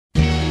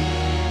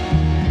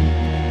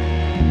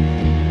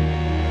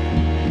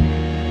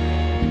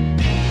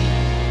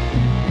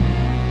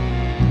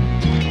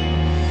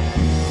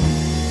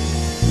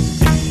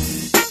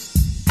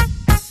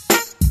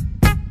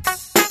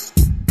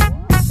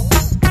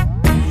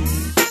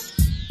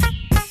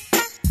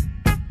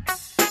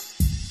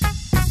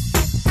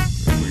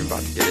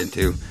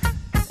to.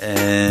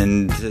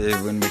 And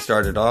when we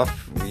started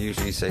off, we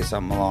usually say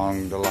something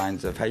along the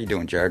lines of, how you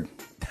doing, Jared?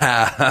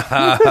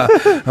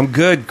 I'm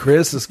good,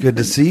 Chris. It's good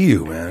to see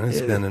you, man.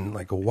 It's been in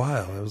like a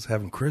while. I was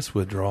having Chris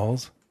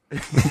withdrawals.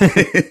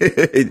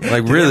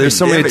 Like really, there's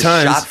so many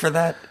times. Shot for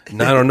that?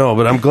 I don't know,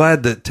 but I'm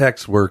glad that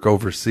texts work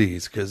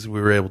overseas because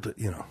we were able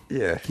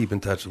to, keep in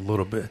touch a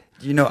little bit.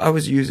 I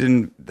was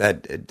using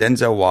that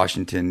Denzel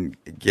Washington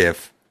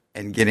GIF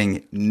and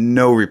getting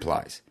no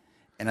replies,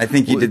 and I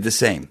think you did the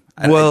same.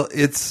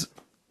 It's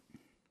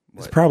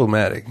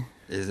problematic.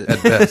 Is it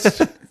at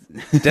best?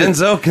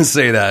 Denzel can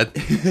say that.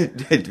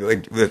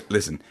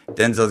 Listen,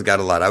 Denzel's got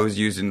a lot. I was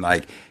using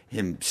like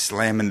him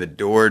slamming the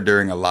door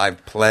during a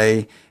live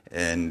play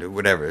and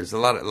whatever. There's a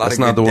lot That's of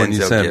not good the one Denzel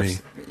you sent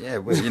gifts. me. Yeah,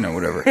 well,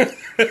 whatever.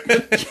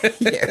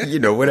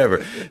 Yeah,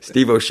 whatever.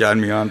 Steve-O shot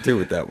me on too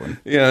with that one.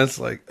 Yeah, it's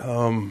like,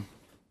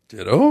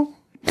 ditto?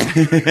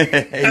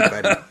 Hey,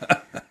 buddy.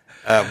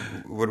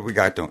 What do we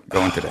got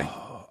going today?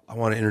 I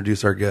want to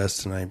introduce our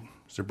guest tonight.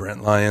 Mr.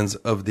 Brent Lyons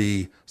of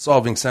the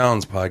Solving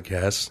Sounds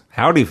podcast.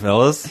 Howdy,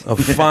 fellas. A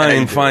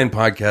fine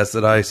podcast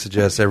that I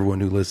suggest everyone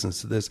who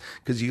listens to this,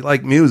 because you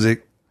like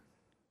music,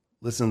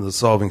 listen to the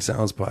Solving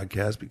Sounds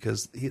podcast,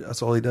 because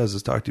that's all he does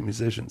is talk to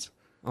musicians.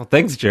 Well,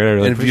 thanks, Jared.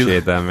 I really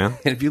appreciate that, man.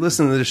 And if you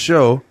listen to this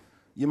show,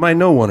 you might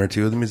know one or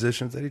two of the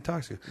musicians that he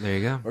talks to. There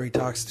you go. Or he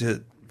talks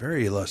to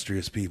very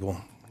illustrious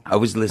people. I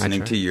was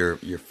listening to your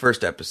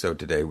first episode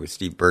today with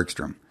Steve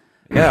Bergstrom.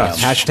 Yeah,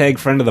 hashtag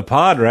friend of the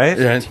pod, right?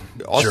 Yeah.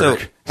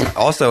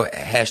 Also,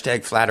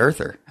 hashtag flat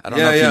earther. I don't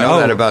know if you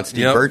know that about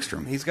Steve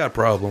Bergstrom. He's got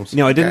problems.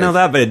 I didn't know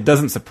that, but it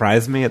doesn't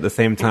surprise me at the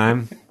same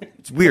time.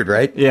 It's weird,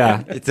 right?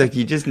 Yeah. It's like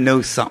you just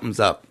know something's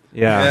up.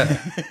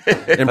 Yeah.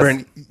 And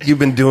Brent, you've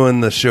been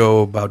doing the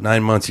show about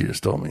 9 months, you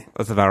just told me.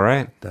 That's about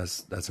right.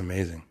 That's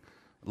amazing.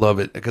 Love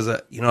it. Because,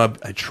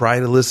 I try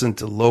to listen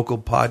to local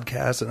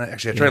podcasts, and I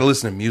try to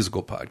listen to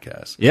musical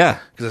podcasts. Yeah.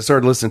 Because I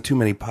started listening to too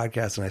many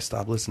podcasts, and I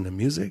stopped listening to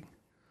music.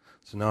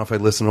 So now if I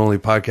listen to only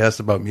podcasts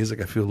about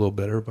music, I feel a little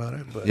better about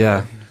it. But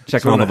yeah.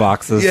 Check all the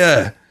boxes.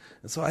 Yeah.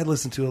 And so I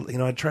listen to,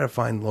 I try to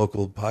find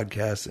local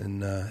podcasts,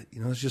 and,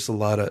 there's just a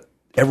lot of,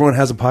 everyone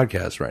has a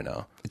podcast right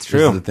now. It's true.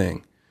 This is the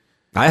thing.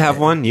 I have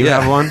one. You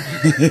have one.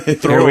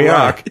 Throw a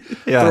rock.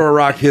 Yeah. Throw a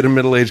rock, hit a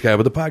middle-aged guy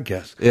with a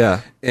podcast.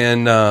 Yeah.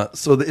 And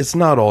so it's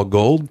not all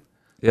gold.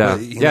 Yeah.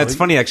 But, it's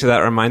funny, actually. That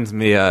reminds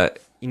me, when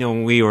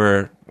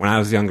I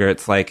was younger,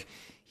 it's like,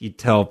 you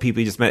tell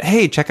people you just met,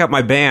 hey, check out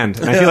my band.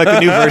 And I feel like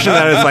the new version of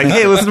that is like,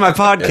 hey, listen to my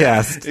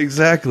podcast.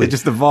 Exactly. It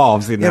just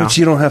evolves, Yeah, but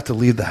you don't have to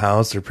leave the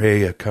house or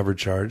pay a covered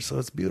charge, so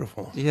it's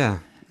beautiful. Yeah.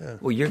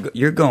 Well,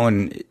 you're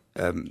going,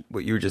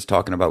 what you were just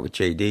talking about with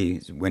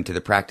JD, went to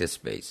the practice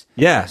space.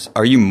 Yeah.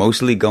 Are you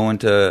mostly going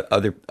to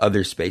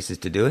other spaces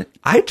to do it?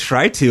 I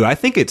try to. I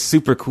think it's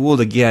super cool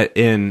to get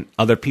in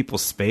other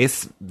people's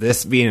space.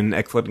 This being an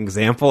excellent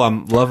example.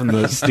 I'm loving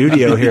the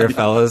studio here,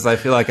 fellas. I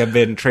feel like I've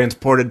been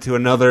transported to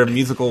another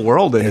musical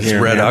world in It's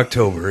here. Red man.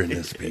 October in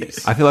this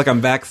piece. I feel like I'm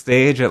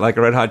backstage at like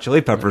a Red Hot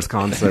Chili Peppers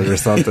concert or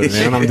something,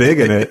 man. I'm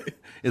digging it.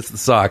 It's the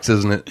socks,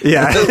 isn't it?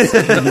 Yeah.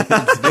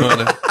 It's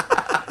doing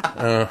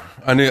it.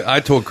 I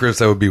told Chris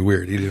that would be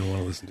weird. He didn't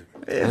want to listen to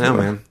it. I know,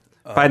 man.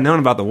 If I'd known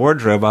about the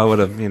wardrobe, I would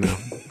have,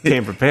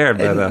 came prepared.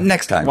 But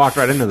next time, walked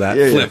right into that.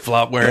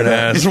 Flip-flop wearing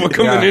ass. We're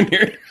coming in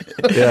here.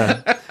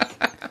 Yeah.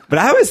 But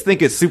I always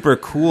think it's super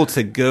cool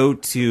to go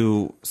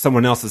to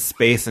someone else's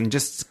space and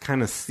just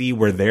kind of see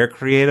where they're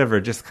creative or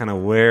just kind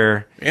of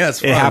where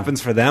it's it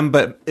happens for them.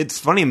 But it's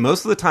funny,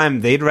 most of the time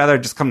they'd rather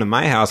just come to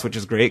my house, which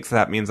is great because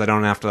that means I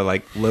don't have to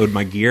like load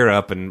my gear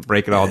up and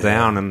break it all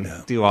down and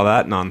do all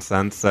that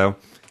nonsense. So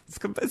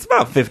it's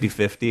about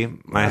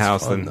 50-50, my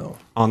house fun, and though.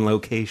 on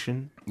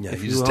location. Yeah,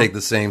 you just take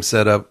the same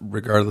setup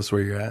regardless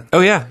where you're at. Oh,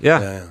 yeah.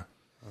 Yeah.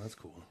 Oh, that's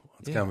cool.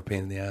 It's kind of a pain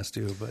in the ass,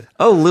 too. But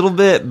a little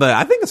bit, but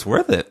I think it's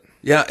worth it.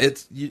 yeah,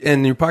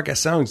 and your podcast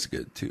sounds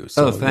good, too.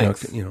 So,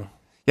 thanks. Yeah,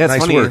 it's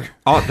nice funny. work.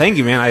 Oh, thank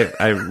you, man.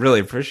 I really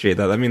appreciate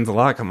that. That means a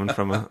lot coming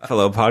from a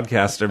fellow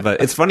podcaster.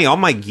 But it's funny, all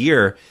my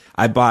gear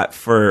I bought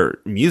for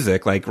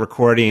music, like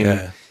recording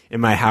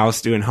in my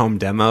house, doing home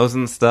demos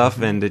and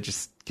stuff, and it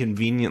just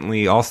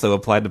conveniently also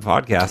applied to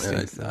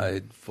podcasting. And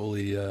I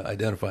fully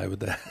identify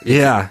with that.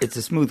 Yeah. It's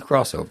a smooth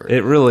crossover.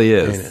 It really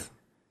is.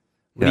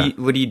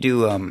 What do you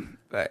do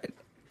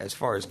as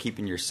far as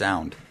keeping your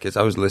sound? Because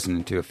I was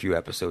listening to a few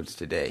episodes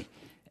today,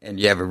 and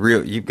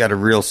you've got a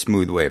real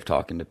smooth way of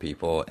talking to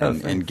people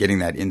and getting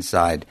that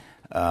inside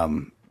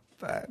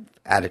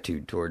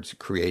attitude towards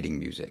creating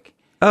music.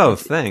 Oh,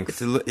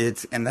 thanks.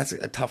 And that's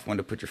a tough one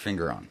to put your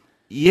finger on.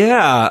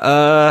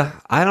 Yeah,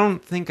 I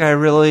don't think I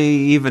really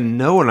even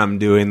know what I'm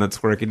doing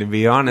that's working, to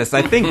be honest.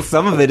 I think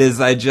some of it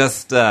is I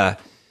just,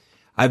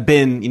 I've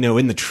been,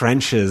 in the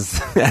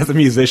trenches as a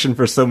musician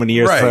for so many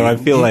years, so I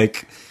feel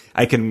like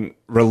I can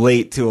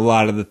relate to a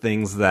lot of the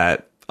things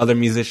that other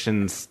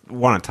musicians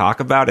want to talk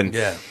about.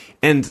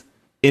 And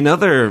in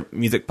other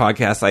music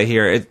podcasts I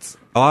hear, it's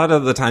a lot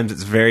of the times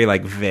it's very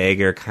like vague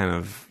or kind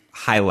of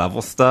high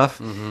level stuff.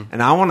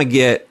 And I want to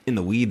get in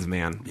the weeds,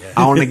 man.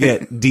 I want to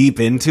get deep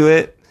into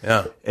it.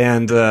 Yeah.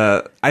 And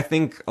I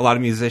think a lot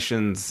of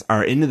musicians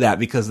are into that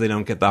because they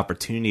don't get the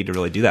opportunity to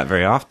really do that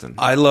very often.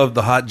 I love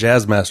the hot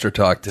jazz master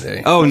talk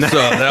today. Oh, nice. So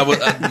that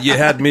was you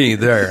had me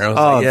there. I was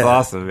Oh, it's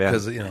awesome, yeah.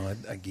 Because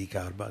I geek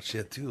out about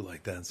shit too,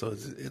 like that. So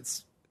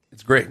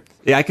it's great.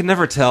 Yeah, I can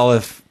never tell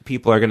if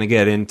people are going to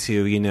get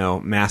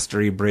into,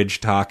 mastery bridge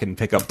talk and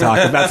pickup talk,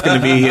 if that's going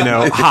to be,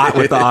 hot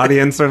with the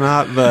audience or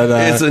not. But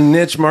It's a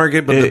niche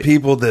market, but the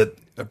people that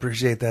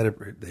appreciate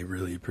that, they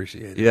really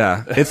appreciate it.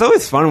 yeah, it's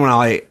always fun when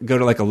I go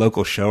to like a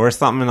local show or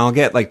something, and I'll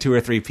get like 2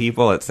 or 3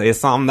 people that say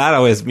something. That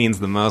always means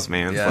the most,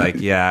 man.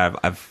 It's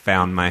I've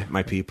found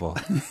my people.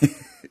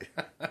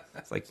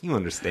 It's like, you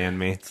understand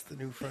me. It's the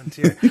new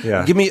frontier.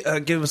 Yeah.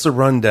 Give us a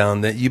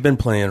rundown that you've been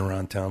playing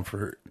around town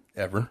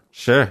forever.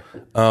 Sure.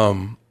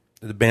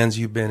 The bands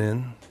you've been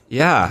in.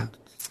 Yeah.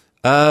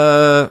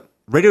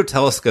 Radio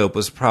Telescope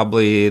was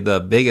probably the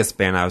biggest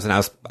band I was in.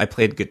 I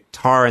played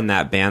guitar in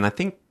that band. I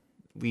think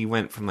we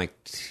went from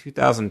like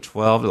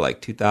 2012 to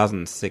like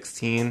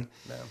 2016.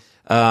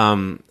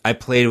 I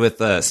played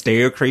with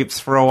Stereo Creeps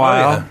for a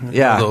while. Oh,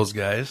 yeah. Those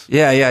guys.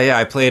 Yeah.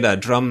 I played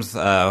drums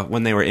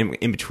when they were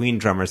in between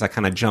drummers. I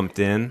kind of jumped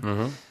in.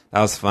 Mm-hmm.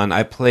 That was fun.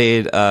 I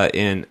played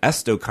in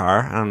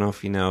Estokar. I don't know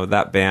if you know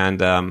that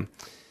band.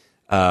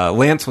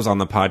 Lance was on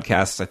the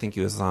podcast. I think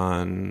he was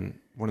on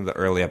one of the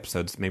early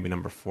episodes, maybe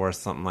number 4 or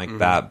something like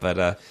that.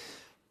 But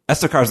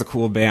Estokar is a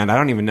cool band. I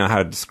don't even know how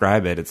to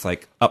describe it. It's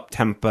like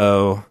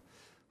up-tempo,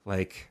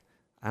 like...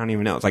 I don't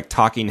even know. It's like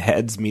Talking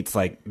Heads meets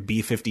like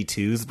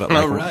B-52s, but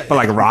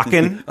like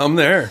rockin'. I'm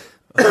there.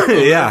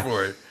 Yeah.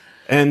 For it.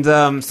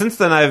 And since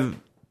then, I've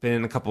been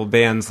in a couple of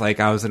bands. Like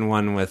I was in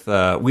one with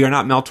We Are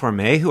Not Mel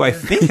Torme, who I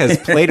think has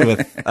played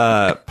with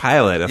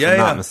Pilot, if I'm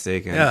not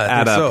mistaken,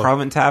 at a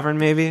Parliament Tavern,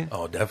 maybe.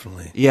 Oh,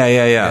 definitely.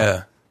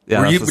 Yeah.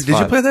 Did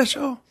you play that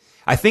show?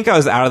 I think I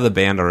was out of the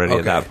band already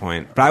at that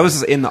point, but I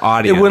was in the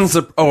audience. It wouldn't.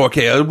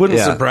 It wouldn't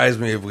surprise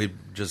me if we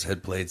just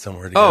had played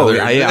somewhere together. Oh,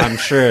 yeah, I'm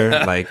sure.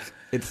 Like.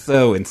 It's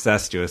so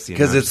incestuous,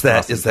 because it's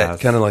that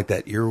kind of like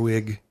that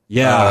earwig,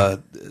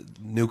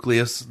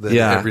 nucleus that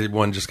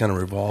everyone just kind of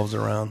revolves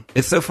around.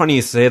 It's so funny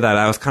you say that.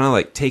 I was kind of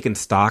like taking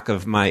stock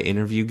of my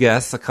interview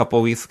guests a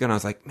couple weeks ago, and I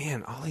was like,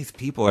 man, all these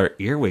people are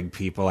earwig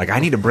people. Like, I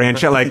need to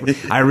branch out. Like,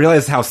 I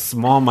realized how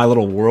small my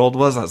little world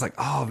was. I was like,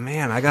 oh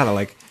man, I gotta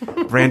like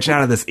branch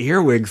out of this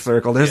earwig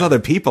circle. There's other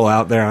people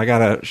out there I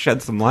gotta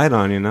shed some light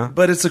on,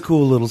 But it's a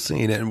cool little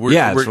scene, and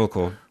it's real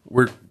cool.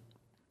 We're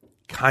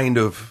kind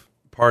of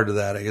part of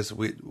that, I guess.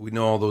 We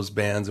know all those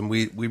bands, and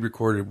we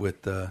recorded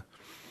with Don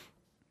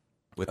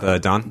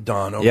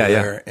over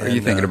there. Are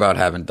you thinking about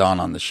having Don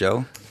on the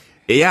show?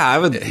 Yeah, I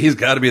would. He's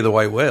got to be the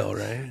white whale,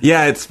 right?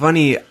 Yeah, it's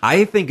funny.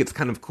 I think it's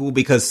kind of cool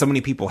because so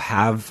many people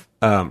have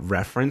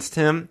referenced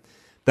him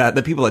that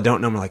the people that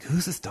don't know him are like,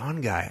 who's this Don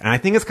guy? And I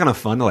think it's kind of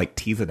fun to like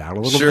tease it out a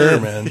little bit.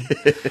 Sure, man.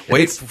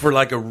 Wait for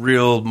like a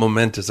real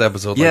momentous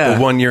episode, like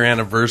the 1-year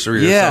anniversary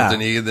or something.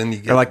 Then you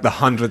get, or like the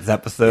 100th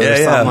episode or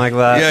something like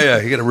that.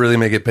 Yeah. You got to really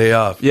make it pay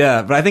off.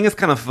 Yeah, but I think it's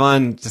kind of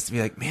fun just to be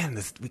like, man,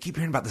 we keep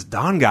hearing about this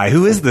Don guy.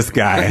 Who is this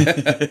guy?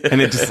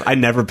 And I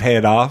never pay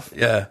it off.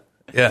 Yeah.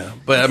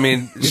 But I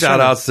mean,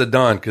 shout outs to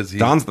Don, because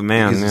Don's the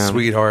man. He's a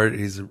sweetheart.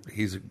 He's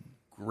a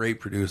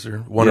great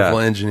producer, wonderful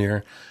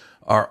engineer.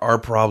 Our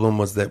problem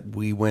was that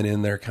we went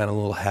in there kind of a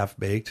little half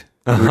baked.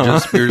 We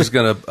were just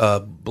gonna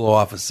blow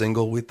off a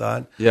single, we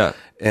thought. Yeah.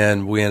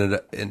 And we ended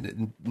up,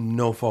 and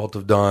no fault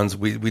of Don's,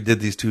 we did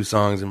these 2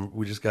 songs, and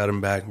we just got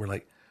them back, and we're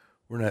like,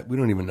 we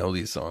don't even know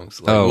these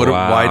songs. Like,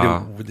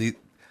 wow.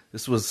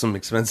 This was some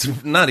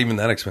expensive, not even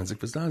that expensive,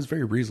 because Don's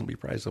very reasonably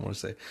priced, I want to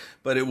say,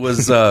 but it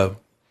was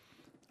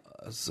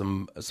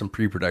some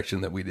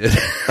pre-production that we did.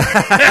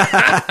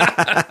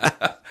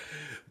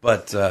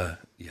 But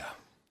yeah.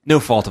 No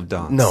fault of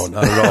Don's. No,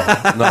 not at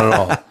all. Not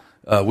at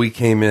all. We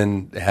came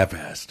in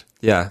half-assed.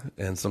 Yeah.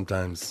 And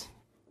sometimes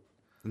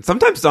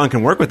Don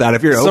can work with that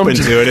if you're open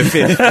to it. If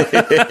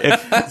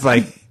it's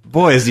like,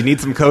 boys, you need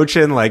some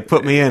coaching, like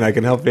put me in, I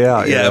can help you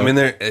out. Yeah, I mean,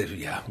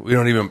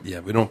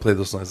 we don't play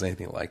those songs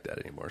anything like that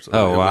anymore.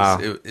 So wow.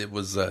 It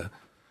was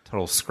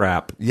total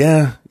scrap.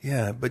 Yeah.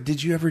 But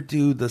did you ever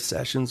do the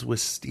sessions with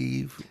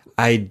Steve?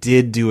 I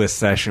did do a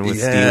session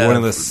with Steve. One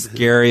of the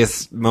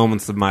scariest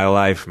moments of my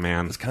life,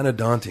 man. It's kind of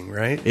daunting,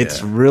 right?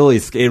 It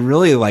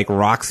really like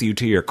rocks you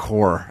to your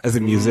core as a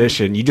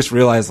musician. You just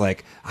realize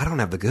like, I don't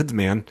have the goods,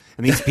 man.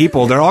 And these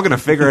people, they're all going to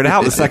figure it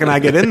out the second I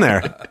get in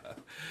there.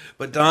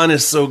 But Don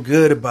is so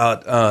good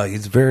about,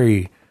 he's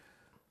very,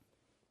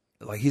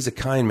 like, he's a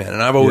kind man.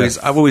 And I've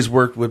always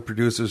worked with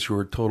producers who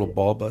are total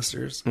ball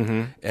busters.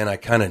 Mm-hmm. And I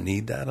kind of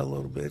need that a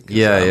little bit.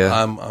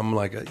 I'm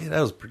like,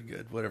 that was pretty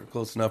good. Whatever,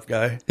 close enough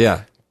guy.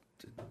 Yeah.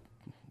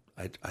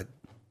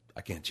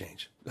 I can't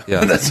change.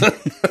 Yeah.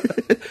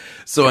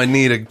 So I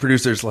need a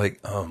producer's like,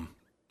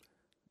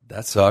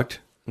 that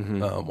sucked.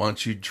 Mm-hmm. Why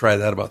don't you try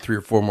that about 3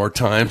 or 4 more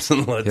times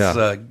and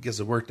let's get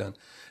some work done.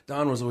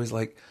 Don was always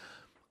like,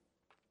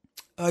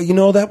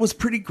 that was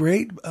pretty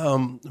great.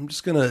 I'm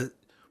just gonna,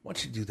 why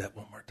don't you do that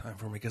one more time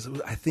for me, because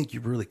I think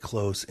you're really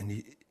close, and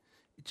you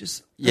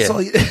just that's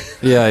all you.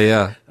 Yeah.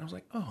 And I was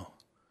like, oh.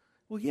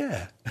 Well,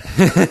 yeah.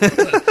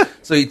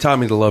 So he taught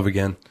me to love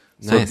again.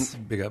 So Nice.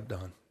 big up,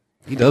 Don.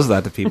 He does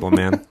that to people,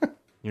 man.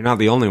 You're not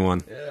the only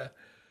one. Yeah.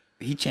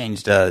 He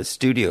changed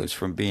studios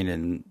from being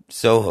in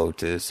Soho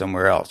to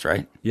somewhere else,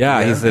 right?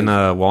 Yeah, he's in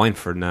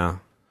Wallingford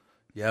now.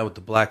 Yeah, with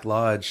the Black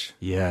Lodge.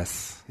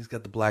 Yes. He's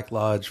got the Black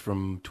Lodge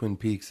from Twin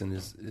Peaks, and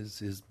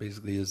his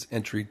basically his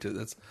entry to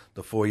that's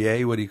the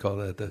foyer. What do you call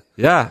that?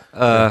 Yeah.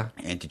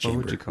 Antechamber.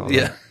 What would you call it?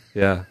 Yeah.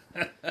 Yeah.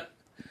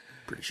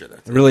 Pretty sure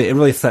that's It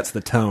really sets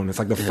the tone. It's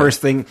like the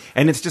first thing,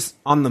 and it's just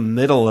on the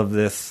middle of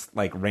this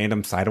like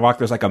random sidewalk.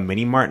 There's like a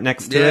mini mart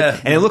next to Yeah.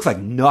 it, and it looks like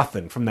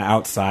nothing from the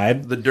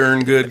outside. The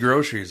Darn Good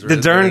Groceries. The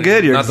Darn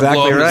Good, you're Not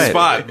exactly to blow up right. the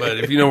spot, but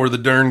if you know where the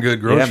Darn Good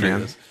Yeah, Grocery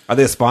man. is. Are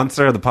they a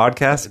sponsor of the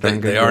podcast? They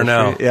Darn Good are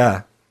now. Grocery?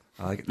 Yeah.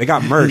 I like it. They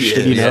got merch.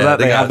 Did you know Yeah, that?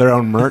 they They have got- their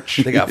own merch.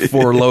 They got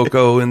 4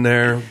 Loco in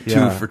there,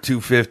 Yeah. 2 for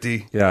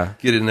 $2.50. Yeah.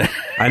 Get in there.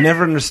 I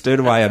never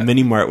understood why a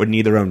mini mart would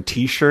need their own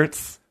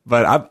T-shirts,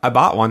 but I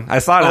bought one. I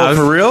saw it. and Oh, I was,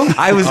 for real?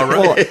 I was. All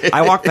Well, right.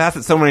 I walked past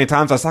it so many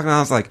times. I was talking. I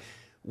was like,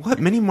 "What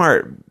mini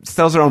mart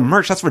sells their own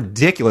merch? That's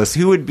ridiculous.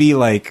 Who would be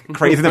like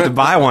crazy enough to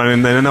buy one?"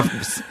 And then enough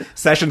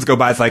sessions go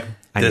by. It's like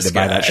I This need to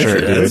buy guy. that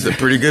shirt, That's dude. a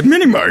pretty good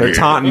mini mart. They're here.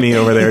 taunting me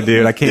over there,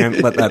 dude. I can't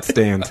let that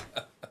stand.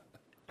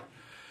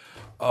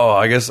 Oh,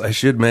 I guess I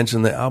should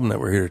mention the album that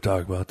we're here to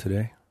talk about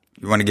today.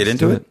 You want to get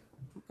into it?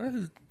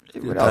 Good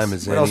What time else?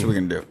 is What else any. are we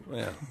gonna do?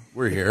 Yeah,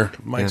 we're here.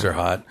 Mics are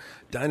hot.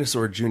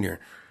 Dinosaur Jr.,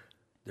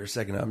 their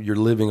second album, You're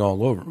Living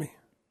All Over Me,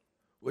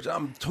 which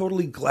I'm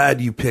totally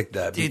glad you picked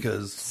that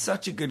because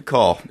Such a good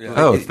call.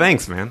 Oh,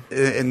 thanks, man.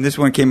 And this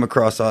one came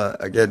across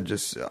again,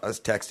 just us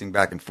texting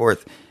back and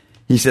forth.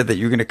 He said that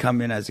you're going to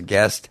come in as a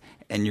guest,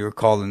 and you were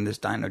calling this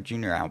Dino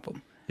Jr.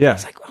 album. Yeah.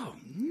 It's like, oh,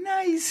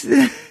 nice.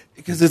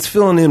 it's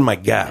filling in my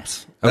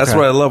gaps. That's Okay.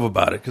 what I love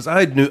about it because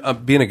I knew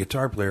being a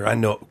guitar player. I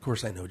know, of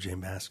course, I know Jay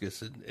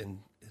Mascis, and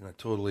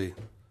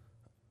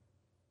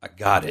I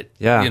got it.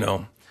 Yeah. you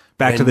know,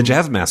 Back to And- the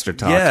Jazz Master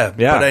talk. Yeah,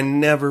 yeah. but I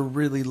never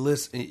really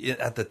listened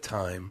at the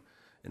time.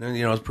 And then,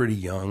 I was pretty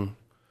young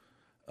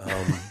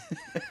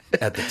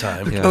at the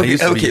time. I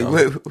used to be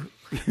young.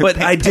 But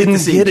I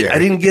didn't get it. I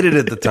didn't get it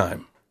at the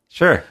time.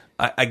 Sure.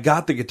 I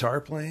got the guitar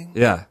playing,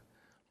 Yeah.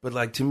 but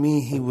like to me,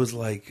 he was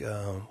like,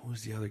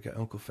 who's the other guy?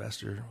 Uncle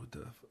Fester with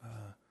the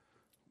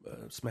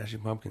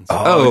Smashing Pumpkins.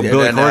 Oh,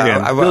 Billy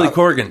Corgan. Billy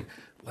Corgan.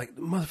 Like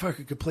the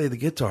motherfucker could play the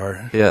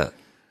guitar, Yeah.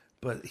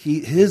 but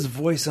his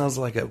voice sounds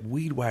like a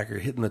weed whacker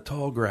hitting the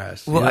tall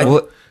grass. you know?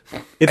 Well,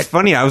 it's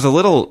funny. I was a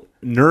little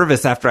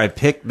nervous after I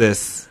picked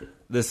this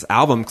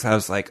album because I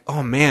was like,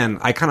 "Oh man!"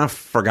 I kind of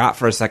forgot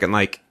for a second.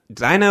 Like,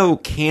 Dino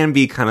can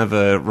be kind of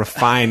a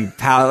refined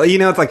palette.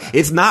 It's like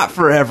it's not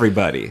for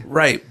everybody,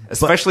 right?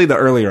 especially the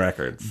early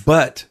records.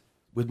 But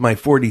with my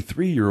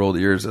 43-year-old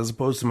ears, as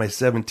opposed to my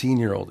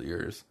 17-year-old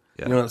ears,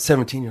 Yeah. at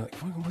 17, you're like,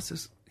 "What's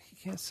this? He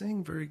can't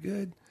sing very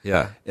good."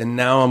 Yeah, And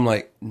now I'm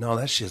like, no,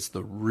 that shit's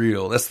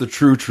that's the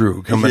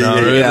true coming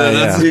out.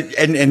 yeah.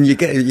 And you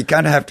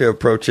kind of have to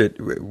approach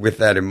it with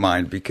that in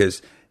mind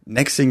because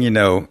next thing you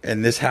know,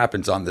 and this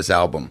happens on this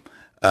album,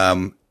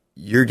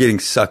 you're getting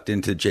sucked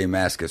into Jay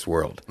Mascis'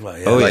 world. Well,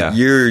 yeah. Oh, Like yeah.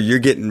 you're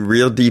getting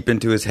real deep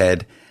into his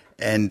head,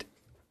 and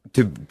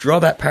to draw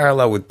that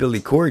parallel with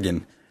Billy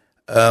Corgan,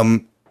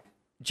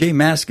 Jay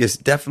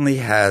Mascis definitely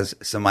has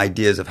some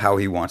ideas of how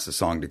he wants the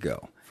song to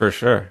go. for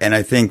sure. And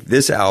I think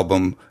this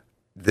album,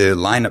 the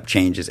lineup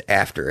changes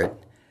after it.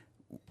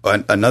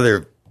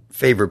 Another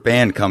favorite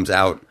band comes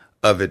out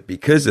of it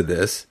because of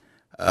this,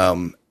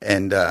 and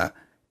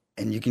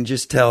you can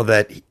just tell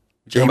that Jay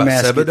talking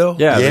about Mascis. Sebadoh?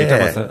 Yeah. yeah, you're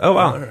talking about that. Oh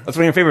wow, that's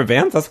one of your favorite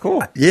bands. That's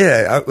cool.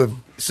 yeah.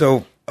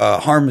 So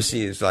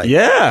Harmacy is like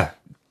Yeah.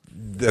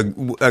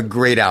 a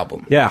great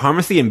album. Yeah,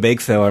 Harmacy and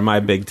Bake Sale are my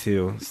big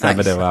two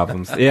Sebadoh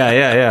albums.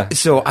 Yeah.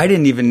 So I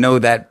didn't even know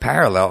that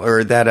parallel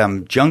or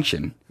that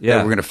junction Yeah.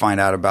 that we're going to find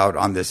out about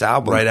on this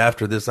album. Right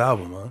after this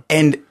album, huh?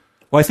 And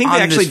Well, I think they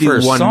on actually this do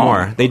first one song.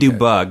 more. They do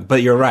Bug,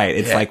 but you're right.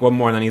 It's Yeah. like one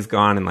more, and then he's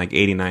gone in like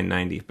 89,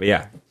 90. But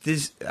yeah.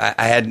 This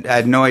I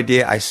had no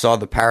idea. I saw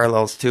the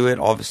parallels to it.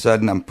 All of a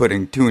sudden, I'm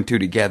putting 2 and 2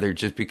 together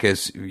just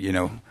because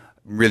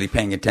really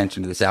paying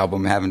attention to this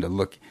album, having to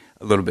look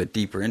a little bit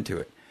deeper into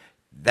it.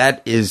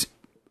 That is,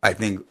 I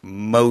think,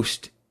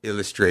 most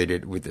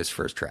illustrated with this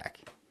first track.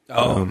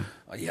 Oh,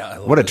 yeah. I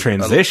love What a it.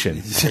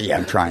 transition. Yeah,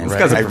 I'm trying. This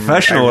guy's a I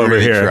professional over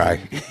really here. Try.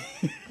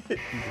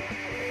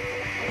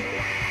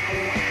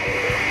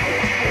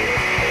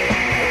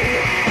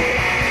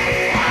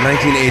 I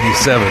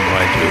 1987,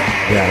 mind you.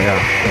 Yeah.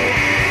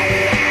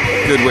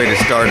 Good way to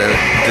start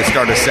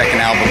a second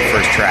album,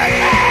 first track.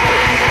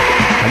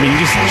 I mean, you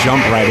just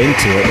jump right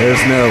into it.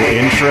 There's no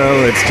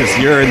intro. It's just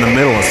you're in the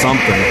middle of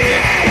something.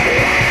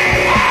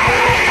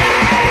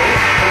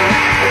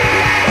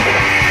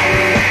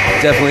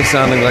 Definitely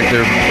sounding like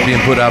they're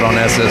being put out on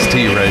SST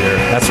right here.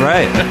 That's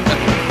right.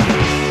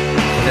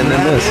 And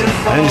then this.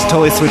 And it just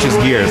totally switches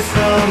gears.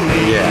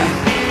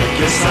 Yeah.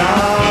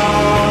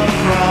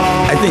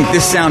 I think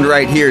this sound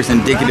right here is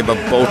indicative of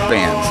both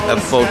bands, of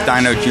both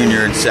Dino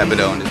Jr. and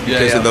Sebadoh, and it's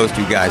because of those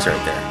two guys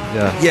right there.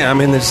 Yeah. Yeah, I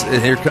mean,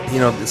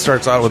 it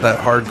starts out with that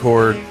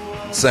hardcore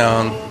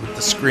sound with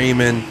the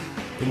screaming,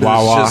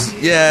 Wah wah.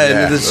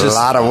 And it's a just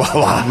lot of wah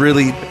wah.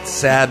 really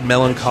sad,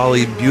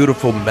 melancholy,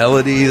 beautiful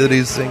melody that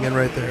he's singing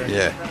right there.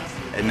 Yeah.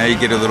 And now you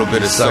get a little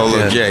bit of Sucked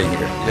solo in. J here.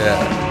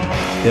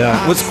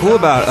 Yeah. What's cool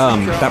about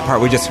that part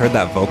we just heard,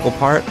 that vocal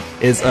part,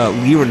 is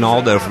Lee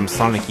Ronaldo from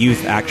Sonic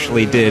Youth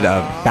actually did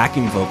a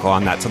backing vocal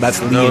on that. So that's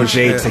Lee No and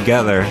Jay shit.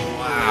 together.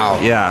 Wow.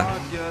 Yeah.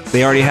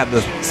 They already had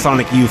the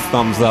Sonic Youth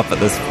thumbs up at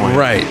this point.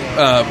 Right,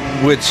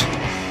 which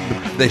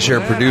they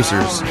share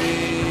producers,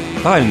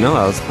 Oh, I didn't know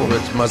that. Was cool.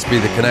 which must be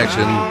the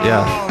connection,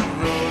 Yeah.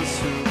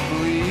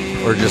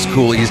 or just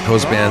cool East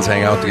Coast bands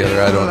hang out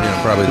together. I don't,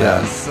 probably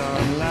that.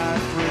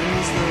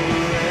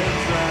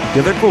 The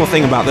other cool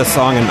thing about this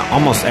song and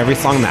almost every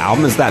song on the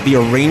album is that the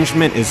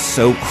arrangement is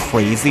so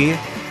crazy.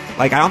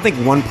 Like, I don't think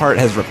one part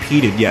has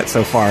repeated yet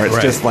so far. It's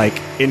Right. just like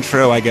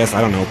intro, I guess,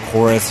 I don't know,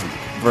 chorus,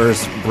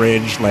 verse,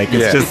 bridge. Like,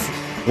 it's Yeah. just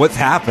what's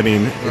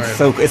happening. It's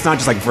it's not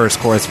just like verse,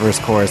 chorus,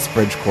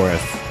 bridge,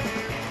 chorus.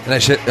 And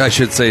I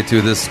should say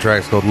too, this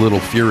track's called "Little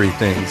Fury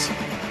Things,"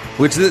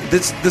 which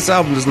this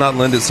album does not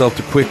lend itself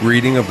to quick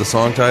reading of the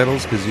song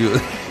titles because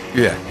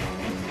Yeah.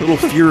 "Little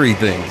Fury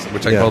Things,"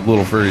 which I Yeah. called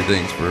 "Little Fury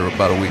Things" for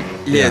about a week.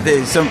 Yeah,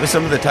 some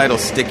of the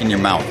titles stick in your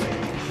mouth.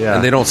 Yeah.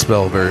 And they don't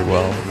spell very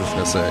well. I'm just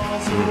gonna say.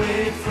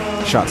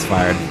 Shots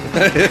fired.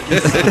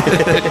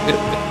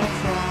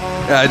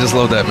 Yeah, I just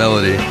love that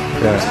melody.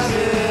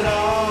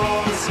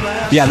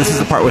 Yeah, this is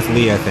the part with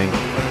Lee, I think.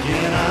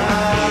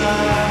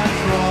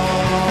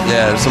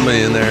 Yeah, there's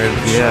somebody in there.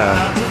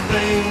 Yeah.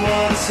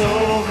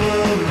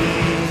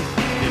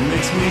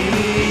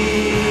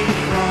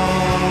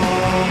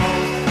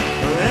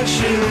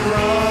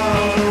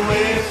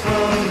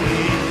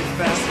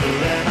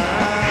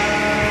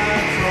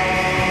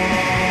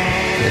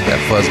 Get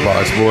that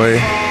Fuzzbox boy.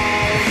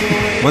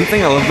 One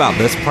thing I love about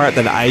this part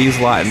that I use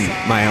a lot in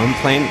my own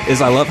playing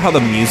is I love how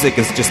the music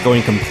is just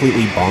going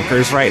completely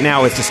bonkers right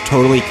now. It's just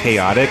totally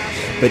chaotic,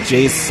 but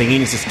Jay's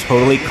singing is just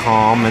totally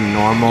calm and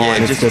normal, Yeah,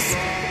 and it's just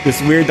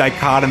this weird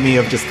dichotomy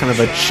of just kind of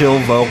a chill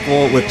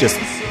vocal with just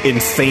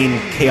insane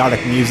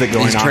chaotic music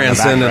going He's on.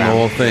 transcending in the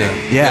whole background.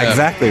 thing. Yeah,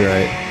 exactly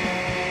right.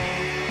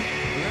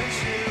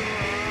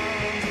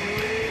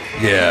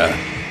 Yeah.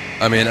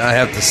 I mean, I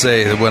have to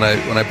say that when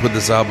I put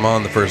this album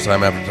on the first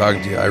time after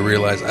talking to you, I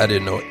realized I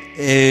didn't know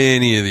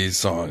any of these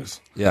songs.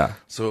 Yeah.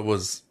 So it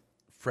was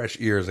fresh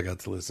ears I got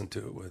to listen to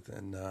it with,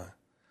 and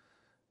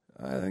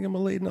I think I'm a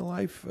late in the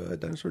life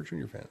Dinosaur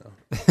Jr. fan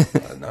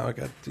now. Now I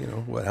got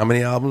how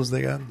many albums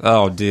they got?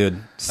 Oh,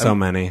 dude, so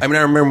many. I mean,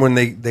 I remember when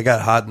they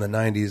got hot in the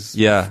 '90s.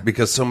 Yeah.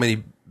 because so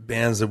many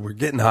bands that were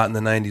getting hot in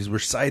the '90s were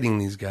citing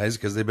these guys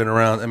because they've been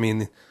around. I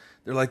mean,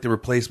 they're like the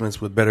replacements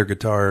with better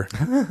guitar.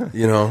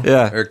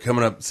 Yeah. They're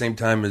coming up same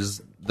time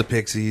as the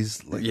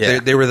Pixies. Like, Yeah.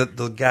 they were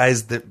the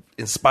guys that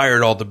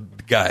inspired all the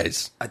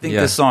guys. I think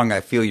Yeah. this song, "I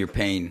Feel Your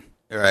Pain,"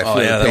 or "I Oh,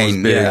 Feel yeah, Your that was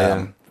Pain," big.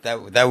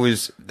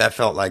 that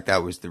felt like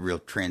that was the real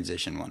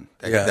transition one.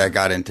 Yeah. That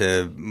got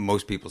into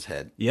most people's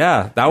head.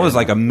 Yeah, that was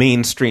like a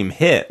mainstream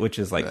hit, which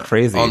is like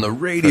crazy. On the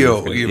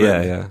radio, even.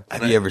 Yeah, yeah.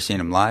 Have you ever seen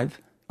them live?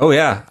 Oh,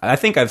 yeah. I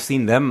think I've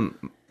seen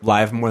them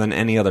live more than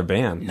any other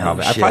band. No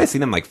probably. I've shit. probably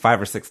seen them like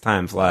 5 or 6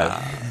 times live.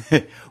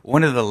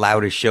 One of the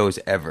loudest shows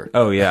ever.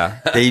 Oh, yeah.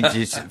 They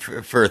just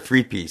for a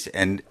 3-piece,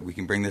 and we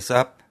can bring this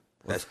up.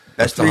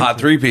 Best a hot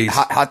 3-piece.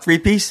 Hot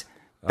 3-piece.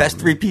 Best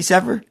 3-piece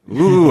ever.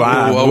 Ooh,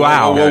 wow.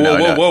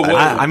 whoa.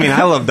 I mean,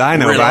 I love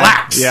Dino.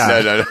 Relax. But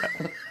yeah.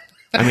 No.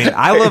 I mean,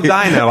 I love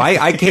Dino.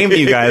 I came to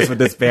you guys with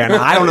this band.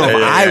 I don't know if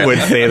I would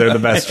say they're the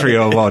best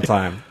trio of all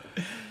time.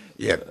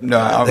 Yeah, no,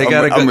 I'm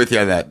go- with you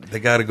on that. They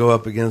got to go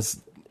up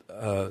against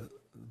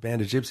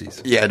Band of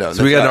Gypsies. Yeah, no.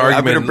 So we got an I'm gonna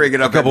argument bring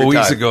it up a couple every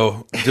weeks time.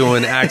 ago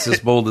doing Axis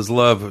Bold as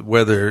Love,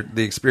 whether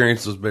the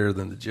Experience was better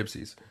than the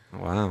Gypsies.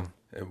 Wow.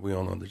 And we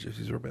all know the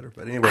Gypsies were better.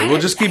 But anyway, we'll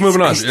just keep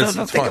moving on. still It's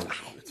don't fine. think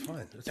It's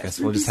fine. Guess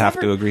we'll just have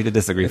to agree to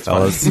disagree,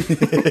 fellas.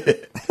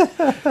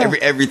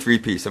 Every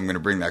 3-piece, I'm going to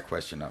bring that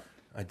question up.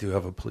 I do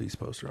have a Police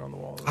poster on the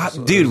wall. though,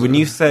 so Dude, there's when a-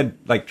 you said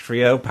like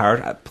trio,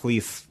 Power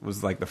Police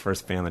was like the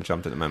first band that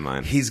jumped into my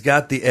mind. He's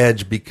got the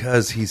edge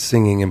because he's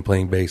singing and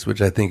playing bass,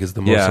 which I think is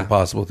the most Yeah.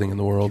 impossible thing in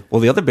the world. Well,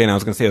 the other band I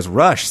was going to say is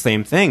Rush.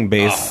 Same thing,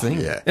 bass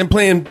singing. Yeah. And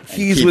playing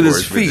keys with his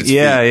keyboards with feet. his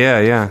Yeah,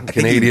 yeah.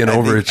 Canadian I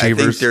think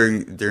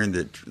overachievers. during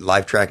the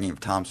live tracking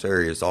of Tom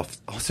Sawyer, is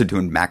also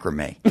doing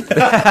macrame.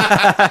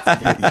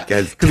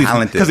 Guy's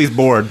talented. Because he's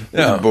bored.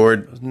 Yeah. He's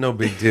bored, No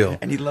big deal.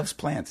 and he loves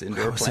plants.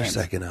 Indoor What was their plants.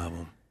 second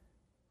album?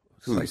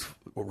 Who's-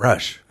 Like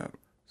Rush. So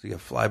you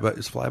got Fly By.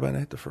 Is Fly By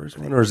Night the first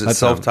one, or is it That's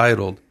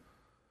self-titled?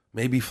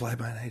 Maybe Fly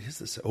By Night is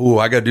the. Oh,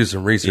 I got to do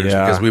some research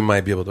Yeah. because we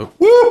might be able to.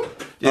 Woo!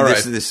 Dude, All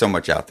there's right, so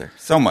much out there.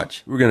 So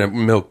much. we're gonna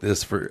milk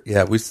this for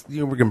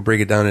we're gonna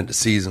break it down into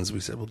seasons.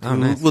 We said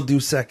we'll do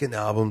second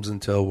albums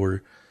until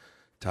we're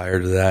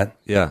tired of that.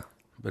 Yeah.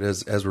 But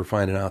as we're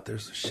finding out,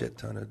 there's a shit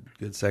ton of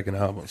good second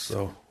albums,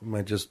 so we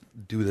might just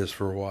do this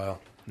for a while.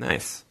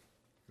 Nice.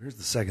 Here's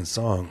the second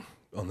song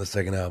on the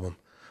second album.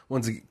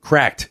 One's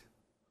Cracked,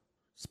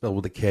 spelled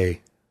with a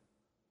K.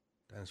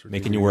 Dinosaur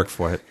Making Jr. you work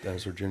for it.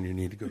 Dinosaur Jr.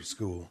 need to go to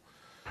school.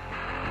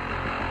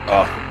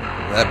 Oh,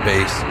 that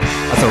bass.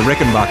 That's a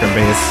Rickenbacker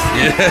bass.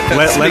 Yeah.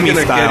 Let me speaking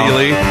of style. Geddy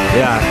Lee,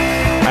 Yeah.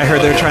 I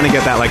heard they're trying to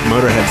get that like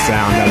Motorhead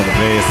sound out of the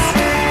bass.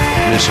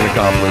 mission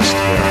accomplished.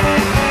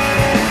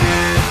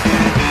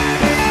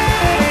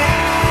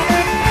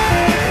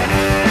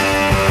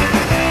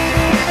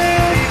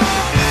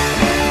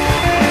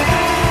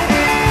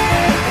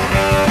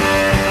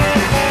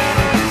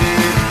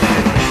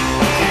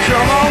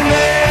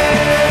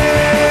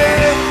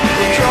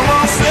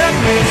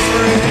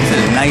 It's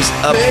a nice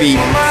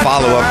upbeat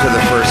follow-up to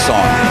the first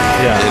song.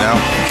 Yeah. You know?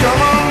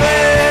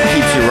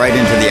 Keeps you right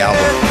into the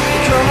album.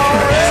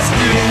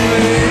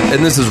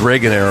 And this is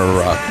Reagan era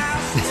rock.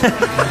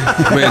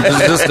 I mean,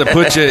 just to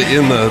put you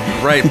in the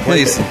right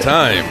place and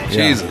time.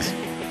 Jesus.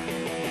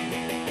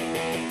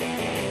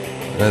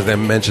 As I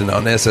mentioned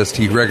on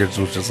SST Records,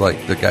 which is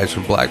like the guys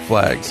from Black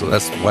Flag, so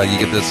that's why you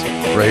get this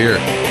right here.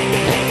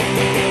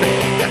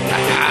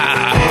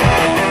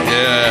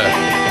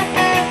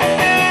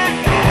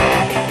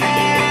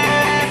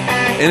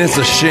 And it's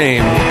a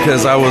shame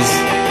because I was,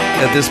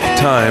 at this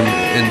time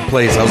and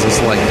place, I was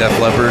listening to like Def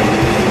Leppard.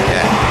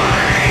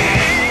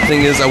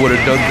 Thing is, I would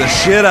have dug the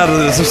shit out of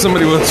this if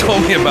somebody would have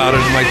told me about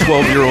it, my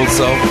 12-year-old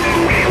self.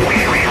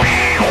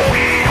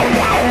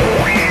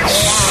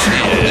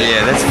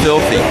 Yeah, that's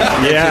filthy.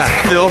 Yeah. It's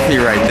just filthy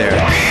right there.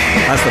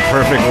 That's the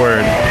perfect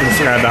word to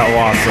describe that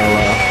wah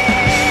solo.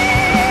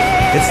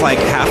 It's like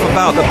half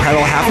about the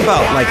pedal, half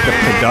about like the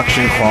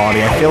production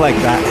quality. I feel like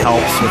that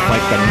helps with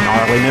like the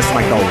gnarliness,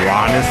 like the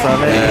rawness of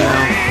it. Yeah. You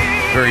know?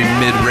 Very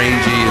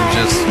mid-rangey and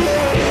just...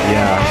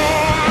 Yeah.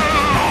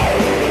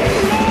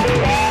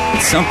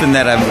 Something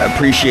that I'm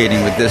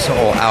appreciating with this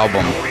whole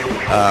album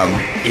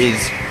is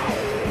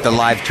the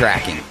live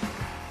tracking.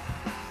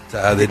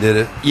 That's how they did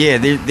it. Yeah,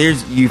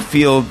 there's you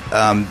feel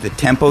the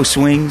tempo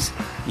swings,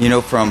 you know,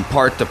 from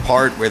part to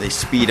part where they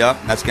speed up.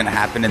 That's going to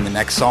happen in the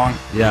next song.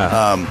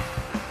 Yeah.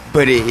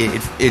 But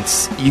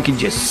it's you can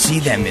just see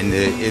them in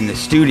the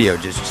studio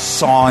just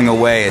sawing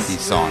away at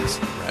these songs.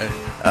 Right.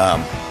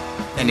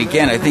 And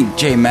again, I think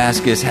Jay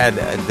Mascis had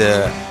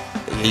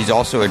he's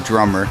also a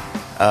drummer,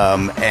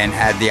 and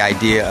had the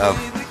idea of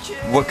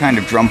what kind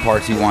of drum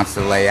parts he wants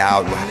to lay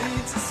out,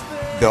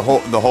 the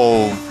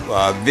whole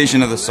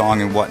vision of the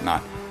song and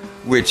whatnot.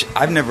 Which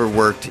I've never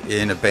worked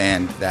in a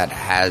band that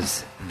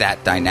has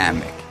that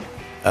dynamic,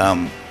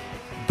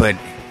 but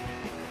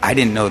I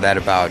didn't know that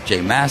about Jay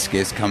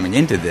Mascis coming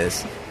into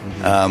this.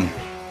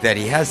 That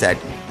he has that,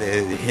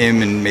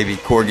 him and maybe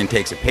Corgan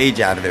takes a page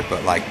out of it,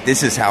 but like,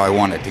 this is how I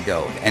want it to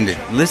go. And to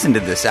listen to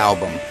this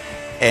album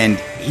and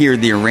hear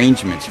the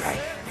arrangements, right?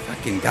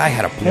 Fucking guy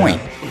had a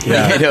point.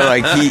 Yeah. You know,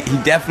 like he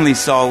definitely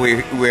saw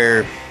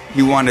where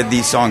he wanted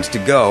these songs to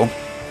go.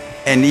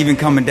 And even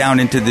coming down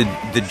into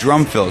the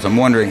drum fills, I'm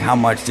wondering how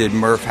much did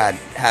Murph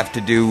have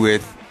to do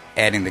with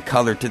adding the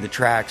color to the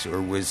tracks,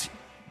 or was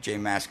Jay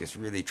Mascis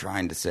really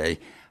trying to say,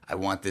 I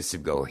want this to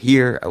go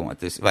here, I want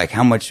this, like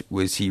how much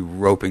was he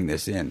roping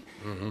this in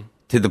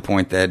to the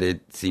point that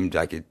it seemed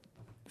like it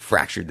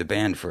fractured the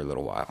band for a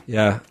little while.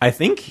 Yeah, I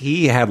think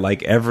he had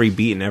like every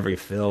beat and every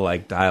fill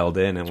like dialed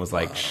in and was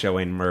like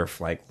showing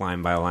Murph like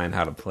line by line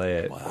how to play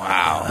it.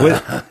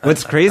 Wow.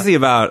 What's crazy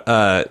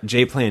about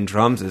Jay playing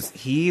drums is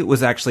he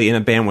was actually in a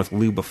band with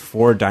Lou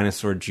before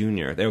Dinosaur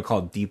Jr. They were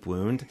called Deep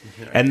Wound,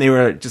 and they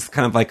were just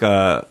kind of like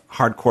a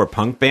hardcore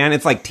punk band.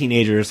 It's like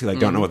teenagers who like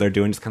don't know what they're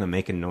doing, just kind of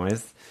making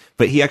noise.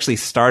 But he actually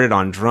started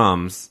on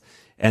drums,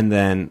 and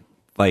then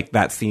like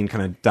that scene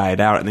kind of died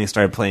out, and they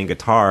started playing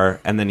guitar,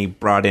 and then he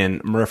brought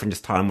in Murph and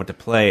just taught him what to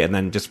play, and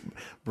then just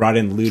brought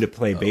in Lou to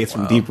play bass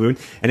from Deep Wound.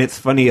 And it's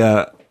funny,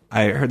 I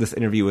heard this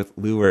interview with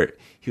Lou where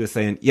he was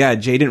saying, yeah,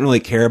 Jay didn't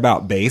really care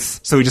about bass,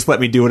 so he just let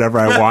me do whatever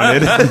I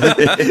wanted.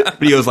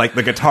 But he was like,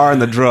 the guitar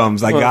and the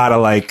drums, I gotta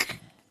like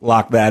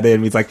lock that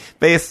in. He's like,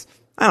 bass,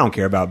 I don't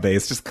care about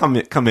bass, just come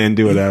in,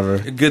 do whatever.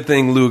 A good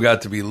thing Lou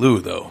got to be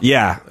Lou, though.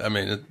 Yeah. I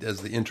mean,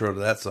 as the intro to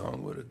that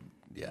song would have,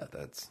 yeah,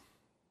 that's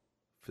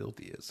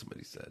filthy, as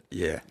somebody said.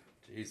 Yeah.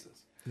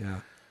 Jesus. Yeah.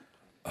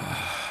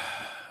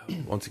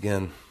 Once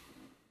again,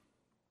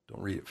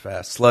 don't read it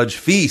fast. Sludge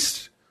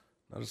Feast.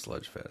 Not a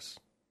sludge fest.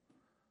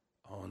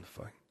 Oh, and the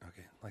fuck.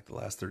 Okay. Like the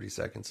last 30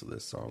 seconds of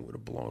this song would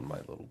have blown my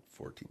little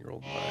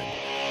 14-year-old mind.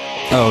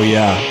 Oh,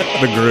 yeah.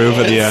 The groove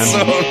at the end.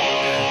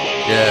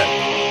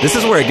 Yeah. This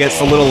is where it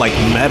gets a little like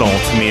metal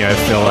to me, I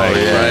feel like.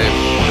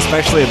 Right.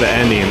 Especially at the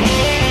ending.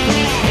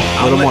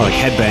 A little more like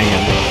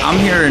headbanging.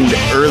 I'm hearing the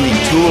early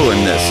Tool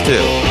in this, too.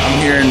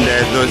 I'm hearing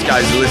those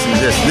guys who listen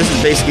to this. This is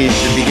basically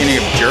the beginning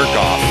of Jerk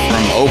Off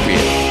from Opiate.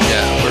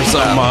 Yeah. Or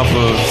something off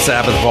of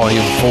Sabbath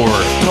Volume 4.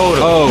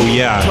 Totally. Oh,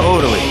 yeah.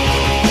 Totally.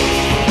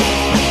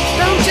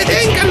 Don't you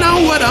think I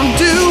know what I'm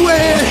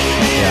doing?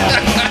 Yeah.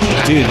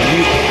 Dude,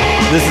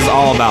 this is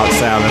all about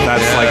Sabbath.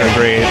 That's like a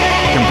great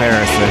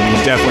comparison. You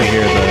definitely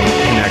hear the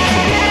connection.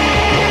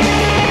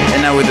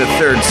 And now with the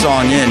third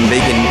song in, they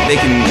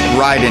can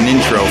ride an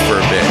intro for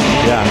a bit.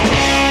 Yeah.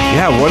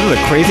 Yeah, one of the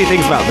crazy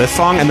things about this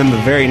song, and then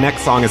the very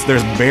next song, is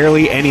there's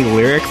barely any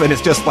lyrics, and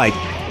it's just like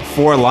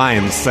 4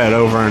 lines said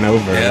over and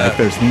over. Yeah. Like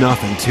there's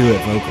nothing to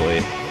it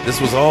vocally. This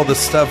was all the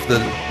stuff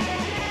that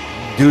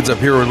dudes up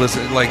here were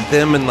listening, like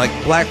them and like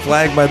Black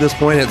Flag by this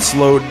point had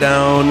slowed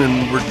down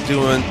and we're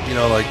doing,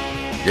 like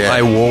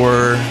I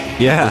War.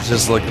 Yeah. It's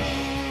just like,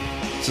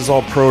 this is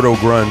all proto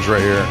grunge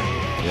right here.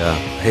 Yeah.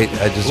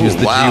 I just used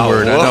the G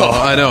word.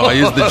 I know. I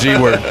used the G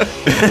word.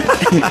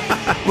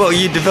 Well,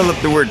 you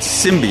developed the word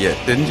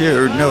symbiote, didn't you?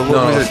 Or no,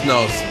 what was it?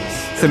 No.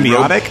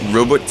 Symbiotic?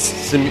 Robots?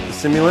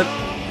 Simulant?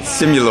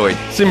 Simuloid.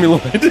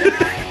 Simuloid.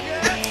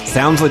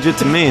 Sounds legit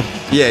to me.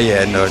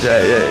 Yeah, no.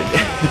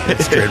 Yeah.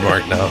 It's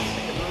trademark now.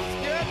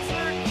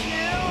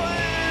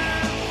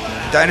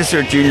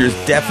 Dinosaur Jr. is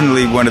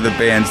definitely one of the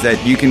bands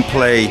that you can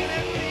play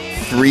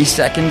 3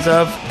 seconds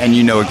of and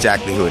you know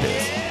exactly who it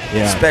is.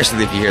 Yeah.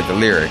 Especially if you hear the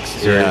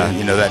lyrics. Or,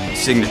 that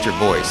signature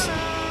voice.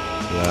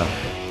 Yeah.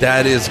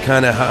 That is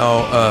kind of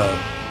how,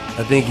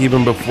 I think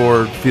even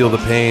before Feel the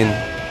Pain,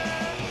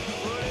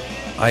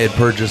 I had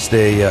purchased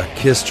a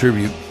Kiss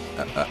tribute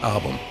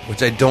album,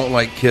 which I don't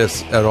like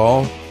Kiss at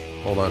all.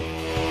 Hold on.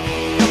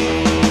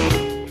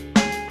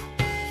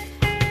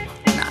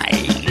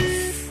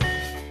 Nice.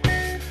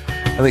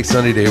 I think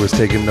Sunny Day was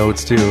taking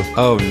notes too.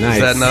 Oh, nice.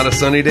 Is that not a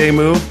Sunny Day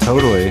move?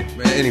 Totally.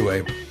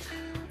 Anyway.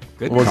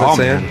 Good What was call, I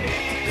saying?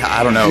 man.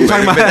 I don't know.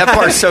 But that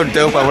part's so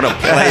dope, I want to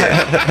play it.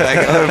 Like,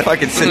 if I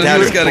could sit down You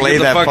and just got to play get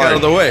the that fuck part. out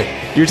of the way.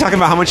 You were talking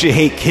about how much you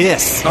hate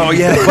Kiss. Oh,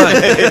 yeah,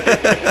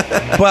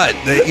 but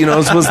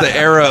this was the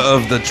era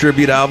of the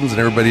tribute albums, and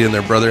everybody and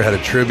their brother had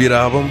a tribute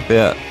album.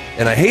 Yeah.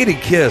 And I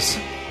hated Kiss,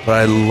 but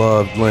I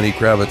loved Lenny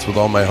Kravitz with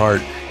all my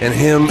heart. And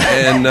him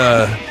and,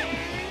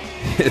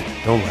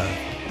 don't laugh,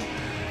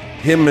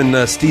 him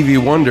and Stevie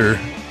Wonder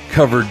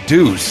covered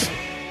Deuce.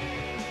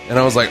 And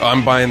I was like,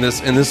 I'm buying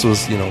this. And this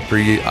was,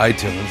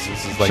 pre-iTunes.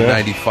 This is like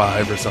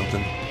 95 or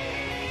something.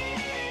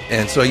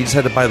 And so you just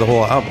had to buy the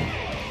whole album.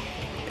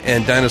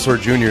 And Dinosaur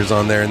Jr. is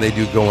on there, and they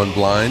do Going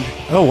Blind.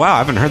 Oh, wow. I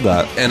haven't heard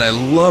that. And I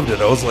loved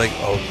it. I was like,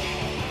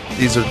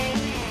 these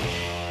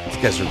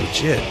guys are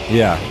legit.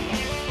 Yeah.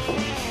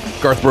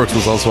 Garth Brooks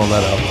was also on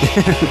that album.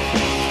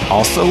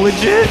 Also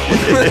legit?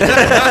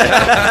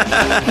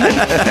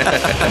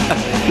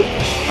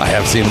 I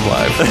have seen him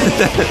live.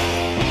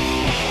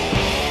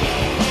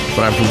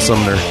 But I'm from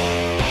Sumner.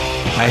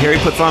 I hear he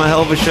puts on a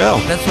hell of a show.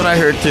 That's what I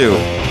heard too.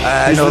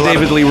 He's the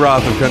David Lee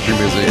Roth of country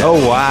music. Oh,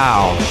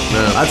 wow.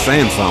 Yeah. That's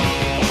saying something.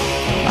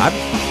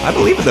 I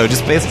believe it, though,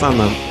 just based on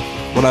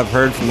what I've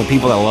heard from the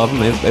people that love him.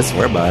 They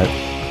swear by it.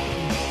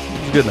 It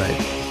was a good night.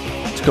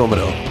 It's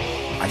Comodo.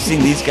 I've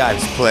seen these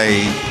guys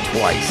play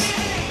twice.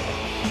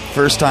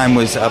 First time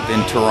was up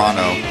in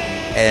Toronto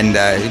and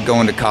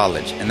going to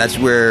college. And that's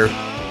where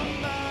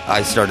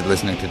I started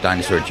listening to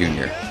Dinosaur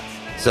Jr.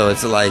 So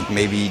it's like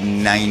maybe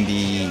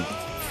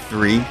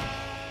 93.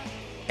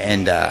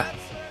 And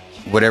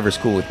Whatever's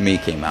Cool With Me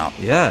came out.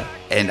 Yeah.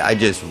 And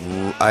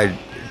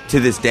to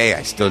this day,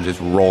 I still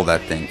just roll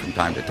that thing from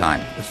time to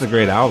time. It's a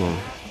great album.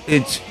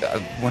 It's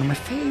one of my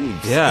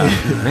faves. Yeah.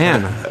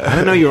 Man, I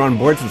didn't know you were on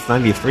board since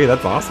 93.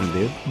 That's awesome,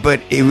 dude.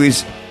 But it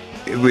was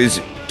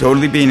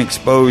totally being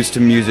exposed to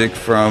music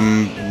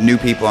from new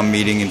people I'm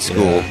meeting in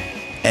school. Yeah.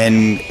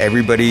 And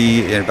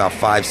everybody, and about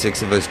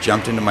 5-6 of us,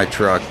 jumped into my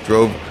truck,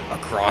 drove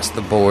across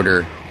the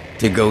border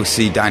to go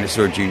see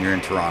Dinosaur Jr.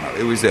 in Toronto.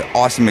 It was an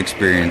awesome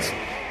experience.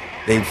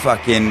 They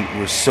fucking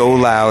were so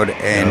loud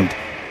and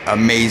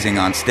amazing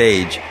on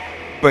stage,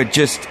 but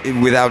just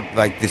without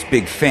like this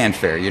big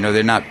fanfare.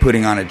 They're not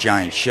putting on a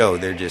giant show.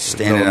 They're just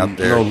standing up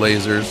there. No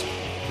lasers.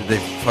 They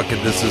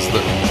fucking, this is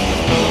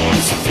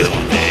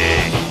filming.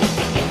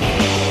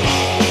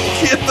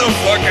 Get the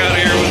fuck out of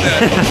here with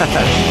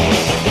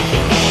that.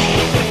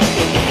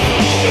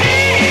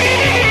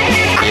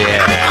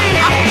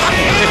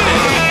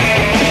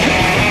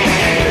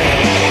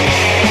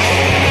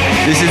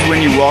 This is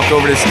when you walk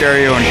over to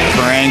stereo and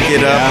crank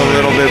it up a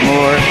little bit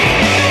more.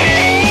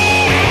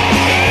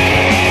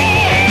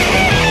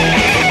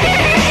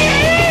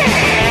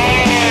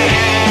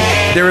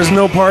 There is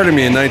no part of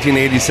me in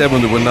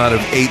 1987 that would not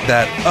have ate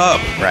that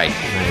up. Right.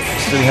 I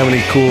just didn't have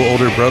any cool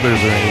older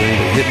brothers or anything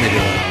that hit me to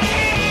it.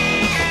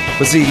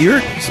 But see,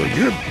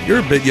 you're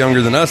a bit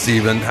younger than us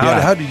even.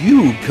 How do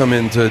you come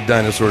into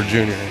Dinosaur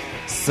Jr.?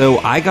 So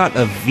I got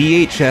a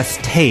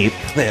VHS tape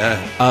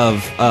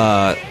of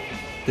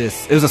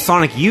this. It was a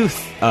Sonic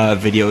Youth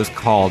video. It was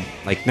called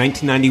like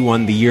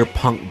 1991, the year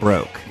punk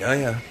broke.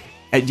 Yeah.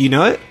 Do you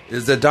know it?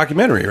 It's a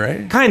documentary,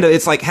 right? Kind of.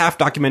 It's like half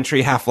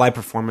documentary, half live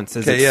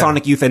performances. It's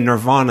Sonic Youth and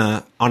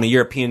Nirvana on a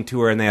European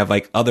tour, and they have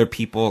like other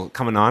people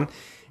coming on.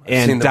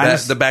 And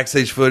the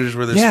backstage footage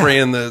where they're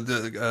spraying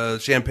the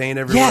champagne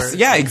everywhere. Yes,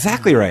 yeah,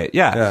 exactly right.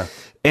 Yeah.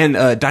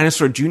 And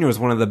Dinosaur Jr. was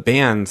one of the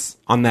bands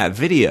on that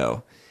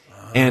video.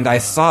 And I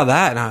saw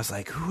that, and I was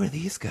like, who are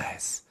these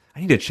guys?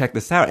 I need to check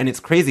this out. And it's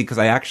crazy because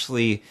I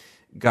actually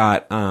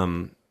got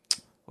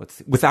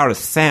Without a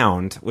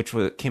Sound, which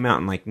came out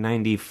in like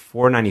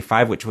 94,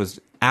 95, which was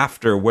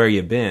after Where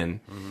You Been.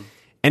 Mm-hmm.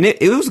 And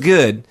it was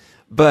good,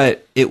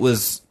 but it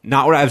was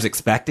not what I was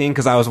expecting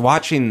because I was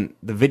watching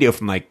the video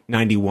from like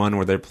 91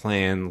 where they're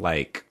playing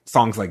like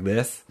songs like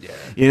this. Yeah.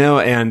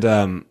 And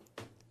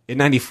in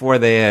 94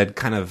 they had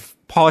kind of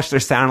polished their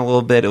sound a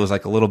little bit. It was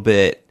like a little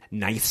bit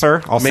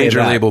nicer. I'll say Major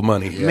that. label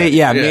money.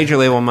 Major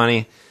label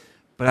money.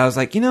 But I was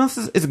like,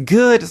 it's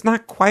good. It's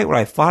not quite what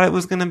I thought it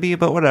was going to be,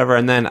 but whatever.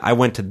 And then I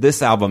went to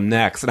this album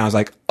next, and I was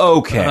like,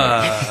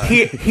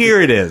 okay,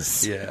 here it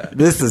is. Yeah.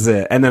 This is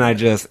it. And then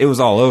it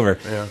was all over.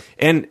 Yeah.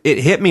 And it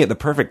hit me at the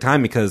perfect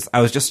time because I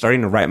was just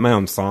starting to write my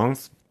own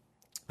songs.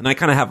 And I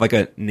kind of have like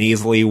a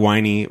nasally,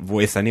 whiny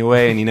voice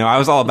anyway. And, I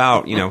was all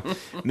about,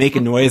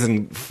 making noise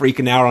and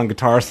freaking out on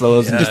guitar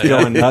solos and just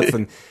going nuts.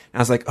 And I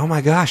was like, oh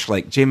my gosh,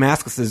 like J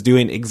Mascis is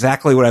doing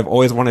exactly what I've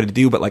always wanted to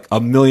do, but like a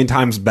million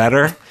times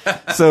better.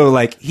 So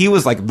like he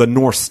was like the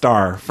North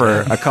Star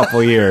for a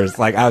couple years.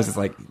 Like I was just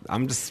like,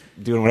 I'm just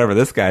doing whatever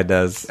this guy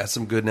does. That's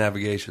some good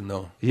navigation,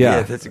 though.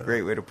 Yeah. That's a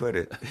great way to put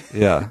it.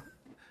 Yeah.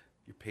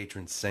 Your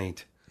patron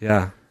saint.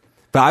 Yeah.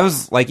 But I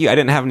was like you, I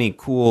didn't have any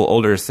cool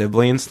older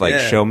siblings to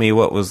show me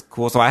what was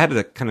cool. So I had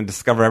to kind of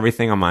discover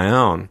everything on my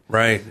own.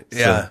 Right.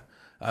 Yeah.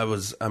 I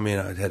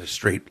had a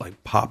straight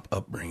like pop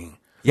upbringing.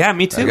 Yeah,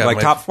 me too. Like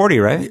top 40,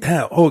 right?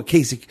 Yeah. Oh,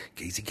 Casey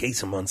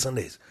Kasem on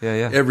Sundays.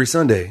 Yeah. Every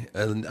Sunday.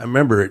 And I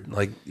remember it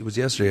like it was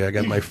yesterday. I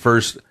got my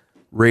first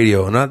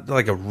radio, not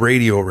like a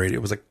radio.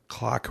 It was a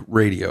clock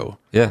radio.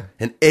 Yeah.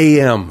 An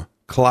AM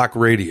clock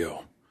radio.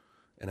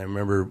 And I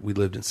remember we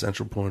lived in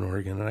Central Point,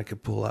 Oregon, and I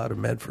could pull out of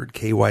Medford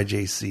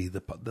KYJC,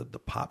 the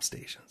pop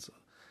station. So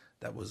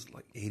that was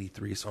like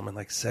 83. So I'm in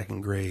like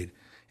second grade,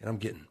 and I'm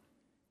getting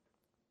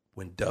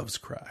When Doves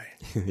Cry.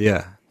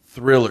 Yeah.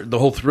 Thriller, the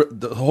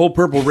whole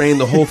Purple Rain,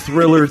 the whole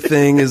Thriller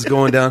thing is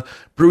going down.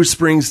 Bruce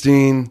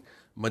Springsteen,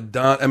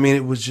 Madonna. I mean,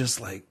 it was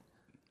just like,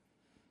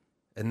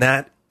 and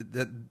that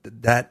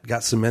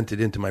got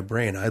cemented into my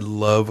brain. I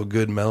love a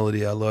good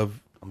melody. I'm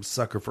a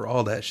sucker for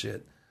all that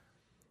shit.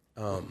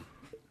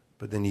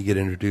 But then you get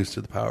introduced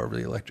to the power of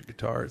the electric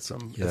guitar at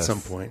some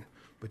point.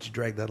 But you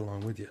drag that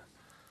along with you.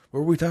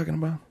 What were we talking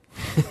about?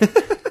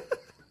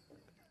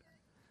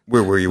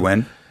 Where were you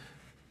when?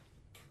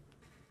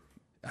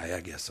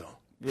 I guess so.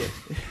 Yeah.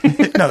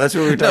 No, that's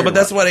what we were talking about. But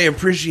that's what I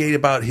appreciate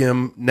about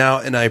him now,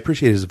 and I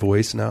appreciate his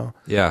voice now.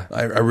 Yeah.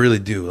 I really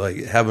do.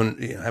 Like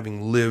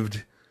having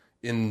lived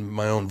in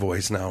my own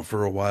voice now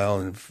for a while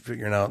and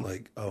figuring out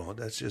like, oh,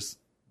 that's just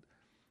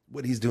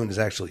what he's doing is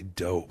actually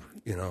dope.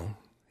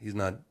 He's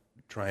not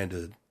trying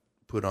to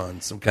put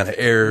on some kind of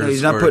airs. No,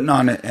 he's not putting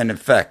on an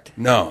effect.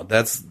 No,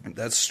 that's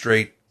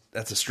straight.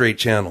 That's a straight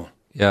channel.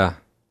 Yeah.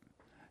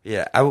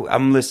 Yeah,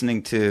 I'm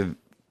listening to,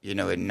 in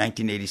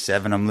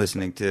 1987, I'm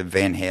listening to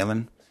Van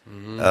Halen.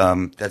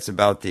 Mm-hmm. That's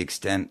about the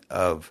extent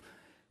of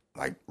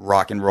like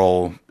rock and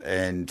roll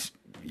and,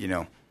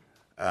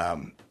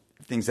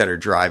 things that are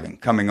driving,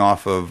 coming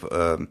off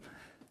of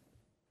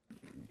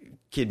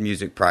kid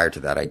music prior to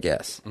that, I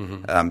guess.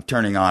 Mm-hmm.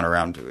 Turning on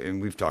around,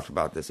 and we've talked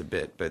about this a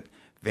bit, but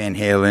Van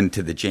Halen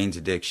to the Jane's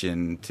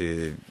Addiction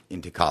to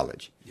Into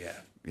College. Yeah.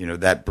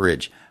 That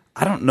bridge.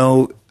 I don't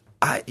know.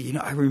 I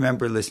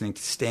remember listening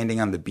to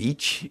Standing on the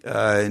Beach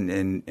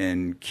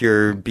and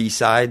Cure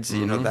B-Sides,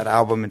 mm-hmm. That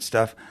album and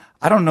stuff.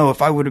 I don't know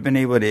if I would have been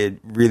able to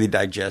really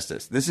digest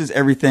this. This is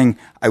everything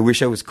I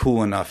wish I was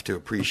cool enough to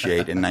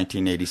appreciate in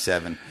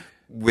 1987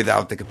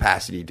 without the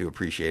capacity to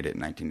appreciate it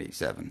in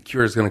 1987.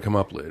 Cure is going to come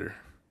up later.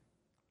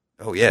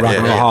 Oh, yeah. Rock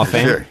and Roll Hall of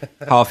Fame? Sure.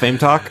 Hall of Fame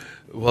talk?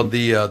 Well,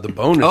 the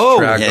bonus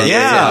track.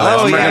 Yeah.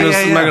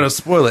 I'm not going to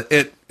spoil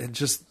it. It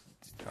just...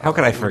 How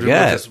could I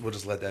forget? We'll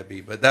just let that be.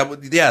 But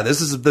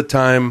this is the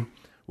time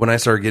when I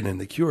started getting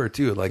into Cure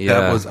too. Like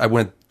I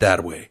went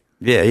that way.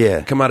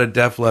 Yeah. Come out of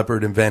Def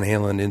Leppard and Van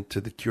Halen into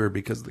the Cure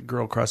because the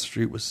girl across the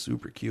street was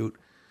super cute,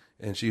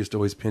 and she used to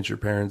always pinch her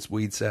parents'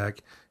 weed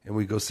sack, and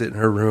we'd go sit in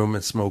her room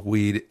and smoke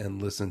weed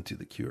and listen to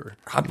the Cure.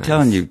 I'm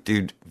telling you,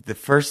 dude, the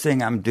first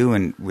thing I'm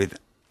doing with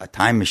a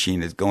time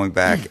machine is going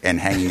back and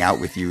hanging out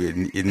with you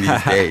in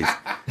these days.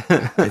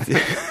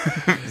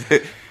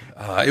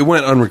 It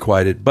went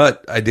unrequited,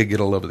 but I did get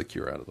a love of the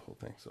Cure out of the whole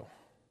thing. So,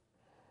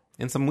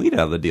 and some weed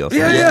out of the deal. So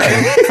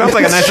Yeah. Sounds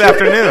like a nice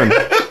afternoon.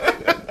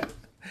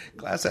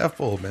 Glass half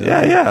full, man.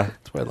 Yeah.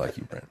 That's why I like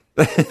you, Brent.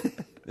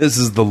 This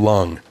is The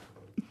Lung.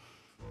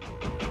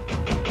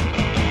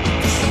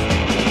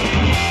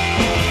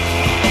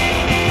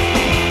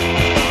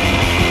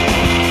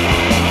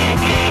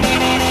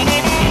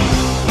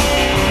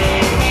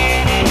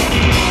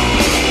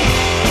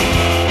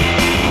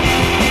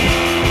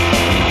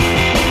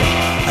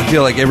 I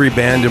feel like every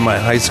band in my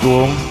high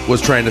school was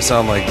trying to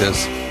sound like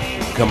this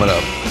coming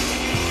up.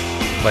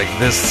 Like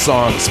this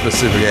song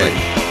specifically.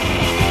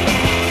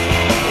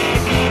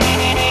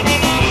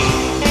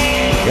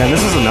 Yeah, and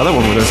this is another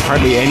one where there's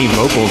hardly any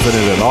vocals in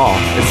it at all.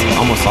 It's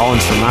almost all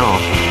instrumental.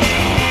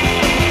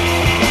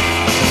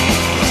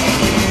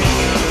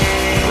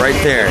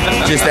 Right there.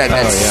 Just that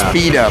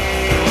speed up.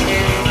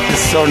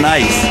 It's so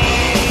nice.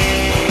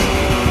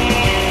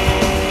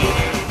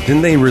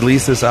 Didn't they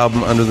release this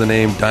album under the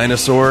name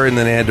Dinosaur, and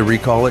then they had to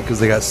recall it because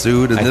they got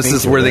sued? And this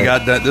is where they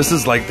got that. This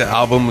is like the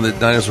album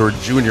that Dinosaur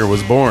Jr.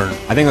 was born.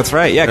 I think that's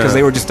right. Yeah, because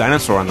they were just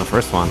Dinosaur on the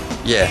first one.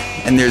 Yeah,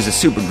 and there's a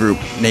super group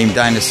named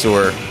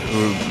Dinosaur.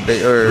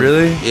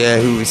 Really? Yeah,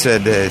 who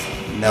said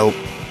nope.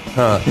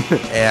 Huh?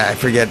 Yeah, I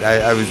forget.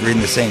 I was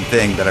reading the same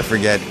thing, but I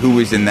forget who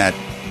was in that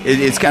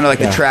It's kind of like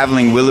the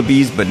Traveling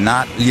Willoughbys, but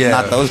not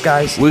those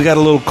guys. We got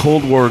a little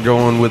Cold War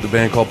going with a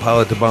band called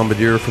Pilot to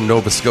Bombardier from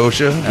Nova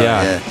Scotia.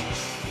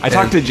 I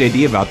talked to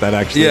JD about that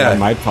actually on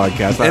my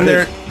podcast, and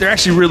they're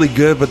actually really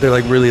good, but they're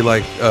like really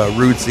like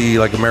rootsy,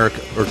 like America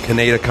or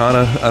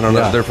Canada-Cana. I don't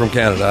know. They're from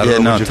Canada. I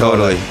don't know what you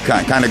totally.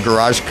 Kind of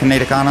garage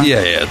Canada-Cana.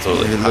 Yeah,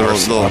 totally.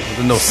 Little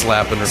no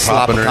slapping or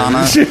popping or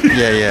anything.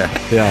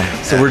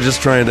 Yeah. So we're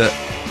just trying to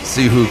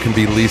see who can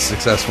be least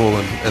successful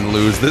and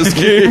lose this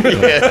game.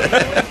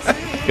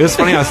 It was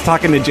funny. I was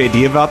talking to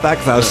JD about that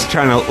because I was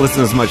trying to listen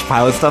to as much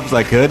Pilot stuff as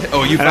I could.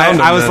 Oh, you found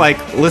it. I was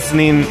like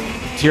listening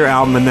to your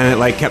album, and then it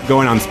like kept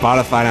going on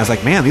Spotify, and I was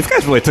like, man, these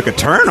guys really took a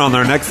turn on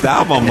their next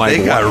album. Like,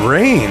 they got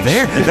range.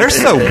 They're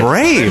so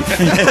brave.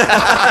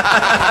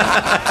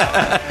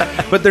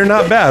 But they're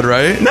not bad,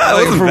 right? No,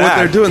 like, for bad. What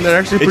they're doing, they're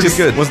actually pretty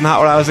good. Was not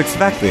what I was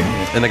expecting.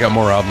 And they got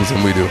more albums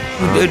than we do.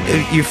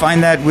 You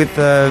find that with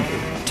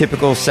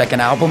typical second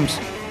albums,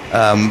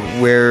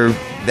 where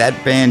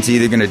that band's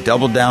either going to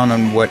double down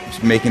on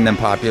what's making them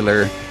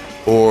popular,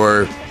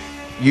 or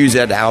use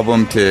that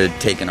album to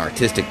take an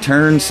artistic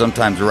turn,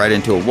 sometimes right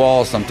into a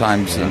wall,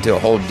 sometimes into a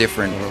whole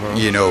different,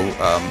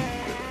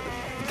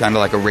 kind of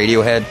like a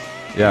Radiohead,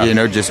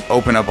 just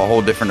open up a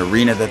whole different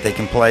arena that they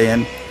can play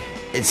in.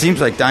 It seems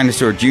like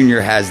Dinosaur Jr.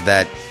 has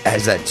that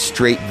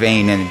straight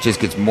vein, and it just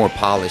gets more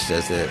polished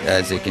as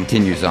it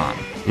continues on.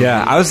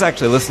 Yeah, I was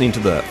actually listening to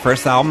the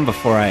first album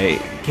before I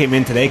came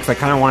in today because I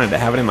kind of wanted to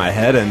have it in my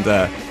head,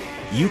 and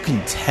you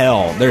can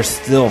tell they're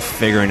still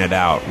figuring it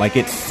out. Like,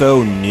 it's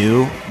so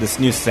new, this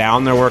new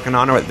sound they're working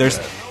on.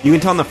 You can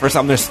tell in the first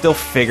album they're still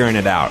figuring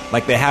it out.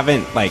 Like, they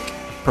haven't like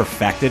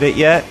perfected it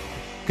yet,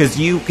 because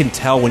you can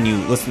tell when you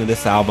listen to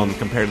this album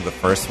compared to the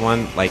first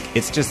one, like,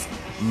 it's just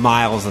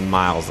miles and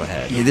miles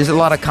ahead. Yeah, there's a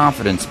lot of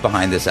confidence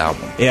behind this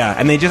album. Yeah,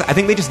 and I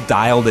think they just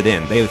dialed it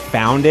in. They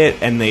found it,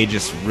 and they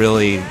just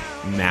really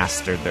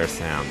mastered their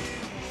sound.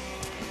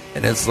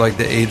 And it's like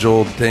the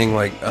age-old thing,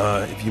 like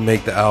if you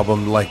make the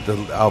album like the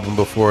album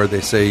before,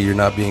 they say you're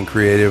not being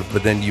creative,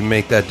 but then you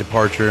make that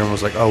departure and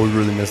was like, oh, we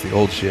really miss the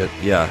old shit.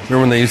 Yeah. Remember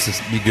when they used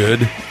to be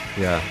good?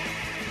 Yeah.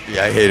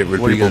 Yeah, I hate it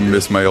when people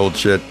miss my old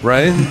shit.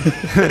 Right?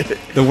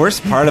 The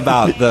worst part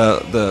about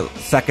the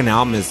second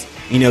album is,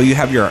 you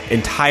have your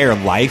entire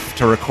life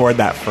to record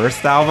that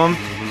first album,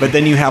 but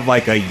then you have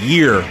like a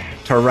year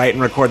to write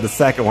and record the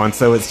second one,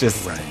 so it's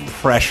just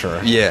pressure.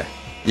 Yeah.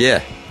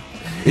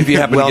 If you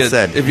happen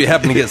said. If you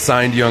happen to get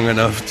signed young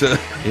enough to,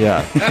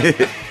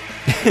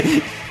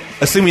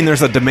 assuming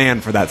there's a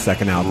demand for that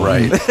second album,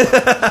 right?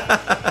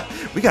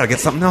 We got to get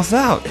something else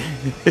out.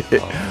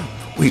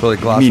 We totally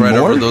gloss right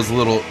over those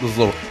little.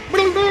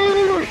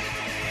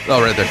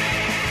 Oh, right there.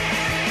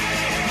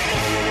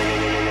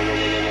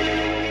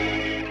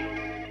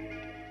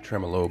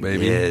 Tremolo,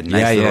 baby. Yeah,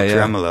 nice little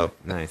tremolo.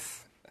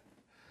 Nice.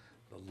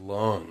 The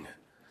lung.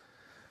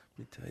 Let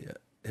me tell you.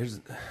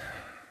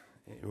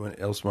 Anyone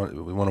else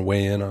we want to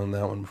weigh in on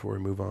that one before we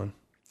move on?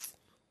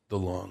 The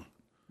lung.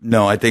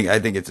 No, I think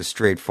it's a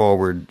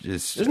straightforward.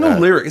 There's no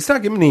lyric. It's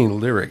not giving me any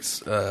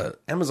lyrics.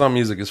 Amazon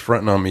Music is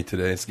fronting on me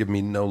today. It's giving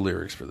me no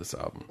lyrics for this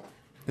album.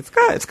 It's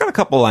got a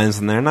couple lines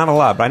in there, not a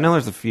lot, but I know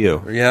there's a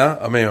few. Yeah,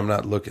 I mean, I'm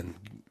not looking.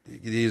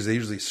 They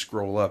usually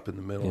scroll up in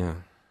the middle. Yeah.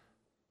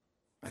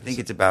 I think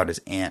it's about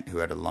his aunt who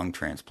had a lung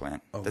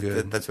transplant. Oh,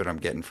 that's what I'm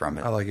getting from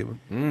it. I like it.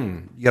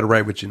 You got to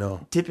write what you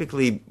know.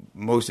 Typically,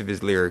 most of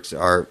his lyrics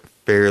are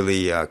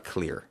fairly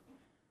clear.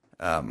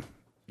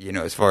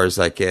 As far as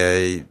like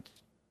he's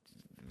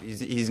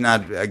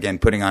not, again,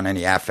 putting on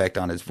any affect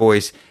on his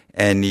voice,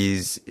 and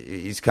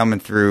he's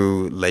coming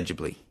through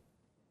legibly.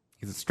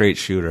 He's a straight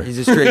shooter.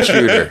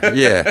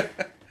 Yeah.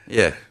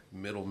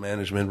 Middle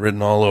management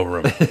written all over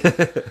him.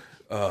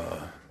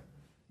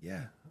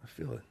 Yeah, I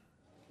feel it.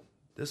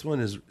 This one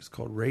is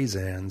called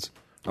Raisins.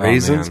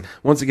 Raisins. Man.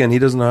 Once again, he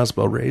doesn't know how to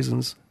spell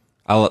raisins.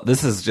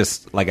 This is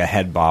just like a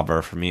head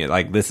bobber for me.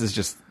 Like, this is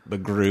just the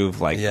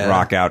groove, like,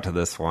 rock out to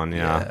this one,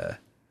 yeah.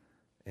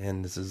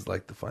 And this is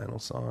like the final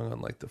song on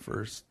like the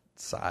first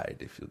side,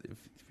 if you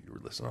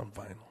were listening on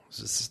vinyl. This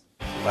is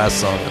the last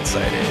song on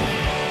side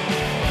A.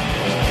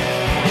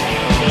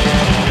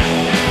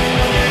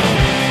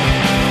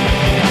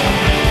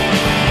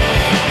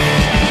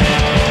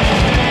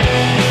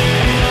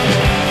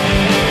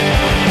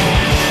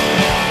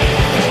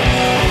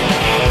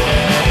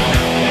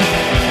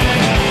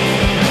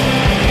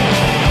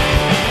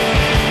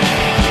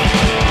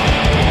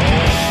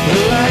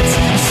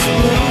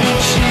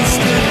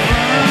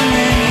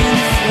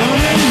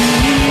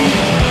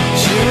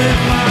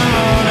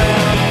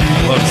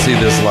 Love to see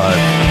this live.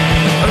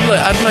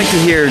 I'd like to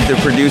hear the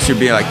producer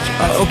be like,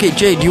 okay,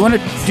 Jay, do you want to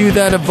do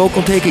that a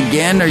vocal take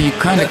again? Are you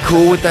kind of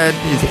cool with that?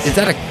 Is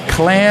that a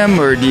clam,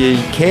 or do you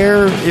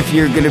care if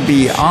you're going to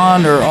be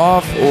on or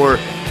off, or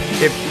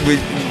if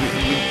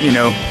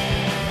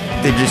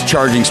they're just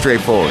charging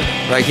straight forward?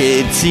 Like,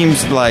 it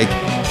seems like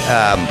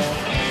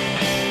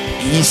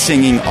he's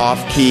singing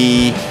off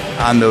key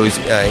on those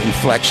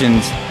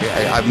inflections.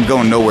 I'm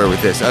going nowhere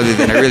with this other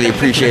than I really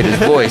appreciate his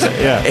voice.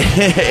 Yeah.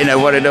 And I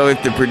want to know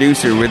if the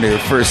producer, when they were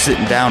first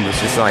sitting down, was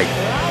just like,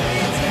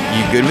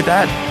 you good with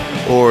that,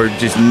 or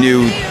just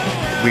knew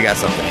we got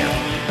something here?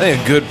 I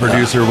think a good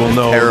producer will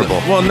know. Terrible.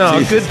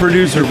 A good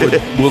producer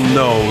will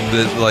know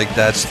that like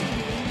that's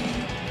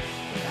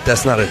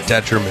not a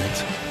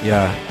detriment.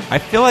 Yeah. I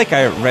feel like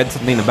I read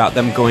something about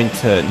them going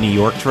to New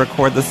York to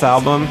record this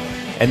album,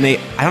 and I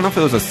don't know if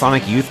it was a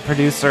Sonic Youth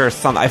producer or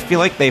something. I feel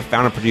like they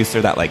found a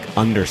producer that like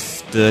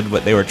understood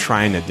what they were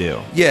trying to do.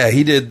 Yeah,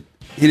 he did.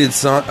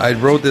 I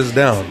wrote this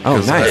down. Oh,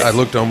 nice. I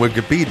looked on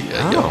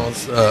Wikipedia. Oh.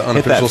 It's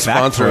unofficial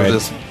sponsor of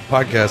this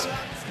podcast.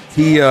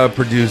 He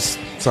produced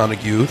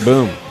Sonic Youth,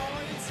 Boom,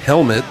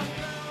 Helmet,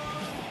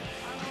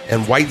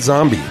 and White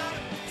Zombie.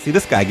 See,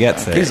 this guy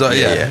gets it. He's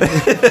yeah.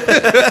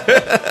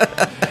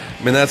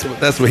 I mean, that's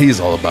what he's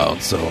all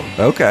about. So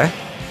Okay.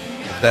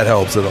 if that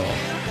helps at all.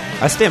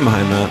 I stand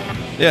behind that.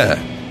 Yeah.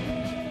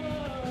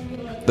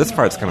 This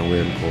part's kind of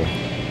weird and cool.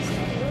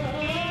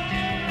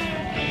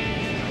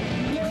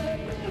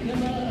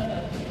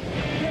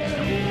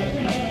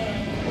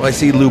 Well, I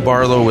see Lou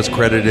Barlow was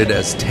credited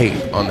as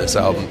tape on this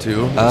album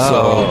too.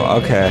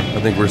 Oh, okay.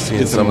 I think we're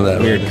seeing It's some of that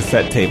weird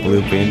cassette tape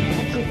looping.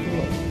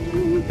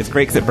 It's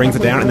great because it brings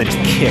it down and then just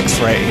kicks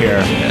right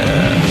here.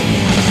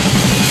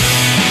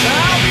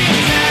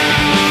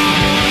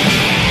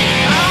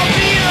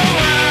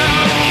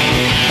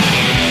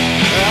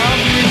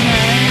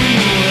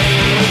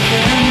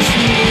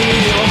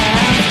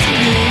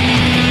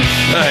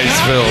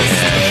 Nice, Phil.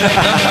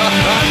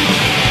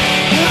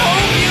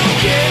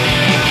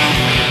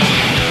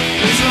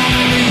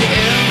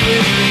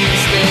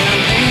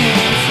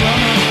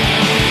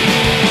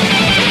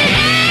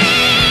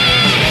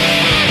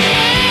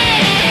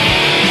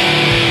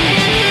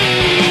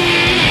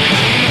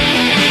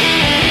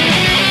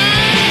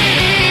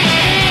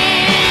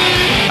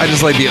 I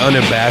just like the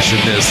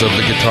unabashedness of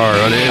the guitar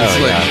on it.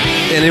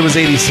 And it was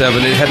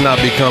 87. It had not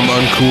become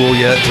uncool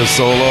yet to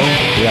solo.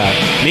 Yeah.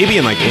 Maybe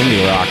in like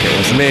indie rock it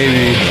was.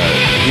 Maybe, but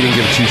he didn't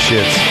give two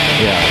shits.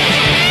 Yeah.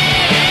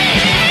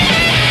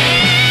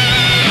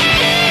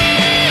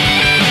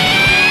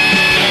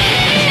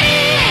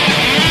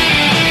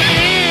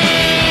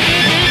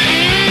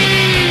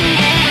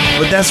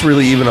 But that's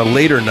really even a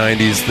later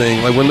 90s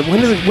thing. Like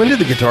when did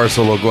the guitar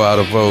solo go out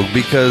of vogue?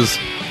 Because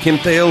Kim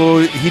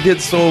Thayil, he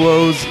did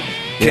solos.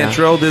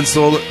 Cantrell did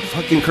solo.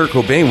 Fucking Kurt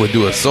Cobain would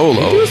do a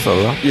solo. Do a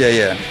solo.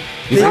 Yeah.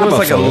 It was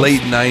like a late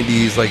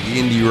 90s like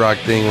indie rock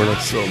thing where like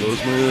solos.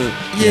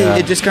 Yeah,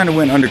 it just kind of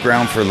went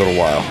underground for a little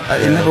while.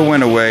 It never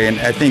went away, and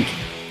I think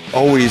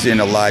always in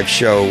a live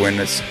show when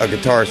a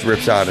guitarist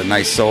rips out a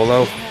nice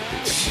solo,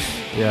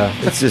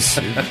 it's just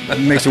it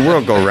makes the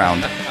world go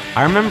round.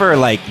 I remember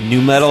like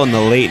nu metal in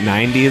the late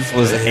 90s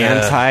was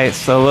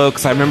anti-solo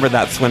because I remember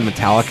that's when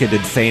Metallica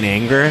did Saint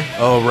Anger.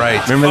 Oh,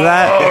 right. Remember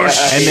that? Oh,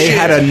 shit. And they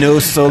had a no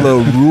solo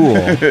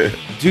rule.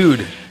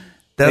 Dude,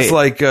 that's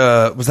like,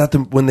 was that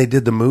when they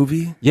did the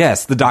movie?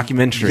 Yes, the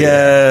documentary.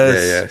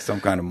 Yes. Yeah,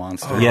 some kind of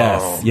monster.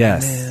 Yes.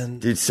 Man.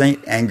 Dude,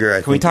 Saint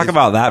Anger. Can we talk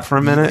about that for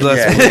a minute?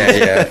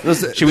 Yeah.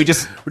 Should we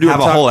just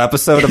have a whole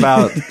episode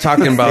about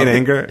talking about Saint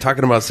Anger?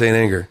 Talking about Saint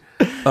Anger.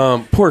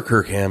 Poor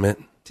Kirk Hammett.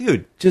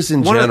 Dude, just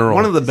in one general.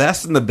 One of the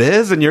best in the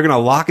biz, and you're going to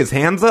lock his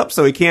hands up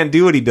so he can't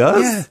do what he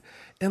does? Yeah.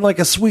 And like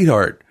a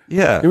sweetheart.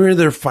 Yeah. You remember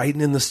they're fighting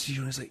in the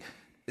studio, and he's like,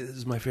 this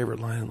is my favorite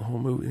line in the whole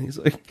movie. And he's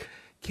like,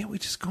 can't we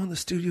just go in the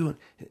studio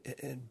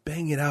and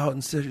bang it out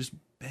instead of just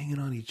banging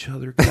on each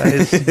other,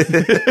 guys?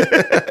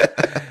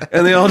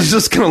 And they all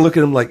just kind of look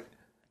at him like,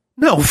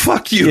 no,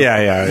 fuck you.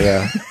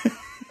 Yeah.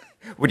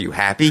 What are you,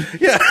 happy?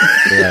 Yeah.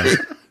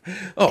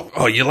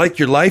 Oh, you like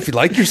your life? You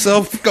like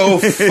yourself? Go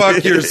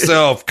fuck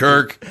yourself,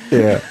 Kirk.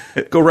 Yeah.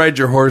 Go ride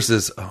your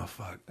horses. Oh,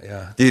 fuck.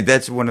 Yeah. Dude,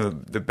 that's one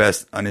of the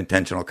best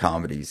unintentional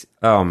comedies.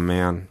 Oh,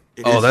 man.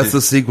 That's the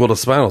sequel to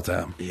Spinal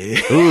Tap. Yeah.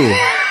 Ooh.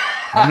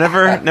 I've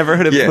never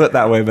heard it put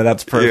that way, but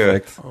that's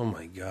perfect. Oh,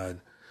 my God.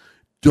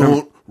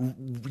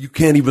 You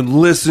can't even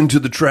listen to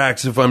the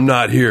tracks if I'm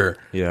not here.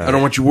 Yeah. I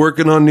don't want you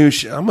working on new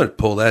shit. I'm going to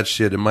pull that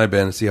shit in my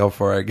band and see how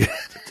far I get.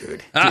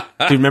 Dude. Do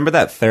you remember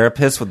that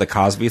therapist with the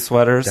Cosby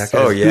sweaters?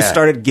 Oh, yeah. Who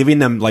started giving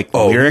them like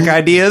lyric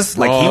ideas?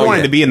 Like he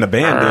wanted to be in the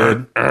band,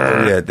 dude.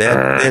 Oh, yeah, they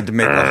had to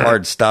make a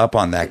hard stop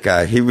on that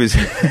guy. He was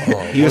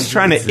he was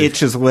trying to itch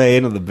his way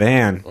into the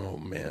band. Oh,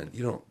 man.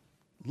 You don't...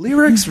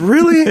 Lyrics?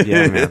 Really?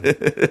 Yeah, man.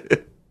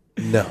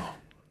 No.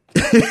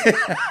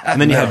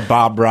 And then you had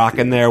Bob Rock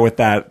in there with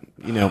that,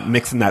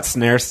 mixing that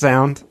snare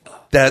sound.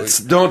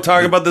 Don't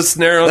talk about the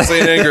snare on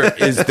Saint Anger.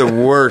 is the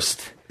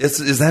worst.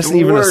 Is that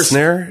even a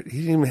snare?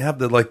 He didn't even have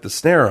the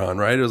snare on,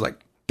 right? It was like,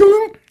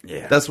 doom.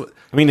 Yeah. That's what.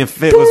 I mean,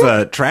 if it was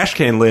a trash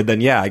can lid,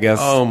 then yeah, I guess.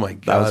 Oh my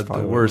God, the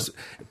worst.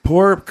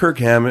 Poor Kirk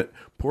Hammett.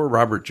 Poor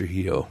Robert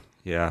Trujillo.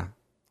 Yeah,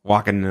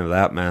 walking into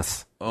that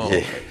mess. Oh,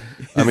 yeah.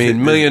 I mean, $1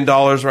 million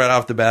right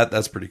off the bat.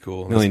 That's pretty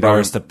cool. $1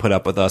 million to put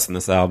up with us in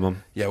this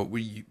album. Yeah,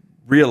 we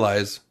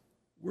realize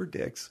we're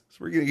dicks, so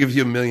we're gonna give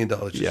you $1 million.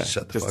 Just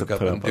shut the fuck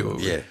up and do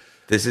it. Yeah,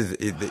 this is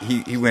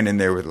he went in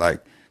there with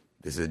like,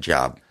 this is a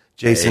job.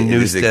 Jason Newsted.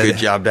 This is a good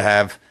job to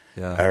have.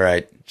 Yeah. All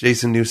right.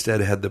 Jason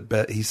Newsted had the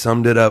bet. He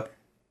summed it up.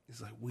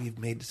 He's like, we've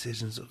made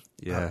decisions of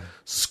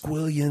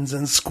squillions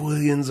and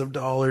squillions of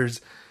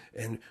dollars,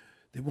 and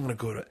They want to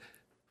go to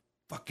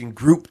fucking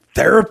group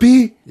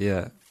therapy?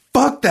 Yeah.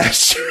 Fuck that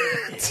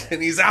shit.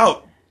 And he's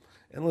out.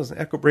 And listen,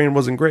 Echo Brain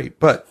wasn't great,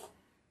 but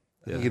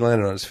he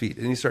landed on his feet.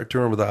 Didn't he start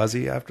touring with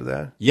Ozzy after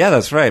that? Yeah,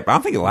 that's right. But I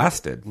don't think it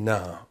lasted.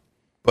 No.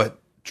 But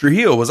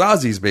Trujillo was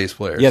Ozzy's bass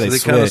player. Yeah, so they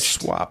kind of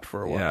switched. swapped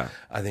for a while. Yeah.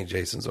 I think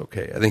Jason's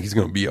okay. I think he's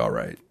going to be all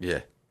right.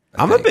 Yeah.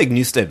 I'm a big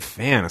Newsted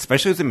fan,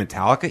 especially with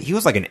Metallica. He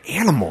was like an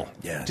animal.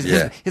 Yeah. Just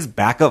Yeah. His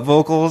backup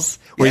vocals,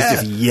 where he's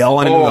just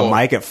yelling into the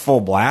mic at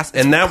full blast.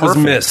 And that was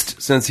perfect.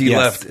 missed since he Yes,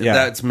 left. yeah.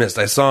 That's missed.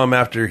 I saw him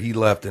after he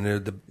left, and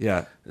the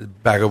Yeah.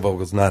 backup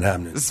vocals not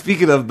happening.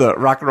 Speaking of the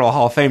Rock and Roll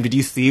Hall of Fame, did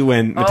you see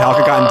when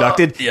Metallica got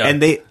inducted? Yeah.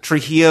 And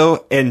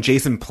Trujillo and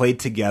Jason played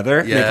together.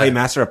 And they Yeah. played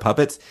Master of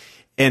Puppets.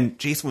 And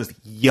Jason was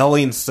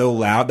yelling so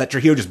loud that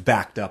Trujillo just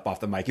backed up off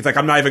the mic. He's like,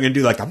 I'm not even going to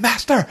do like a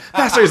master.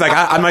 He's like,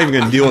 I'm not even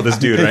going to deal with this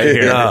dude right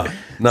here. No,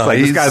 It's like,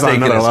 he's this guy's on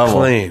taking another his level.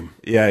 claim.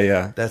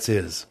 Yeah. That's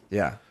his.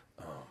 Yeah.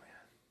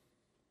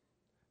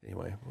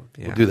 Anyway,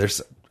 we'll do their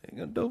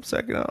dope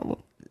second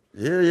album.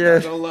 Yeah.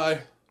 Don't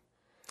lie.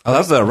 Oh,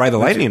 that's a Ride the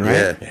Lightning,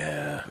 right?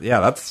 Yeah. Yeah,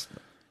 that's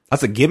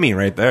a gimme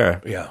right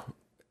there. Yeah,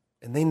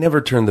 and they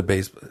never turned the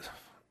bass.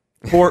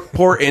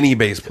 Poor any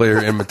bass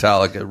player in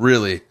Metallica.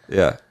 Really,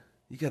 Yeah.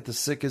 you got the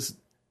sickest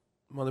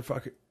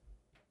motherfucker,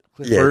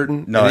 Cliff Yeah.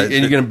 Burton. No, and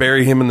you're gonna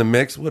bury him in the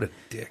mix. What a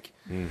dick!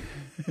 Yeah,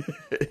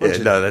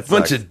 no, that's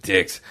Bunch of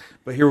dicks.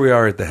 But here we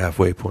are at the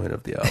halfway point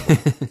of the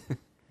album.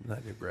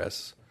 Not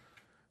digress.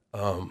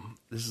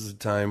 This is a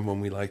time when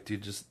we like to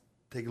just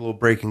take a little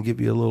break and give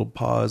you a little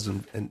pause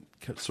and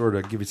sort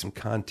of give you some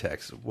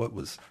context of what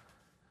was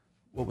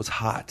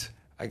hot.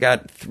 I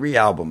got 3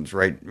 albums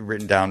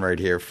written down right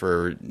here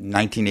for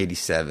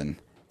 1987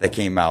 that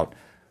came out,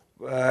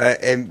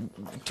 and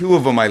 2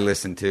 of them I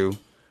listened to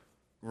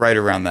right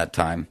around that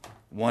time.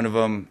 One of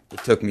them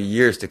it took me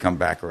years to come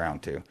back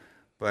around to,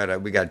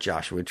 but we got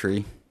Joshua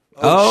Tree.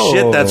 Oh,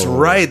 shit, that's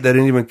right. That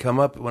didn't even come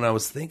up when I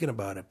was thinking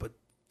about it, but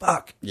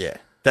fuck. Yeah,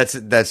 that's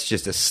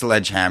just a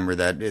sledgehammer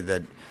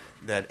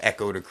that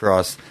echoed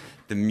across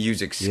the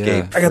music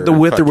scape. I got the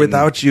With or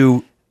Without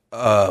You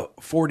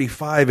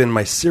 45 in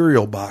my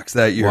cereal box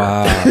that year.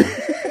 Wow.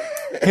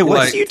 Hey,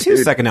 what's Like,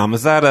 U2's second album?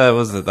 Is that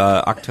was it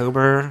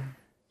October?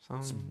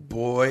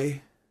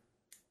 Boy,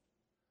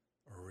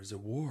 or is it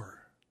War?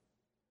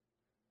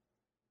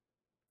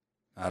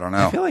 I don't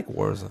I know. feel like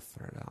War is the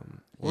third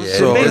album. Yeah,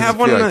 So- Did they I have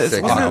one? feel In like the,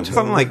 six wasn't it albums.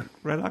 something like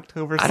Red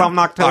October? Something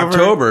October.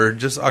 October,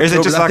 just October. Is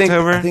it just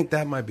October? I think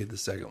that might be the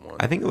second one.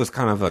 I think it was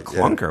kind of a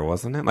clunker,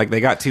 wasn't it? Like they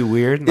got too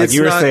weird. Like It's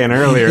you were not- saying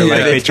earlier, Yeah,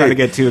 like they that's tried to right.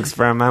 get too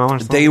experimental or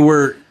something. They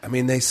were, I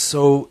mean,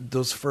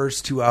 those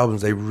first 2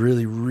 albums, they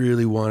really,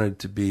 really wanted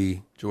to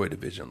be Joy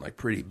Division, like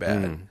pretty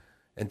bad.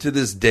 And to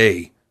this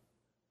day,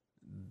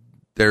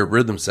 their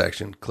rhythm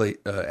section,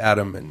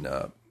 Adam and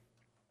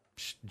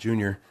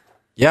Junior,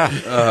 yeah.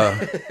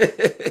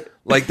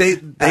 like they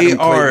Adam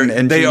Clayton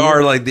and they Junior.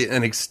 are like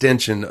an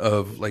extension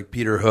of like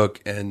Peter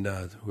Hook and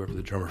whoever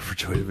the drummer for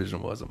Joy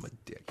Division was. I'm a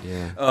dick.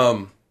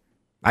 Yeah.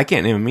 I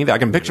can't name him either. I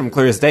can picture him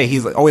clear as day.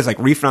 He's always like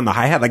reefing on the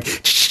hi hat, like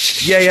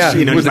Yeah.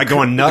 you know, With just like the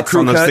going nuts crew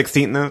on those cut.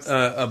 16th notes.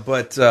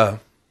 But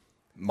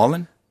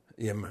Mullen?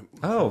 yeah,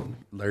 Oh,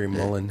 Larry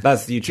Mullen,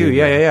 that's you too.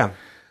 Yeah.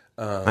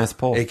 Nice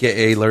pull.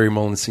 aka Larry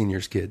Mullen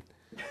Senior's kid.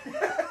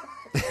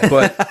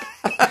 But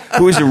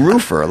Who was a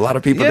roofer? A lot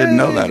of people didn't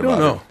know that you don't about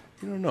know. him.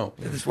 You don't know.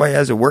 That's why he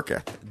has a work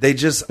ethic. They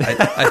just,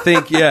 I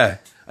think, I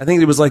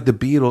think it was like the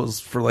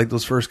Beatles for like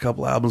those first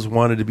couple albums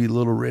wanted to be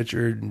Little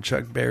Richard and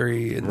Chuck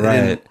Berry, and they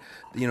Right. didn't,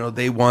 you know,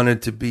 they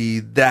wanted to be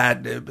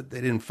that, but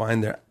they didn't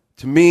find their.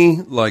 To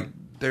me, like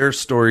their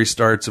story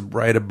starts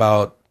right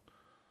about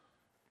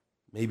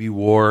maybe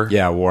War.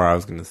 Yeah, War. I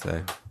was gonna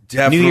say.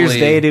 Definitely. New Year's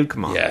Day, dude.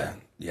 Come on.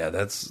 Yeah,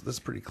 that's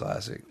pretty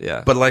classic.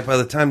 Yeah. But like by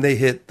the time they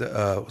hit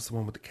the what's the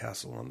one with the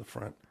castle on the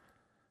front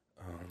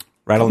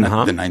Rattle and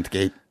Hum. The Ninth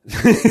Gate.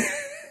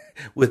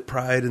 with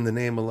Pride in the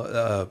Name of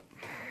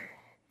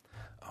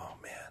oh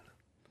man.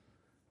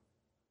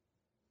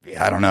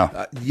 Yeah, I don't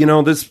know. You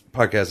know, this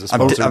podcast is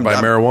sponsored by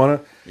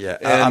marijuana. Yeah,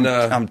 And,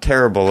 I'm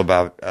terrible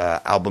about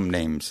album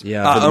names.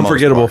 Yeah. for the most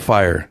Unforgettable part.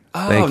 Fire.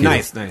 Oh, Thank you.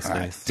 nice.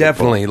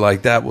 Definitely,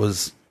 like that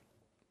was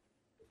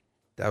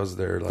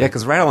their like, Yeah,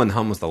 because Rattle and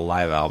Hum was the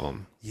live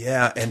album.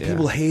 yeah, and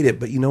people hate it,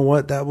 but you know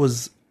what? That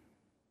was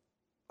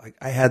like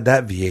I had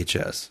that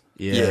VHS,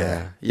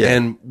 Yeah.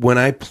 and when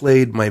I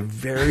played my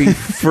very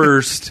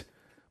first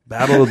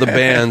Battle of the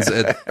Bands,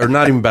 or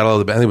not even Battle of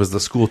the Bands, it was the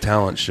school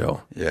talent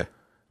show. Yeah.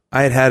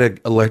 I had an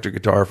electric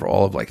guitar for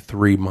all of like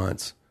 3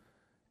 months,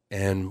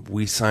 and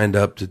we signed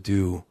up to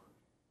do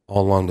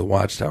All Along the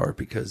Watchtower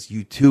because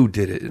U2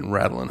 did it in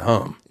Rattle and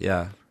Hum.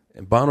 Yeah.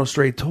 And Bono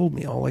straight told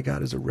me, all I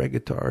got is a red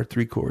guitar,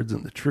 3 chords,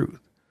 and the truth.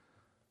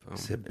 I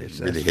said,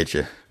 bitch, Really hit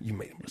you. you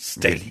made a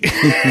mistake.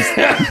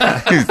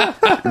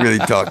 Really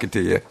talking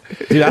to you.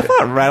 Dude, I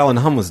thought Rattle and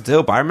Hum was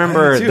dope. I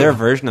remember I did too. their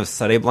version of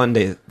Suddy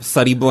Blunday.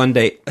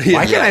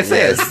 Why can't I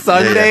say it? yeah.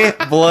 Sunday,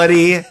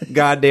 bloody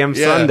goddamn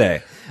Yeah.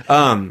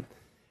 Sunday.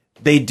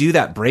 They do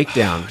that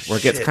breakdown where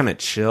it gets shit. kind of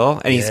chill,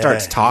 and he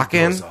starts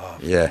talking.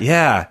 Yeah.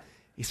 Yeah,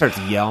 he starts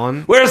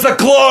yelling. Where's the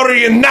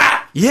glory in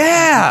that?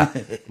 Yeah.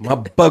 Am I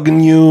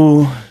bugging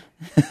you?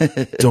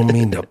 Don't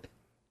mean to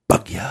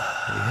bug ya.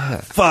 Yeah.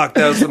 Fuck,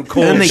 that was some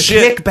cool And then they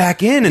shit. kick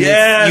back in,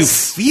 and you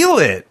feel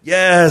it.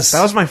 Yes.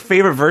 That was my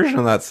favorite version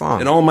of that song.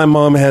 And all my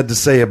mom had to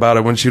say about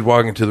it when she'd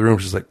walk into the room,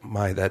 she's like,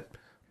 that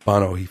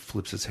Bono, he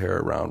flips his hair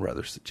around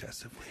rather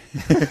suggestively.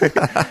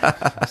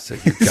 I said,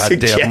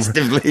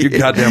 you're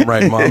goddamn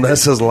right, Mom. That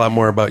says a lot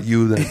more about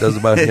you than it does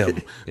about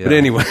him. Yeah. But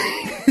anyway,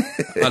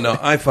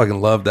 I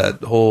fucking love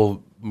that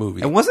whole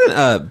movie. And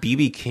wasn't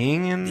B.B.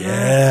 King in Yeah.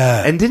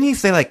 there? And didn't he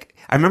say, like,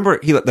 I remember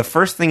the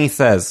first thing he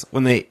says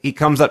when he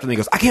comes up to me, he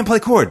goes, I can't play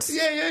chords.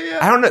 Yeah.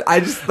 I don't know. I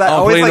just, that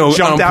always like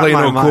jumped out in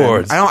my mind.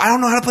 Chords. I don't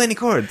know how to play any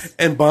chords.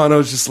 And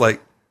Bono's just like,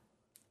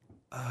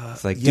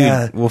 it's like,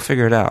 dude, we'll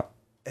figure it out.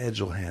 Edge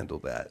will handle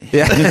that.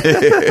 Yeah.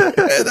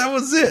 That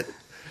was it.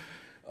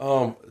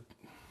 We're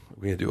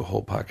going to do a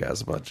whole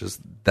podcast about just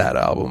that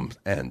album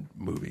and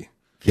movie.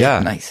 Yeah.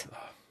 Nice.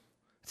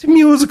 It's a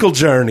musical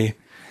journey.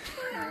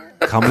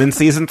 Coming in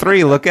season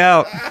 3, look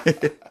out.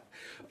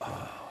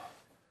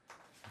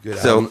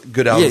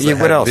 Good albums that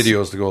what have else?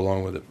 videos to go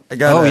along with it.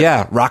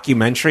 Yeah.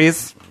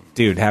 Rockumentaries.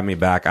 Dude, have me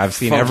back. I've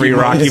seen every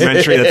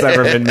rockumentary that's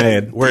ever been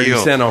made. Where do you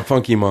stand on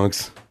Funky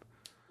Monks?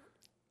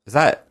 Is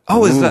that...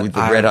 Oh, is that... the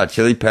Red Hot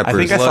Chili Peppers? I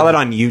think I saw that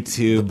on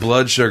YouTube.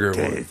 Blood Sugar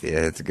one.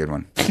 Yeah, it's a good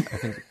one.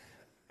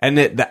 And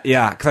because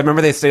I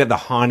remember they stayed at the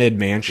Haunted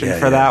Mansion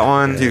for that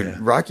one. Dude,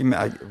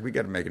 we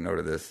got to make a note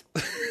of this.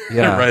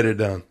 Yeah. Write it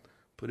down.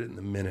 Put it in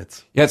the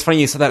minutes. Yeah, it's funny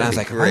you said that. And I was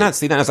like, That'd have be I not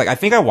seen that? I was like, I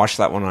think I watched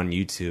that one on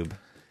YouTube.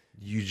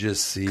 You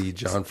just see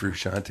John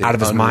Frusciante Out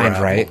of his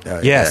mind, right?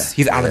 Yes,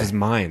 he's out of his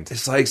mind.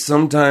 It's like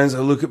sometimes I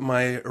look at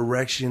my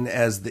erection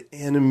as the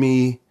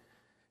enemy,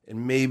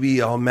 and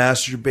maybe I'll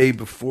masturbate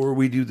before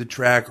we do the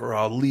track, or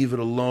I'll leave it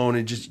alone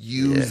and just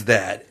use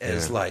that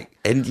as like.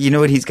 And you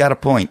know what? He's got a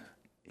point.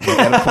 He's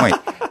got a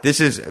point. This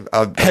is.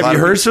 Have you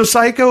heard So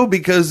Psycho?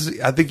 Because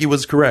I think he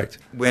was correct.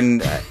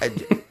 When,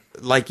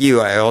 like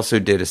you, I also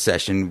did a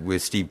session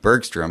with Steve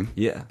Bergstrom.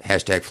 Yeah.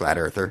 Hashtag Flat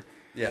Earther.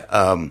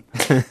 Yeah.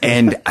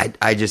 And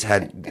I just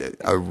had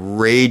a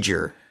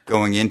rager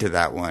going into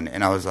that one,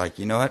 and I was like,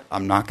 you know what?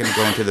 I'm not going to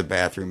go into the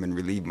bathroom and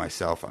relieve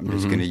myself. I'm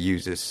just going to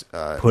use this.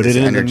 Put this it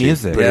into the energy,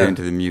 music. Put it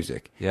into the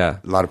music. Yeah.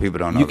 A lot of people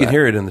don't know. You can that.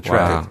 hear it in the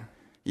track. Wow.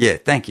 Yeah.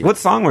 Thank you. What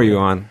song were you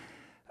on?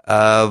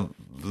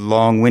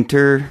 Long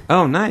Winter.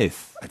 Oh,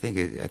 nice. I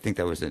think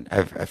that was it.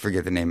 I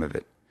forget the name of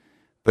it,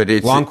 but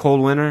it's Long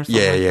Cold Winter.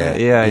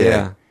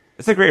 Yeah.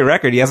 It's a great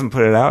record. He hasn't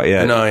put it out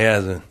yet. No, he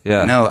hasn't.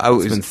 Yeah. No,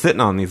 It's been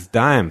sitting on these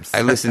dimes.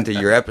 I listened to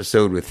your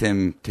episode with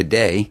him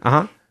today.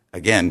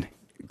 Again,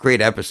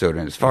 great episode.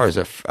 And as far as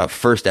a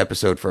first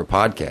episode for a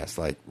podcast,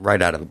 like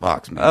right out of the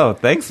box, man. Oh,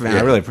 thanks, man. Yeah.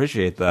 I really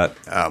appreciate that.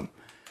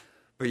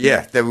 But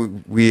yeah,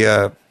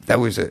 that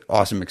was an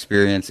awesome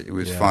experience. It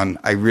was fun.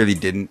 I really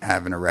didn't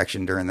have an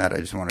erection during that. I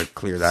just want to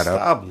clear that up.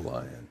 Stop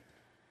lying.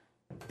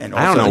 And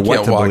I don't know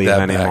what to believe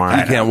anymore.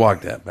 You can't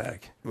walk that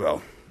back.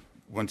 Well,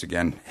 once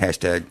again,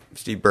 hashtag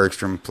Steve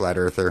Bergstrom, Flat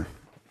Earther.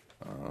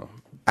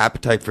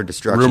 Appetite for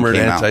Destruction Rumored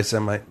came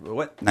anti-Semite.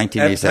 What?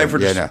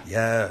 1987.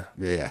 Yeah.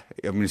 Yeah.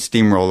 I'm going to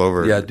steamroll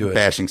over do it.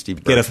 bashing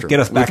Steve Bergstrom. Get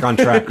us back on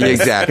track. Yeah,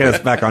 exactly. Get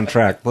us back on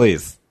track,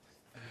 please.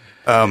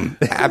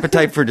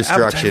 Appetite for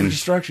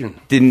Destruction.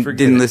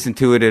 Didn't listen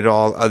to it at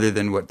all, other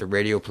than what the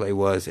radio play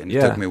was, and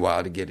it took me a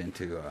while to get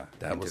into.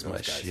 That was my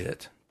guys.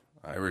 shit.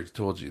 I already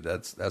told you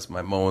that's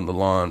my mowing the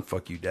lawn,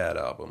 fuck you, dad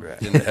album.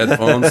 Right. In the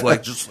headphones,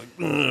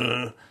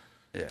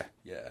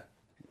 yeah.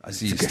 I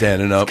see you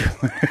standing up.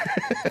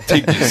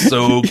 Think you're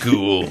so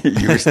cool.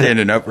 You were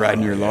standing up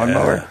riding your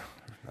lawnmower.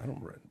 I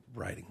don't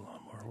riding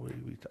lawnmower. What are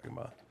you talking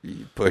about?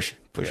 You push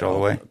all the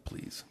way.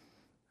 Please.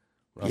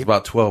 When I was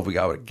about 12, we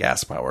got a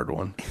gas-powered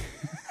one.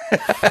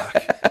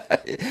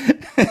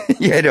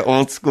 You had an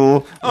old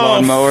school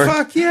lawnmower.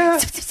 Fuck yeah!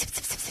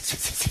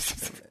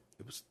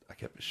 I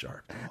kept it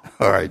sharp.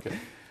 All right.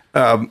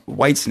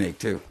 Whitesnake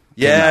too.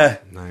 Yeah,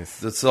 Nice.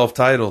 the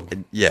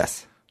self-titled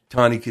Yes.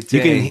 Tawny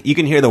Katane. You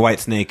can hear the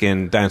Whitesnake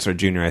in Dinosaur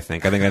Jr., I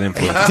think. I think that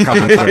influence is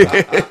coming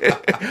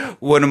through.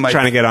 One of my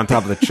Trying to get on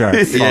top of the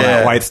charts. Yeah.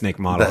 That Whitesnake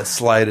model. that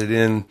slided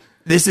in.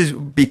 This is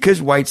because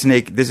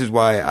Whitesnake. This is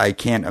why I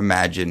can't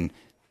imagine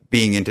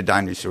being into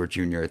Dinosaur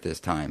Jr. at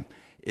this time.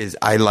 Is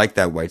I like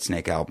that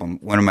Whitesnake album.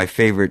 One of my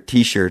favorite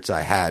T-shirts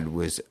I had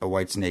was a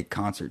Whitesnake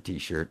concert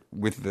T-shirt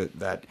with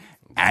that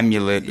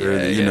amulet or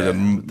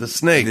the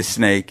snake. The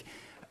snake.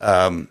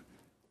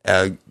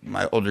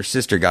 My older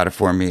sister got it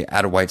for me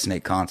at a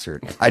Whitesnake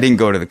concert. I didn't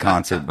go to the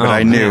concert, but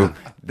I knew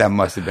that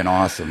must have been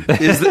awesome.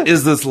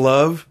 Is this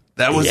love?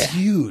 That was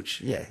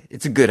huge. Yeah,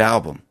 it's a good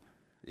album.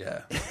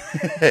 Yeah,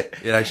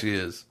 it actually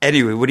is.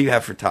 Anyway, what do you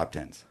have for top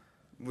tens?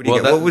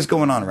 What was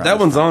going on around that this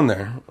one's time? on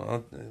there.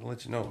 I'll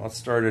let you know. I'll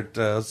start at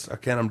I'll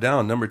count them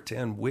down. Number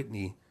 10,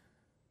 Whitney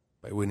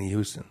by Whitney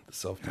Houston, the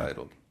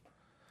self-titled.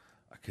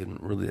 I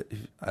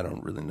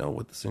don't really know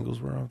what the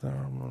singles were out there.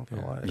 I'm not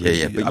gonna lie.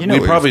 Yeah, but we it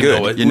was probably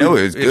good. know it. You know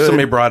it was If good.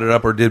 somebody brought it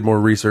up or did more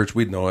research,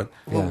 we'd know it.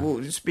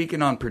 Well,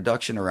 speaking on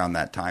production around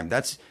that time,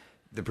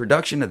 the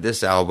production of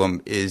this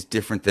album is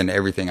different than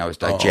everything I was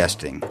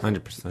digesting.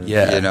 100%.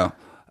 Yeah. You know,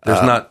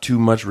 There's not too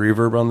much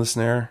reverb on the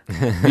snare.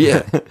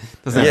 Yeah.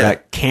 Doesn't have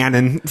that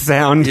cannon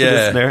sound to the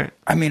Yeah. snare.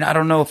 I mean, I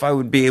don't know if I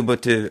would be able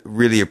to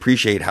really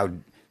appreciate how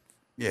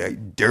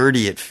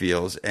dirty it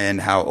feels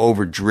and how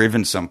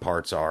overdriven some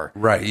parts are.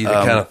 Right. You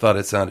kind of thought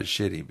it sounded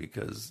shitty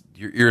because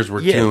your ears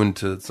were tuned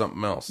to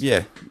something else.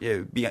 Yeah.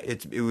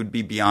 It would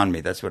be beyond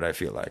me. That's what I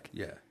feel like.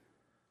 Yeah.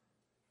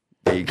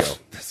 There you go.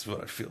 That's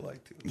what I feel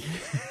like, too.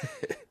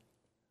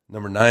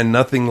 Number 9,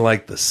 Nothing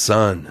Like the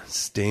Sun,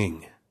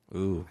 Sting.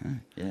 Ooh.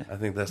 Yeah. I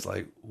think that's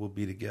like, We'll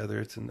Be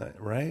Together Tonight,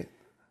 right?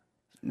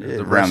 Yeah,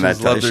 The around that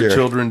Russians love their sure.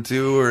 children,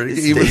 too. Or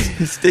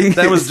Sting,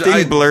 that was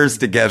Sting blurs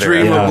together.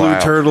 Dream after a of Blue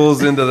while.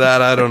 Turtles into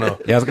that. I don't know.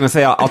 Yeah, I was going to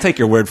say, I'll take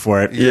your word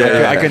for it.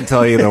 Yeah. I couldn't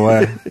tell you either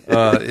way.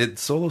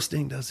 Solo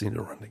Sting does seem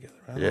to run together.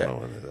 I don't Yeah. know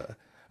whether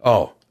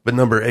that. But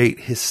number 8,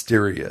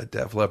 Hysteria,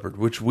 Def Leppard,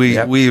 which we've,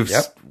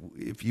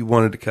 if you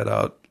wanted to cut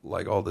out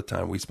like all the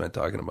time we spent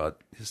talking about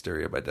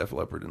Hysteria by Def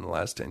Leppard in the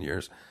last 10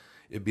 years,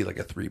 it'd be like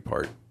a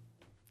 3-part.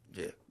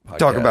 Yeah. Podcast.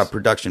 Talk about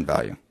production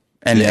value.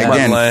 And Mutt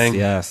again, Lange.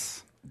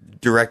 Yes.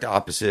 direct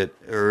opposite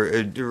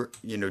or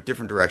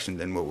different direction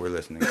than what we're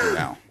listening to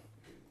now.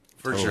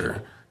 For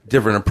sure.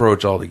 Different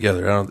approach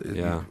altogether.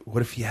 Yeah.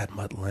 What if you had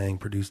Mutt Lange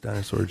produce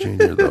Dinosaur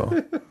Jr.,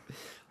 though?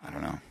 I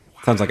don't know.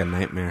 Sounds like a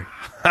nightmare.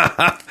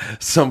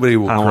 Somebody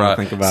will I don't cry. wanna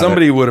think about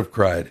Somebody would have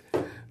cried.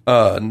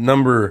 I didn't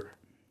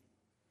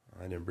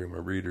bring my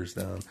readers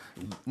down.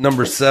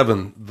 Number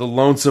 7, The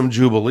Lonesome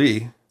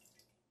Jubilee.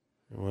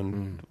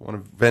 Want to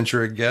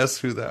venture a guess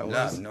who that No,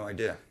 I was? have no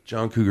idea.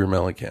 John Cougar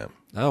Mellencamp.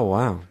 Oh,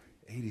 wow.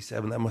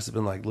 87. That must have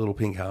been like Little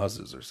Pink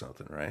Houses or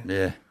something, right?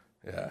 Yeah.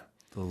 Yeah.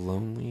 The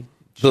Lonely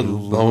The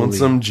Jubilee.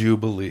 Lonesome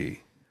Jubilee.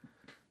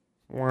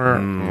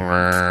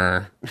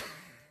 I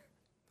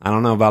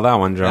don't know about that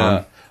one,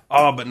 John.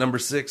 But number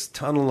 6,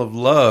 Tunnel of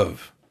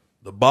Love.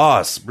 The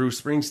Boss,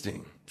 Bruce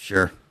Springsteen.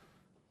 Sure.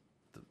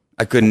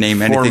 I couldn't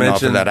name anything off of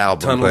Aforementioned that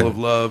album. Tunnel but of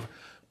Love.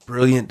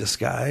 Brilliant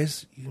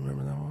Disguise. You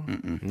remember that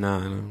one?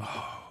 No.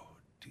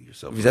 Do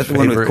yourself was a that the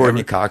one with favor.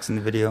 Courtney Cox in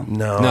the video?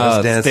 No, No,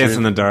 it's it's Dance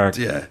in the Dark.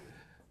 Yeah.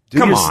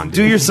 Come on,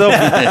 Do dude. yourself,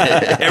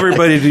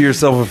 everybody do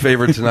yourself a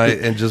favor tonight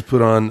and just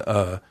put on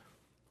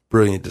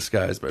Brilliant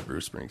Disguise by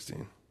Bruce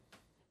Springsteen.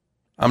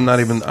 I'm not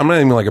even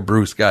like a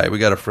Bruce guy. We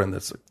got a friend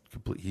that's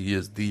he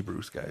is the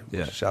Bruce guy.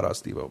 Yeah. Shout out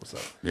Steve-O. What's up?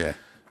 Yeah.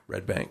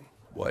 Red Bank.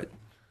 What?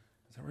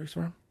 Is that where he's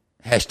from?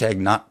 Hashtag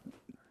not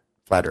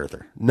flat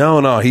earther.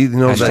 No, he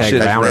knows that Hashtag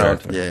shit is round real.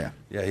 earth. Yeah.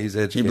 Yeah, he's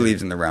He educated.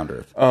 believes in the round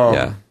earth.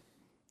 Yeah.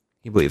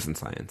 He believes in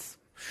science.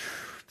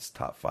 His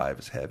top 5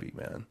 is heavy,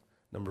 man.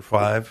 Number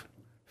 5,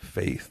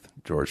 Faith,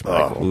 George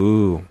Michael.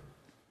 Ooh.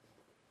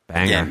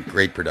 Banger. Again,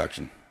 great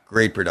production.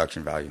 Great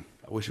production value.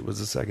 I wish it was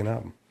the second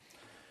album.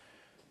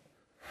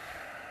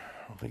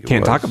 I don't think it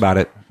Can't was. talk about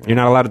it. You're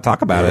not allowed to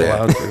talk about Not it.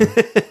 allowed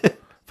to.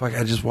 Fuck,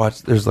 I just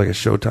watched, there's like a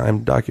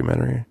Showtime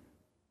documentary.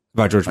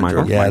 About George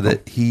Michael? Yeah,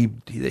 that he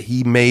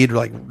made,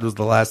 like, was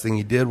the last thing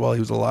he did while he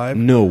was alive.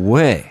 No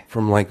way.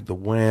 From like the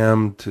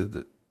Wham to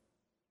the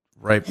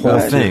right Whole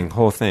back.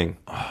 thing.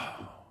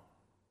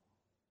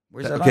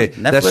 Where's that Okay,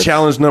 on? that's Netflix?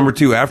 challenge number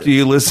 2. After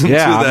you listen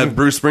Yeah, to that I'm-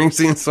 Bruce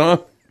Springsteen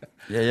song,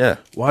 Yeah.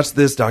 watch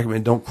this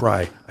document. Don't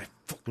cry. I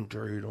fucking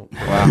dare you, don't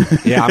cry. Wow.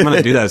 Yeah, I'm going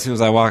to do that as soon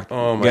as I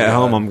Oh my get God.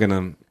 home. I'm going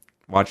to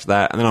watch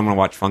that. And then I'm going to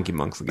watch Funky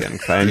Monks again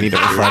because I need a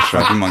refresher.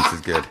 Funky Monks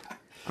is good.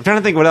 I'm trying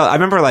to think what else. I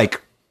remember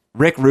like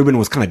Rick Rubin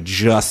was kind of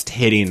just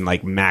hitting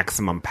like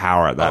maximum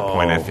power at that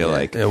point, I feel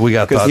like. Yeah, we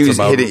got Because thoughts he was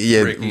about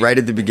hitting Ricky. right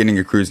at the beginning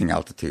of cruising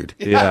altitude.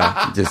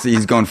 Yeah. Just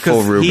he's going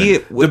full 'Cause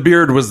Rubin. The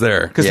beard was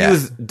there. Because Yeah. he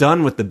was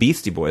done with the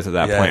Beastie Boys at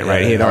that Yeah, point, yeah,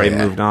 right? He had yeah. already Oh,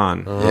 yeah. moved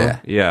on. Yeah.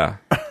 Yeah.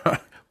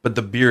 But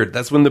the beard,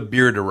 that's when the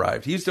beard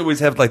arrived. He used to always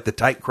have like the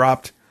tight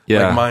cropped,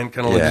 Yeah. like mine,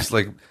 kind of Yeah. just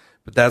like,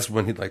 but that's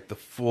when he like the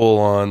full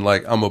on,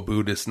 like, I'm a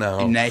Buddhist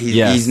now. Nah,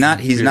 Yes.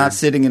 he's not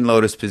sitting in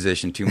lotus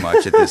position too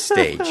much at this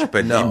stage,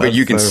 but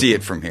you can so- see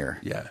it from here.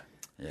 Yeah.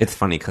 It's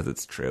funny because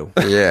it's true.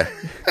 Yeah,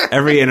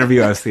 Every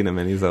interview I've seen him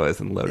in, he's always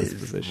in lotus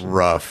position.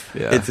 rough.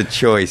 Yeah. It's a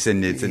choice,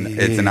 and it's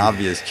an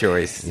obvious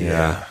choice.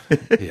 Yeah.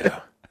 Yeah.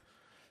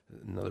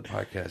 Another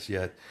podcast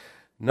yet.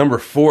 Number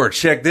 4,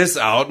 check this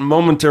out.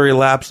 Momentary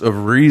Lapse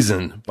of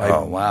Reason by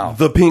Oh, wow.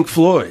 the Pink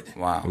Floyd.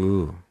 Wow.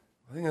 Ooh.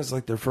 I think that's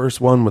like their first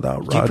one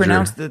without Do you Roger.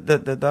 pronounce the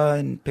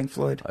in Pink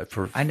Floyd?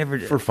 I never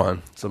did. For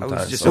fun,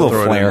 sometimes. just I'll a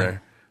little throw it in flair.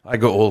 there. I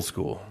go old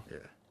school.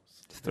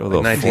 Just throw a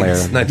little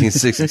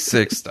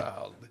 1966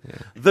 style.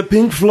 The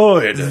Pink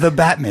Floyd. The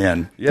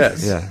Batman.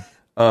 Yes. Yeah.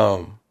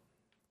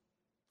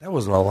 That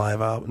wasn't a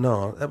live album.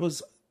 No, that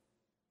was.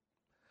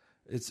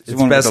 It's the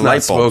one with best the not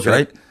light bulbs, spoken.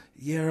 right?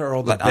 Yeah, or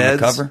all the Like on the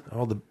beds. cover?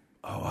 All the.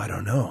 Oh, I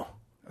don't know.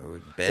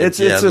 Beds,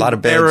 It's a lot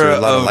of beds, era or a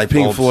lot of of light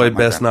Pink bulbs, Floyd. something like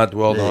Best that. not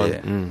dwelled Yeah, on.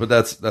 yeah. But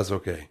that's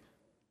okay.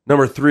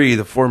 Number 3,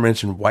 the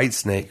aforementioned White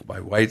Snake by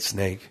White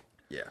Snake.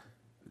 Yeah.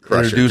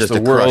 Crusher, Introduced just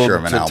the a crusher world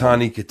of an to album.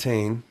 Tawny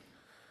Katane,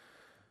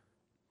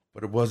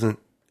 but it wasn't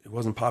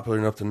popular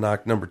enough to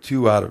knock number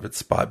 2 out of its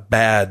spot.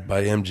 Bad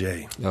by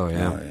MJ. Oh,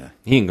 yeah. Oh, yeah.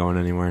 He ain't going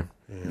anywhere.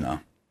 No.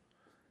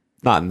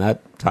 Not in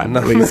that time,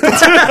 at least.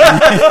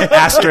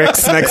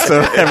 Asterisks next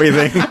to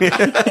everything.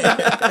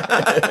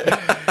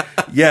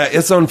 Yeah,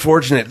 it's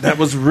unfortunate. That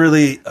was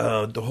really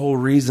the whole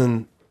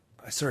reason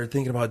I started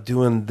thinking about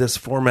doing this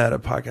format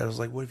of podcast. I was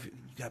like, what if you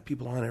got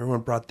people on,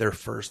 everyone brought their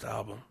first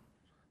album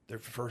they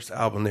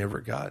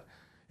ever got.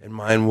 And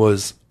mine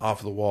was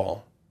Off the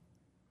Wall.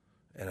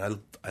 And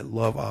I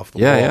love Off the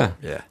Wall.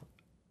 Yeah.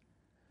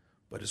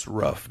 But it's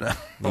rough now.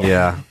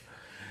 Yeah.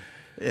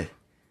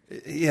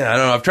 Yeah, I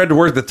don't know. I've tried to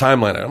work the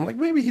timeline out. I'm like,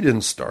 maybe he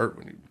didn't start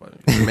when he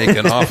was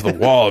making Off the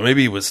Wall.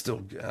 Maybe he was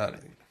still.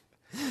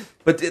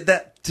 But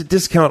that to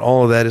discount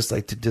all of that is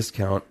like to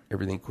discount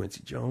everything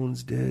Quincy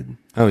Jones did.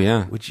 Oh,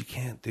 yeah. Which you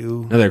can't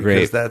do. Another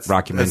great that's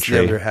documentary. That's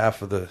the other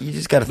half of the. You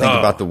just got to think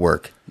about the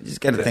work. You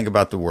just got to think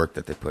about the work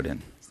that they put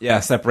in. Yeah,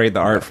 separate the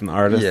art from the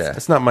artist. Yeah.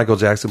 It's not Michael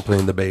Jackson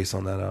playing the bass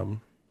on that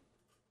album.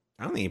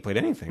 I don't think he played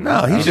anything.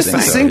 No, he's just a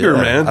think so, singer,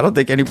 yeah. man. I don't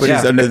think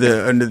anybody's under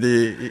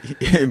the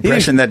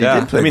impression that he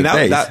did play the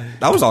bass.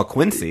 That was all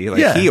Quincy.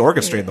 Like, he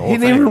orchestrated the whole He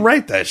thing. didn't even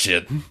write that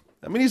shit.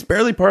 I mean, he's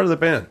barely part of the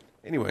band.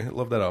 Anyway, I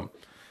love that album.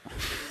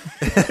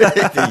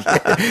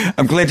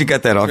 I'm glad you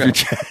got that off your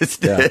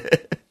chest. Yeah.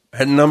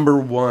 At number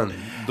one,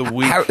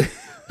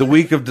 the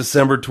week of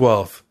December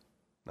 12th,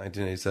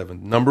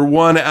 1987. Number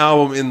one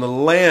album in the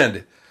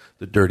land,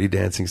 the Dirty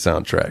Dancing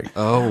soundtrack.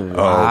 Oh,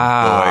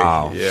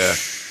 wow. Boy. Yeah.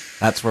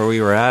 That's where we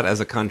were at as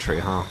a country,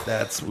 huh?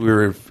 We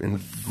were in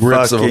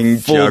grips of Fucking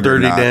full juggernaut.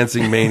 Dirty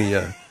Dancing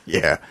mania.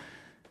 Yeah.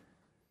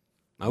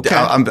 Okay.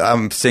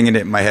 I'm singing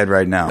it in my head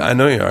right now. I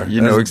know you are. You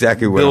know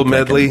exactly what Bill I'm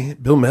Medley.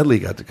 Bill Medley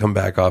got to come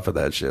back off of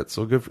that shit.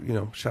 So good for,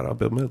 shout out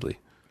Bill Medley.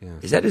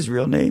 Is that his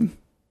real name?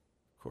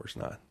 Of course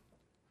not.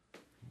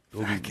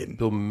 Fucking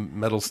Bill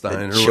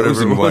Medelstein or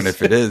chosen whatever. one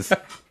if it is.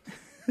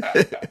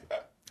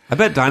 I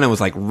bet Dinah was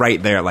like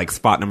right there at like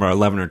spot number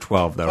 11 or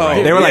 12 though,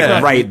 right? They were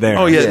like right there.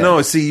 Oh yeah, Yeah.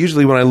 no. See,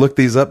 usually when I look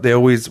these up, they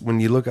always when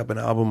you look up an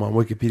album on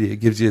Wikipedia, it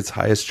gives you its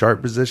highest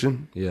chart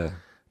position. Yeah.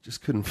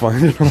 Just couldn't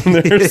find it on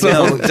there,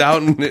 so I'm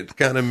doubting it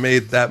kind of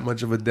made that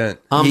much of a dent.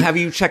 Have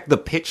you checked the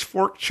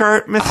Pitchfork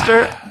chart,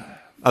 mister? That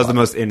was the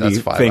most indie That's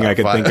 5 thing out I of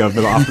could 5. think of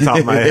off the top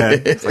of my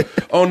head. It's like,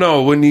 Oh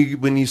no, when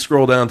you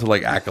scroll down to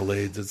like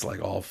accolades, it's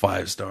like all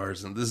 5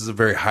 stars, and this is a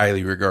very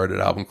highly regarded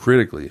album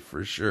critically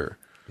for sure.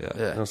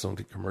 yeah. Not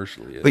something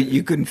commercially. But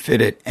you couldn't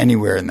fit it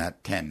anywhere in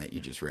that 10 that you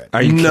just read.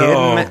 Are you No.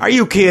 kidding me? Are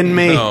you kidding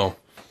me? No,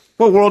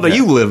 What world are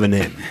you living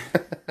in?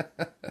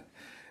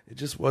 it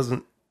just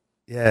wasn't.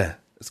 Yeah,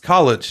 it's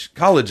college.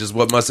 College is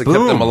what must have kept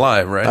Boom. them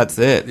alive, right? That's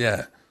it.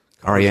 Yeah,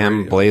 REM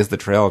radio. blazed the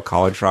trail,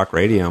 college rock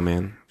radio,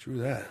 man. True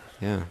that.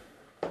 Yeah.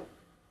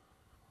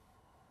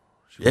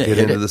 Should we get hit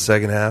into it. the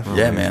second half?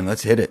 Yeah, man,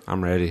 let's hit it.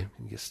 I'm ready.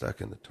 Get stuck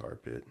in the tar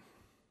pit.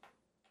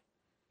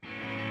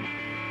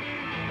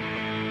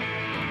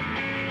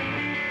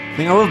 The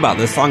thing I love about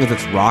this song is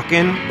it's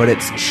rocking, but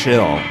it's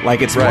chill.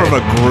 Like, it's more of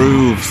a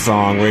groove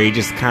song where you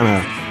just kind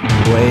of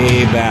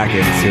lay back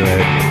into it.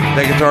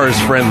 That guitar is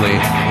friendly.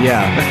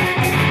 Yeah.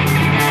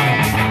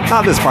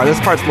 Not this part. This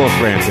part's a little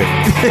frantic.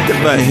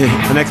 But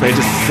the next one, it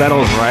just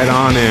settles right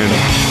on in.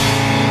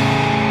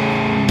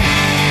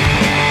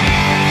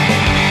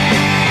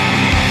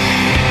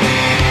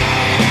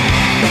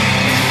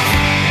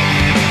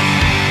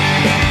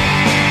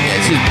 Yeah,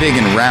 it's just big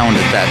and round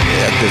at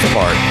this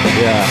part.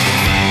 Yeah.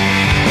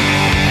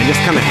 And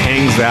just kind of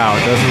hangs out.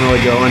 Doesn't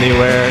really go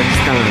anywhere.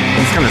 Just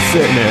kind of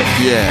sitting it.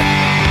 Yeah.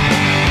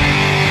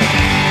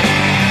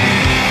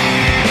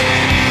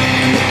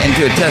 And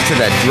to attest to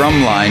that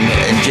drum line,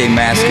 and Jay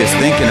Mascis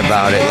thinking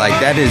about it, like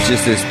that is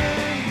just this.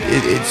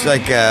 It's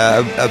like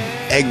a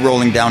egg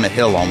rolling down a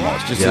hill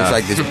almost. Just Yes. it's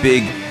like this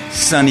big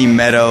sunny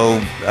meadow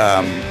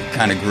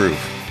kind of groove.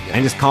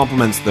 And just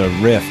complements the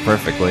riff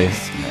perfectly.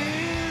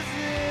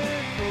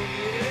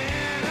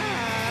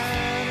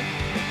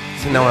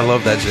 So now I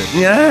love that shit.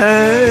 Yeah.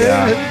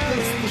 Yeah.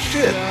 That's the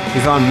shit.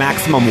 He's on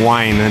maximum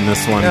wine in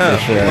this one Yeah,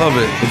 for sure. love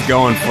it. He's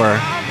going for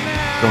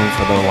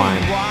the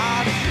wine.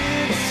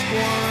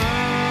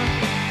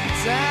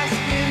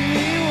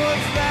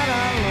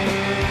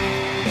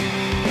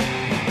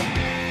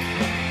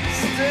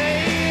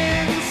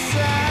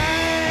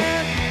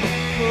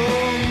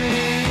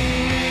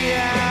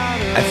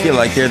 I feel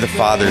like they're the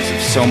fathers of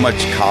so much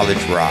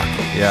college rock.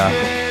 Yeah.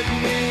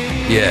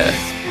 Yeah.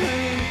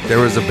 There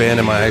was a band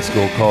in my high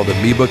school called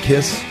Amoeba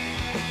Kiss.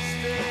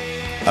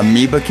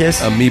 Amoeba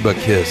Kiss? Amoeba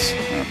Kiss.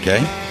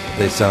 Okay.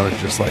 They sounded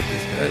just like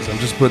these guys. I'm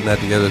just putting that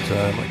together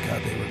to I'm like,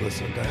 God, they were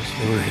listening to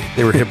us.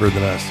 They were hipper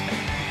than us.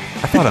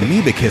 I thought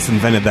Amoeba Kiss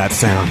invented that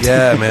sound.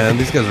 Yeah, man.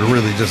 These guys are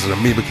really just an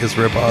Amoeba Kiss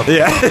ripoff.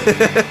 Yeah.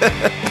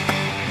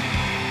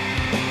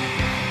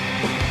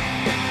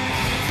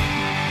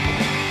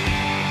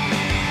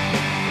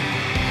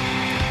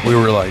 We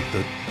were like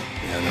the.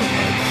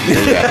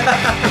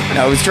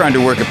 I was trying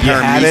to work a You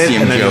had it,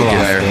 paramecium and then you joke in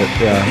lost there. it.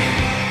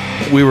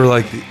 Yeah. We were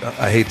like the.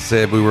 I hate to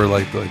say it, we were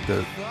like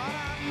the.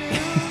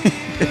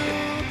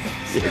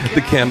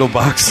 The candle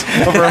box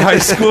of our high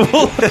school.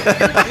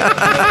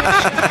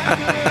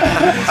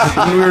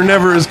 We were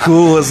never as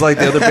cool as like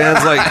the other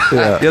bands. Like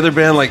the other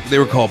band, like they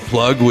were called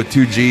Plug with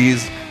 2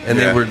 G's. and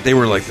they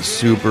were like the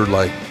super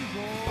like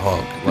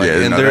punk. Like, Yeah,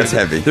 and no, that's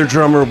heavy. Their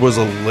drummer was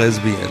a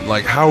lesbian.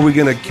 Like, how are we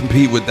gonna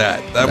compete with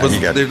that? That No, was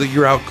you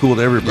you're out-cooled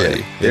everybody.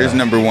 Yeah. There's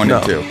number 1 No,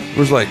 and 2. it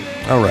was like,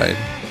 all right,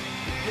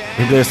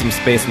 Maybe there's some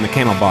space in the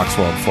Candlebox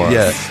world for us.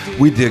 yeah.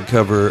 We did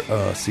cover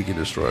 "Seek and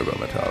Destroy" by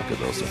Metallica,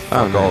 though. So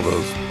fuck all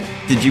those.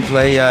 Did you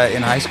play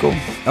in high school?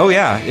 Oh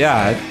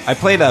yeah. I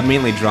played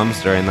mainly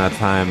drums during that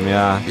time.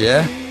 Yeah.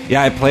 Yeah.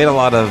 Yeah, I played a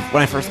lot of,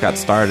 when I first got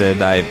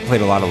started, I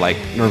played a lot of like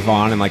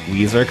Nirvana and like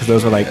Weezer, because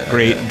those were like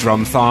great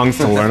drum songs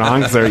to learn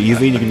on, because they're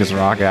easy and you can just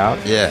rock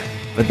out. Yeah.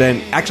 But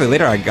then, actually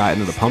later I got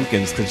into the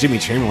Pumpkins, because Jimmy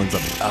Chamberlain's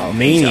a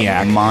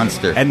maniac. He's a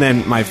monster. And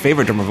then my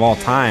favorite drummer of all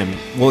time,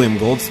 William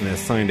Goldsmith,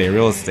 Sunny Day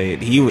Real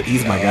Estate,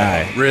 he's my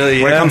guy.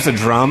 really? When it Yeah? comes to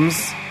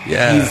drums,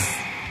 Yeah.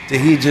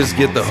 Did he just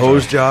get the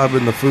hose job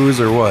in the foos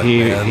or what?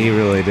 man? he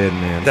really did,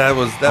 man. That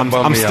I'm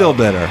bummed me still out.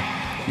 bitter.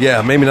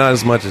 Yeah, maybe not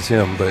as much as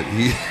him, but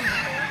he.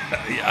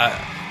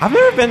 I've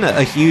never been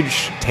a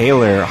huge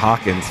Taylor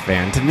Hawkins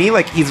fan. To me,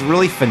 like, he's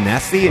really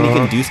finessey and he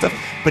can do stuff,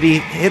 but he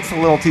hits a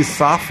little too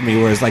soft for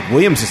me, whereas, like,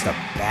 Williams just a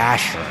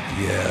basher.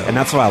 Yeah. And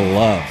that's what I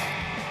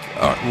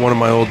love. One of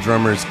my old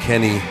drummers,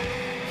 Kenny,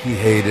 he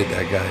hated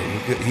that guy.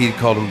 He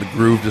called him the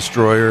Groove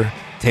Destroyer.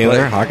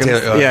 Taylor Hawkins?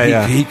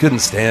 Yeah. He couldn't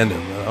stand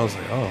him. And I was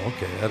like, oh,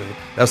 okay.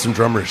 That's some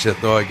drummer shit,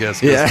 though, I guess.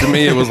 'Cause Yeah. to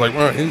me, it was like,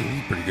 well,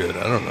 he's pretty good.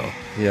 I don't know.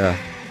 Yeah.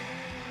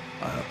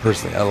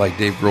 Personally, I like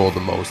Dave Grohl the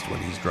most when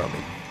he's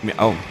drumming. I mean,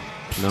 oh,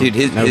 no, Dude,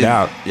 his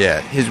doubt.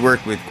 Yeah, his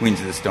work with Queens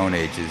of the Stone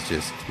Age is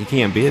just, You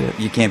can't beat it.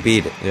 you can't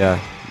beat it. Yeah.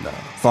 No.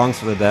 Songs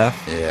for the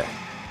Deaf. Yeah.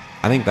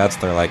 I think that's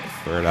their, like,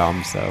 third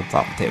album, so it's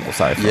off the table.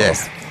 Sorry,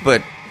 Yes. fellas.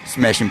 But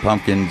Smashing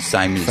Pumpkins'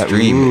 Simon's That-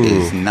 Dream ooh.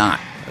 is not.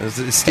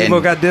 Steve-O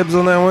And- got dibs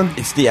on that one?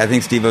 I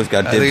think Steve-O's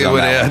got I dibs think it on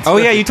would that add. Oh,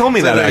 yeah, you told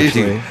me that, So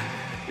actually.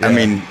 I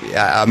mean,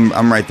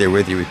 I'm right there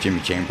with you with Jimmy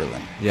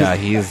Chamberlain. Yeah,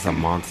 he's a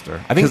monster.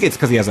 I think it's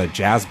because he has a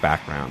jazz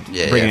background.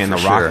 Yeah, Bringing yeah, in the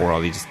for rock sure.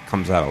 world, he just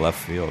comes out of left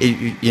field.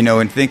 You know,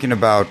 and thinking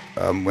about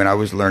when I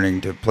was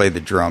learning to play the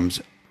drums,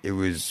 it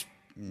was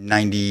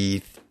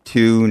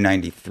 92,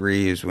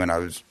 93 is when I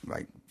was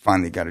like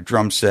finally got a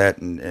drum set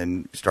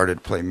and started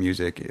to play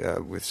music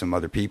with some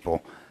other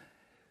people.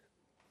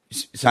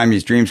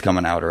 Siamese Dream's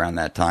coming out around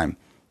that time.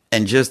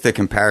 And just the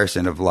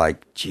comparison of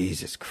like,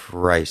 Jesus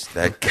Christ,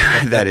 that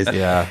guy, that is.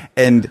 Yeah.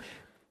 And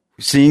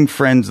seeing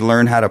friends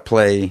learn how to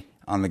play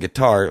on the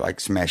guitar, like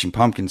Smashing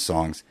Pumpkins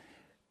songs,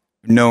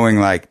 knowing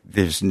like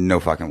there's no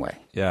fucking way.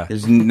 Yeah.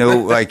 There's no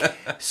like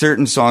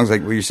certain songs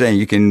like what you're saying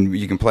you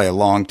can play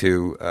along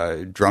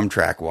to drum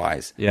track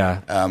wise.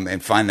 Yeah.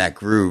 And find that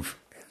groove.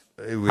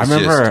 It was I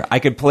remember just, I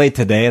could play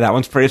Today. That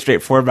one's pretty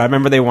straightforward, but I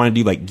remember they wanted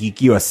to do like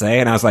Geek USA,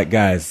 and I was like,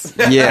 guys,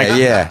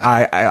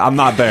 yeah. I'm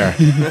not there.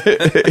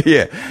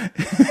 Yeah.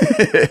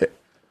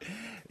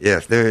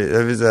 Yes,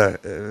 there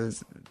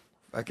was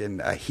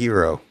fucking a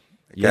hero.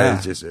 The guy Yeah.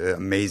 is just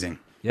amazing.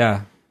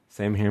 Yeah.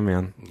 Same here,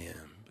 man. Yeah,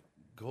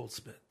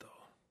 Goldsmith though.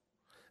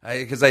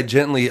 I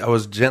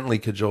was gently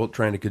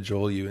trying to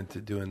cajole you into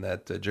doing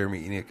that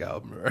Jeremy Enoch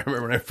album. I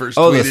remember when I first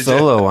Oh, tweeted the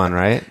solo one,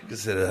 right? I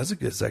said that's a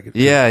good second.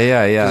 Yeah.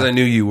 Because I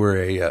knew you were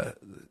a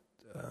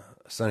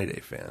Sunny Day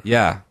fan.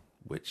 Yeah.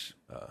 Which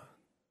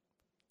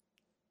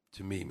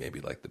to me maybe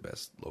like the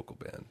best local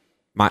band.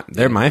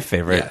 They're my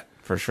favorite Yeah.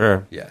 for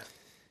sure. Yeah,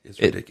 it's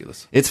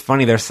ridiculous. It's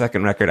funny. Their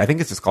second record, I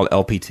think it's just called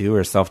LP2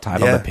 or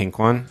self-titled, Yeah. the pink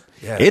one.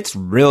 Yeah. It's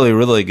really,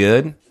 really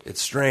good,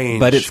 It's strange,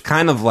 but it's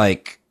kind of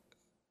like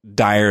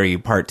Diary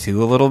Part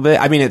 2 a little bit.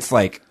 I mean, it's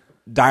like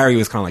Diary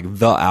was kind of like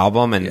the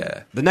album, and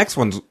Yeah. the next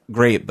one's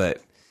great,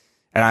 but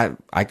and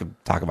I could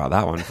talk about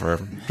that one for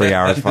 3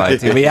 hours probably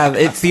too. But yeah,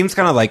 it seems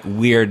kind of like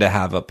weird to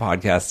have a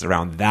podcast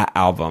around that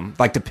album,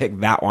 like to pick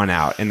that one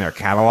out in their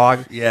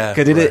catalog. Yeah,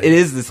 because right. it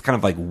is this kind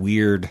of like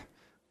weird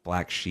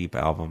Black Sheep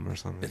album or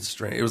something. it's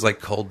strange. It was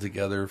like culled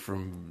together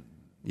from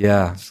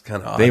Yeah, just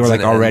kind of they were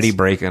like already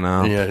breaking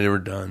up. Yeah, they were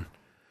done.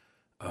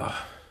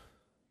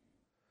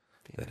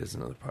 That is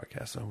another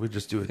podcast. So we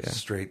just do a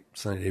straight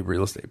Sunny Day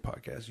Real Estate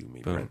podcast. You and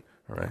me, Boom. Brent.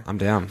 All right. I'm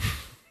down.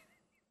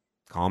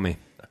 Call me.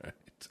 All right.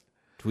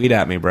 Tweet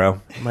at me,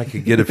 bro. We might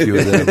could get a few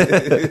of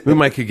them. We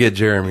might could get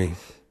Jeremy.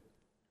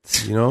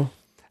 You know?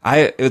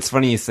 It's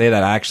funny you say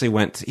that. I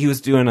actually he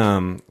was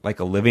doing like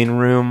a living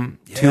room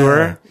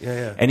tour.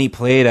 Yeah. And he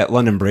played at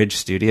London Bridge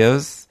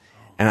Studios.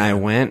 And I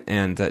went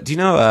and do you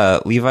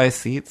know Levi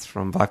Seats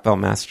from Black Belt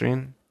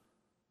Mastering?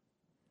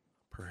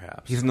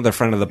 Perhaps. He's another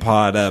friend of the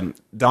pod.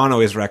 Don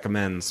always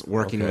recommends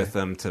working Okay. with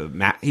him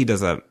he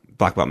does a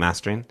Black Belt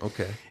Mastering.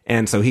 Okay.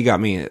 And so he got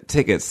me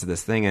tickets to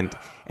this thing,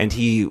 and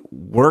he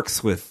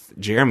works with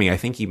Jeremy. I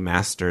think he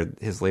mastered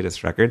his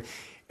latest record.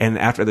 And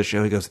after the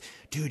show, he goes,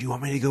 "Dude, you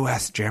want me to go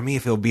ask Jeremy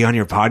if he'll be on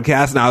your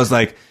podcast?" And I was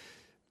like,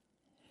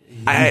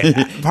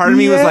 part of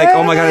me was like,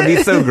 "Oh my god, it'd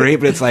be so great!"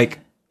 But it's like,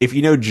 if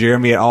you know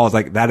Jeremy at all, it's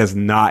like that is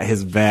not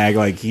his bag.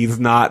 Like he's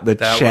not the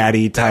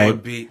chatty type. That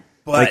would be.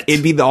 But Like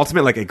it'd be the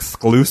ultimate like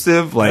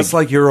exclusive. Like that's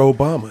like your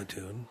Obama,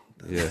 dude.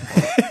 yeah.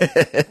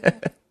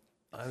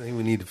 I think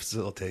we need to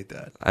facilitate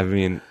that. I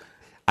mean,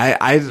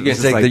 I You can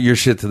just take like, your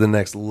shit to the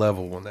next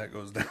level when that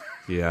goes down.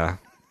 yeah.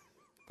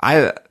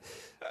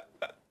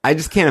 I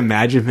just can't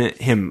imagine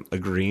him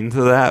agreeing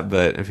to that.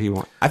 But if he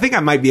wants, I think I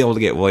might be able to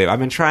get William. I've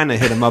been trying to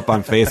hit him up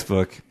on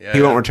Facebook. Yeah.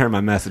 He won't return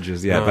my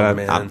messages yet,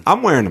 but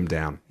I'm wearing him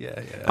down.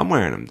 Yeah. I'm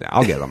wearing him down.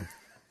 I'll get him.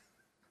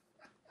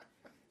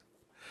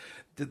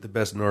 Did the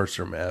best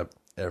Nordstrom app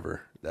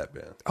ever, that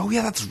band. Oh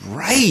yeah, that's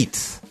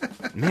right.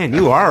 Man,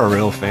 you are a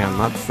real fan.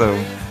 That's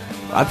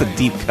a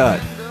deep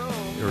cut.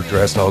 They were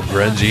dressed all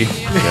grungy.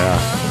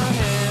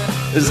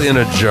 Yeah. Is in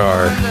a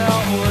jar.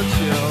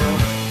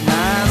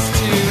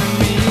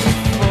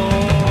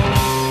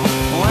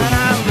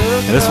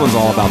 And this one's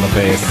all about the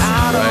bass.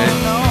 Right?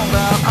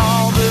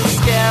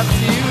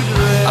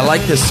 I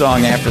like this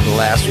song after the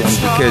last one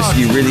because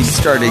you really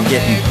started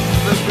getting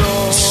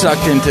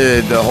sucked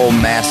into the whole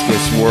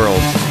Maskus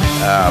world.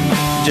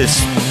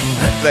 Just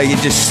like it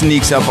just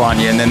sneaks up on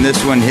you, and then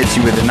this one hits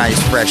you with a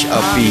nice, fresh,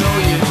 upbeat.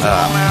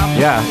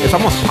 Yeah, it's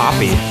almost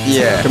poppy.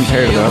 Yeah,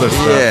 compared to the other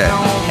stuff.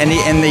 Yeah,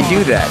 and they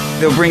do that.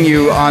 They'll bring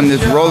you on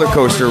this roller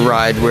coaster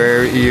ride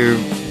where you're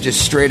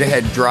just straight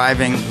ahead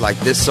driving, like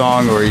this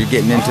song, or you're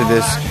getting into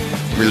this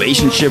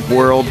relationship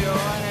world,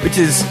 which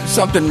is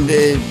something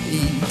that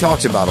he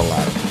talks about a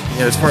lot. You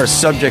know, as far as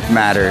subject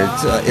matter,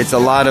 it's a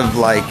lot of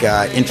like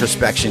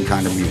introspection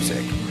kind of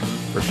music,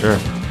 For sure.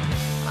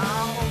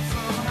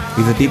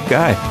 He's a deep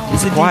guy.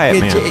 He's a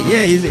quiet man.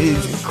 Yeah,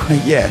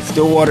 he's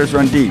still waters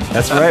run deep.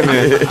 That's right,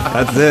 man.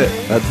 That's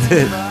it. That's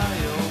it.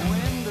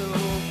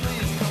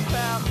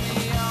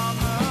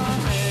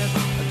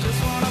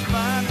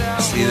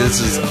 See,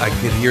 I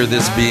could hear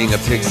this being a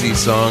Pixies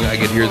song. I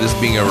could hear this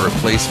being a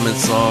Replacement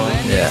song.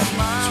 Yeah.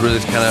 It's really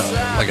kind of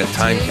like a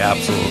time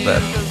capsule of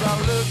that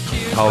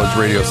college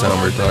radio sound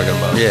we were talking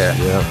about. Yeah.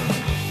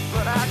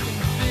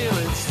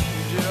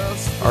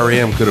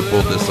 REM could have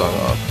pulled this song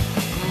off.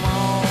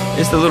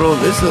 It's a little,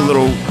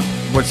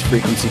 what's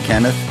frequency,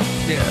 Kenneth?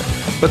 Yeah.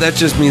 But that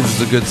just means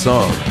it's a good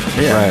song.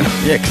 Yeah. Right.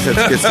 Yeah, because it's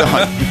a good song.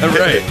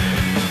 Right.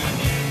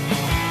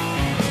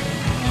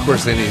 Of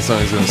course, any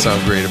song is going to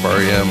sound great if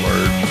REM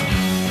or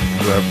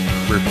whoever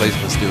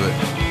Replacements do it.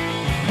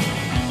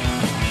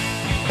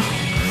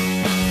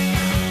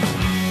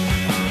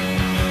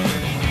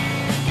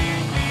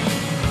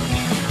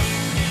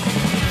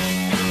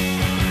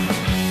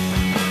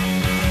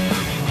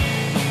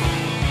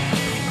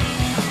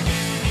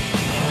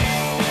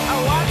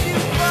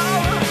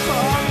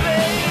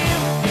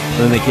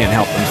 Then they can't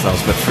help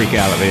themselves but freak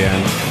out at the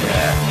end.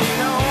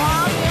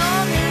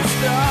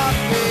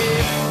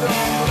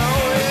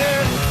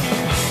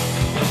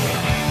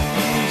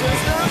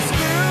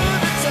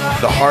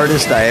 The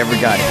hardest I ever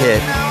got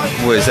hit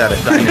was at a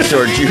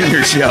Dinosaur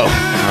Jr. show.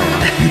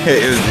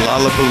 It was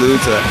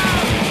Lollapalooza,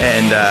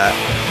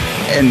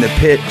 and the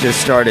pit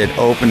just started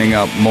opening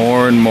up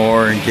more and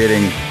more and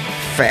getting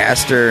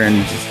faster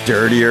and just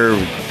dirtier.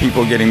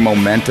 People getting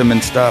momentum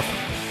and stuff.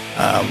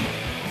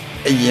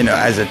 You know,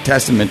 as a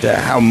testament to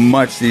how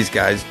much these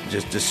guys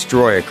just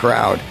destroy a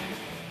crowd.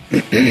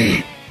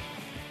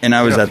 And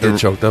I was at the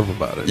choked up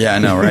about it. Yeah, I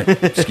know, right?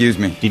 Excuse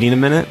me. Do you need a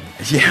minute?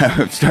 Yeah,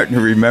 I'm starting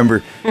to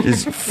remember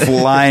just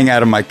flying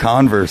out of my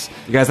Converse.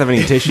 You guys have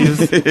any tissues?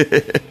 We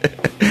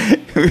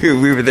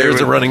were there.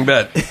 There's a running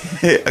bet.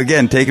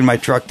 Again, taking my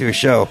truck to a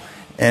show,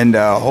 and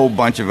a whole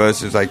bunch of us.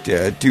 There's like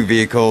 2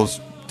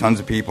 vehicles, tons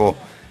of people.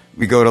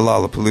 We go to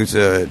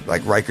Lollapalooza,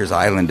 like Rikers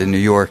Island in New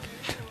York,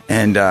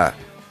 and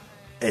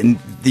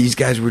these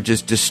guys were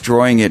just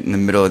destroying it in the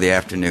middle of the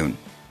afternoon.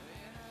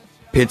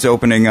 Pit's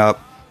opening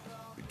up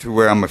to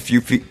where I'm a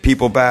few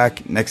people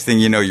back. Next thing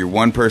you know, you're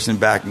one person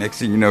back. Next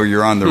thing you know,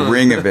 you're on the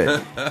ring of it.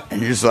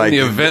 And you're just like... the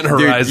event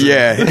dude, horizon.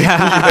 Yeah.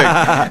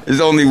 Like,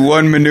 there's only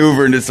one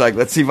maneuver, and it's like,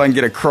 let's see if I can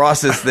get across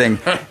this thing.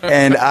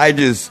 And I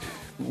just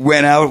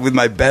went out with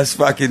my best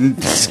fucking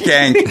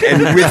skank,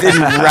 and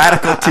within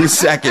radical 2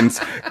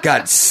 seconds,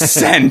 got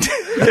sent.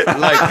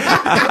 Like,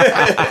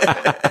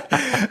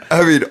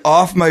 I mean,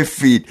 off my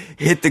feet,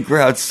 hit the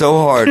ground so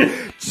hard,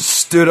 just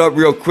stood up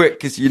real quick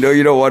because you know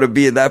you don't want to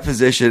be in that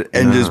position,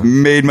 and just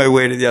made my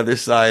way to the other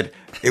side.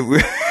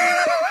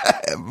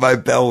 My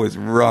bell was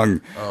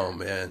rung. Oh,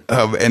 man.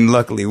 And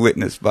luckily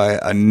witnessed by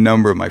a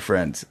number of my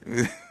friends.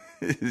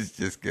 It's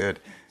just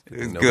good. It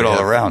was good all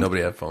around.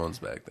 Nobody had phones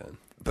back then.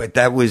 But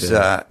that was,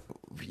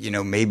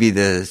 maybe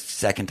the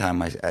second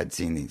time I'd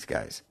seen these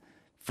guys.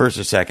 First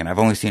or second. I've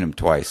only seen them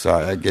twice, so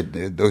I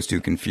get those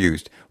two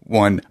confused.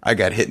 One, I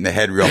got hit in the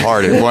head real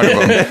hard at one of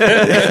them.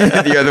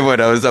 The other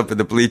one, I was up at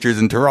the bleachers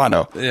in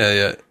Toronto.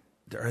 Yeah.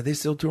 Are they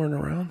still touring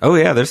around? Oh,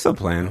 yeah, they're still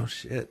playing. Oh,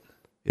 shit.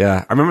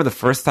 Yeah, I remember the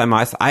first time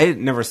I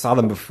never saw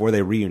them before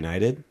they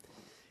reunited.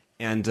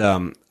 And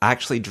I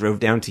actually drove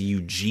down to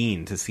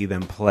Eugene to see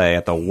them play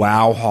at the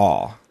Wow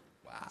Hall.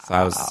 Wow. So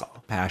I was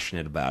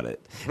passionate about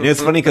it. And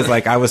it's funny because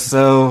I was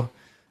so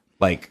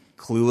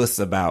clueless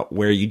about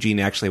where Eugene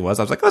actually was.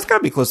 I was like, oh, it's got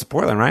to be close to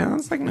Portland, right?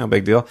 It's like no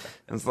big deal.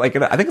 And it's like,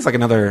 I think it's like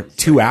another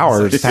 2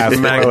 hours past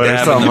Smack Portland or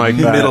dab something in the like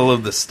that. middle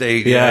of the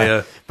state.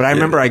 Yeah. But I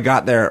remember I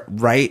got there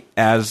right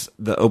as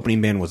the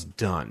opening band was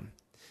done.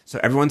 So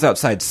everyone's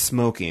outside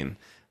smoking.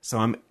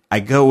 So I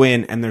go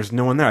in and there's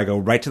no one there. I go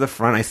right to the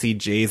front. I see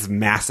Jay's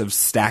massive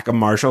stack of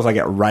Marshalls. I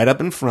get right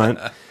up in front.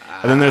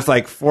 And then there's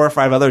like 4 or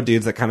 5 other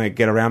dudes that kind of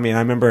get around me. And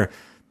I remember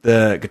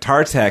the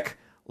guitar tech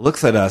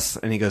looks at us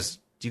and he goes,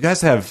 "Do you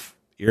guys have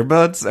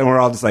earbuds?" And we're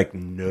all just like,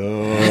 "No."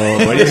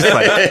 And he's just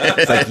like,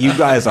 it's like, "You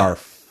guys are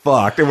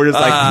fucked." And we're just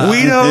like,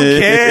 "We don't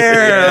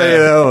care." You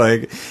know,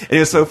 like, and it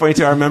was so funny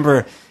too. I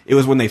remember it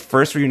was when they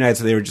first reunited,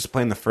 so they were just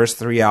playing the first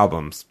 3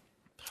 albums.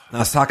 And I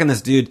was talking to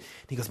this dude, and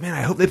he goes, "Man,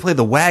 I hope they play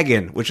The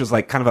Wagon," which was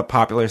like kind of a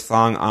popular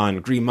song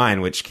on Green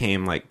Mine, which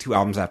came like 2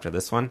 albums after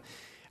this one.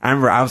 I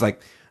remember I was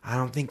like, "I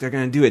don't think they're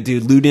going to do it,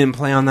 dude. Lou didn't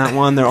play on that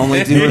one. They're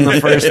only doing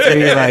the first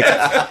 3. Like,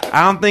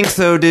 I don't think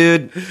so,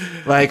 dude.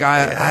 Like,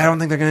 I don't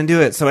think they're going to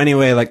do it." So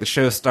anyway, like the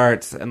show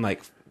starts and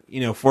like,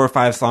 4 or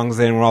 5 songs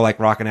in, we're all like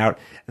rocking out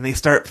and they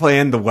start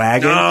playing The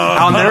Wagon. No.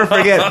 I'll never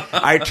forget.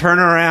 I turn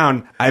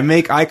around, I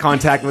make eye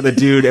contact with a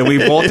dude and we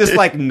both just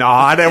like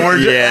nod and we're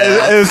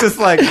it was just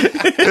like,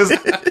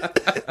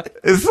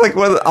 it's like,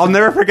 well, I'll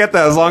never forget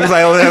that as long as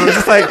I live. It was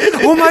just like,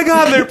 oh my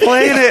God, they're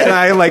playing it. And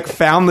I like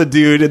found the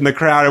dude in the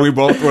crowd and we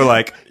both were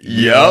like,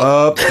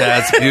 yup.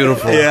 That's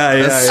beautiful.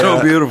 That's so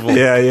beautiful.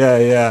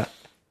 Yeah.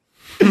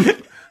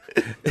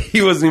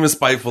 He wasn't even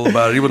spiteful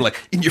about it. He was like,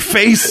 "In your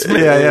face, man."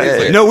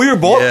 Yeah. No, we were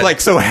both like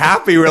so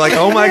happy. We were like,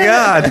 "Oh my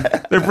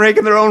God, they're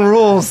breaking their own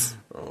rules."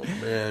 Oh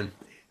man.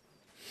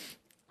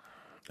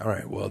 All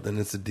right, well then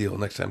it's a deal.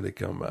 Next time they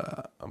come,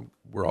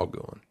 we're all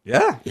going.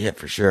 Yeah,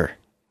 for sure.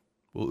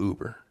 We'll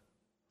Uber.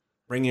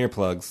 Bring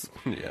earplugs.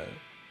 Yeah.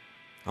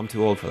 I'm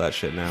too old for that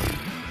shit now.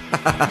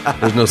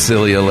 There's no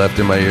cilia left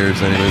in my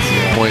ears anyways.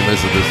 It's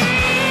pointless at this.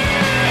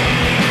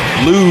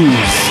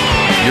 Lose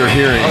your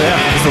hearing. Oh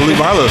yeah, it's a Lou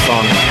Barlow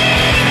song.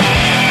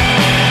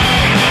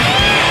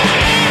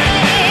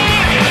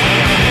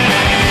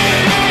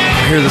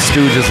 I hear the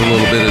Stooges a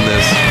little bit in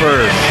this.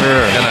 For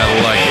sure. And I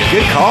like it.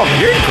 Good call.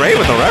 You're great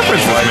with the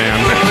references, man.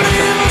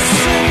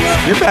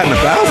 You're batting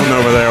 1,000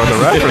 over there with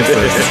the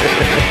references.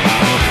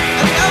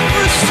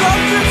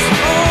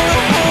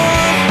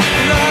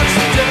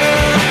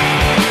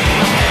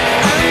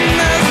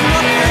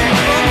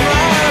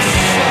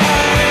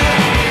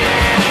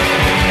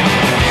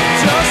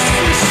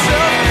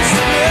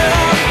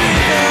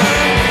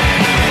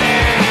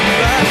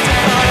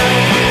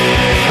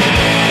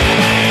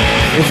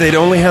 If they'd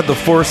only had the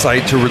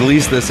foresight to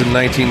release this in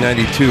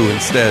 1992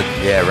 instead.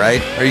 Yeah,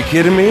 right? Are you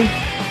kidding me?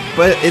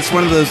 But it's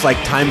one of those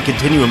like time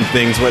continuum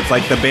things where it's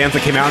like the bands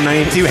that came out in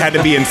 92 had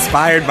to be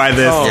inspired by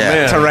this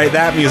to write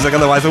that music,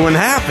 otherwise it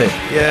wouldn't happen.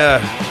 Yeah.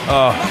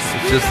 Oh,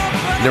 it's just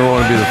never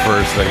want to be the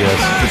first, I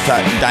guess.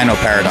 The Dino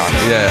Paradox.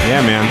 Yeah.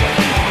 Yeah, man.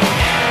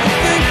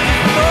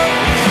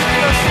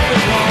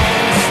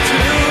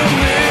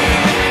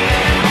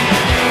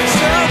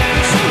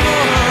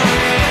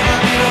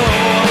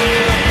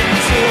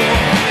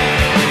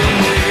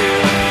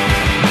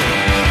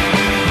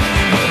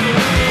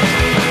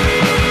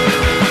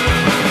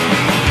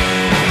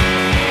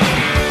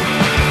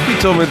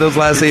 Told me those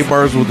last 8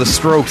 bars with the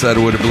Strokes, I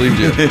would have believed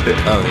you. Oh, yeah.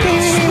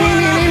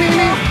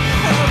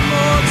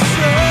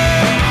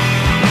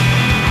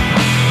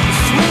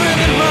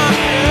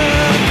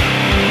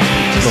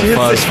 Little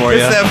fuzz for you.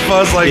 It's that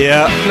fuzz, like,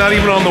 not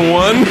even on the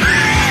one.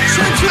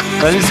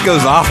 Then it just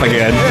goes off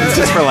again. It's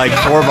just for like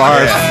 4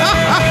 bars.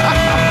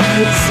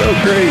 It's so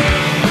great.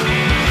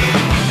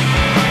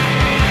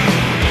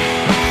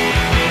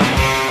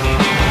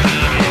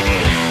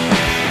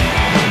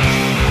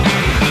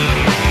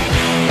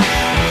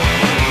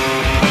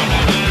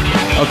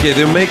 Okay,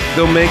 they'll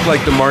make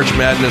like the March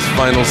Madness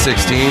Final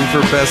 16 for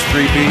best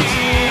 3-peats.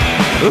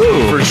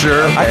 Ooh, for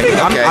sure. I think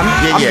I'm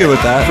good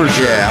with that. For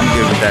sure. Yeah, I'm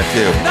good with that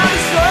too.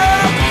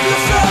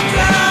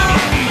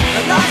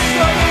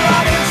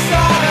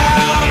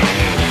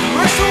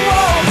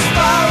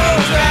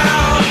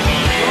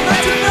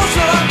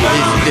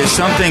 There's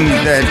something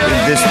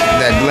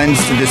that lends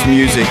to this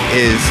music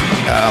is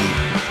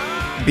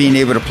being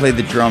able to play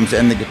the drums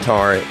and the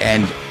guitar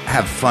and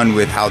have fun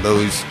with how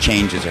those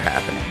changes are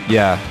happening.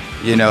 Yeah.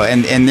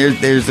 And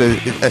there's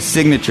a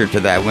signature to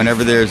that.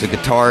 Whenever there's a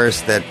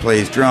guitarist that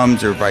plays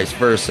drums or vice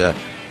versa,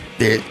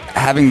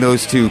 having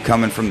those two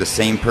coming from the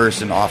same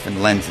person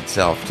often lends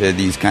itself to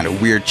these kind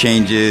of weird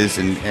changes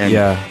and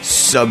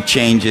sub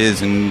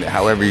changes and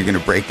however you're going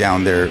to break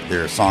down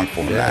their song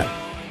format.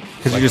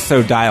 Because you're just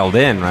so dialed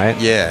in, right?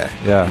 Yeah.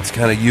 It's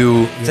kind of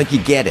you. It's like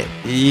you get it.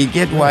 You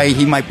get why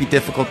he might be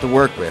difficult to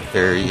work with,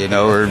 or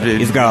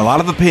he's got a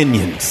lot of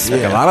opinions,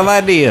 like a lot of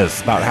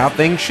ideas about how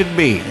things should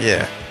be.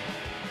 Yeah.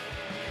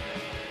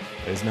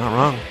 He's not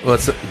wrong. Well,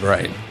 it's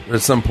right.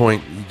 At some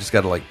point, you just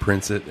got to like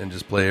Prince it and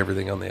just play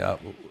everything on the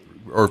album,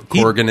 or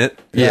Corgan it.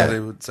 Yeah, they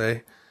would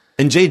say.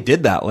 And Jay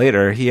did that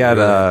later. He had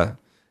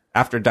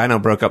after Dino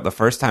broke up the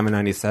first time in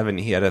 '97,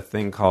 he had a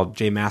thing called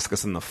Jay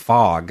Mascis and the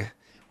Fog,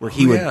 where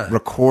he would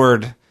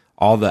record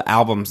all the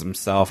albums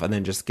himself and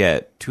then just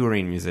get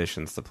touring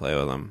musicians to play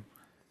with him,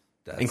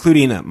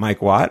 including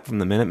Mike Watt from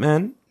the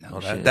Minutemen.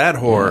 That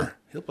whore. Yeah.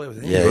 He'll play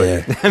with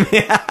anybody.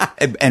 Yeah.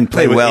 And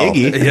play well.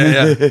 Iggy.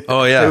 Yeah.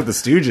 Oh yeah. Play with the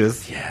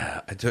Stooges.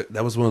 Yeah.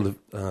 That was one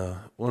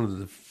of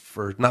the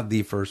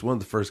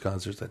first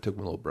concerts I took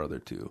my little brother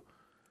to.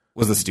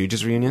 Was the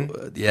Stooges reunion?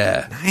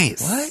 Yeah.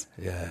 Nice. What?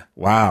 Yeah.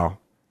 Wow.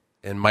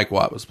 And Mike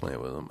Watt was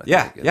playing with him. I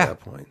think, at that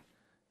point.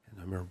 And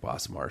I remember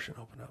Boss Martian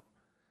opened up.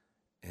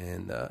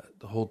 And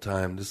the whole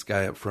time, this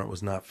guy up front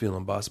was not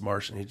feeling Boss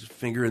Martian. He just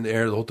finger in the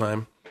air the whole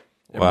time.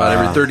 About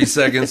every 30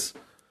 seconds,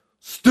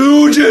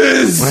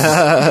 Stooges!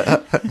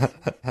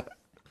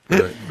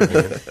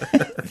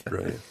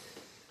 Brilliant.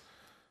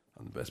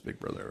 I'm the best Big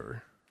Brother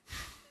ever.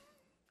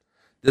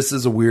 This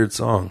is a weird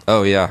song.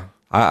 Oh, yeah.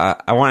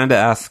 I wanted to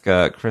ask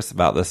Chris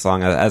about this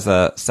song as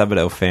a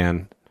Sebadoh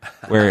fan,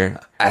 where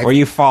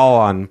you fall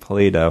on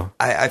Polito.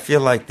 I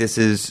feel like this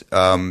is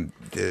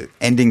the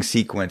ending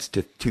sequence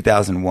to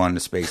 2001: A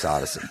Space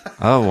Odyssey.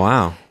 Oh,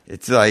 wow.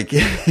 It's like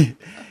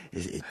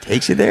it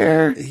takes you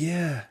there.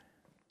 Yeah.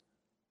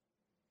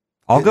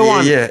 I'll go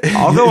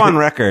on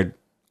record.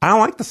 I don't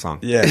like the song.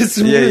 Yeah, It's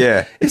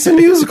it's a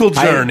musical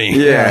journey.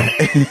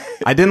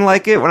 I didn't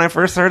like it when I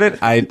first heard it.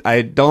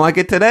 I don't like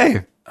it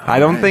today. I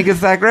don't think it's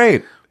that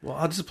great. Well,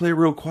 I'll just play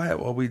real quiet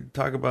while we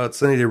talk about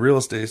Sunny Day Real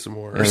Estate some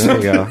more. There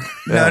you go.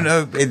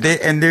 No,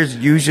 and there's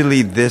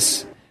usually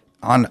this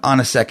on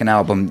a second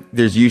album.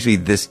 There's usually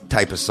this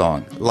type of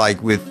song,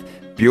 like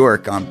with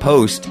Bjork on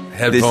Post.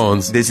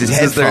 Headphones. This is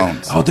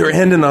headphones. They're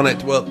ending on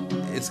it. Well,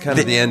 it's kind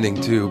of the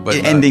ending too, but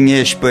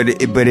ending-ish, but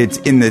it's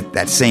in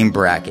that same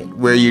bracket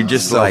where you're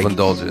just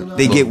self-indulgent. Like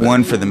they get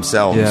one for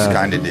themselves,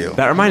 kind of deal.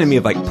 That reminded me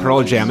of like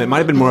Pearl Jam. It might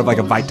have been more of like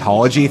a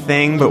Vitology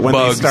thing, but when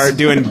Bugs. they start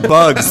doing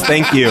Bugs,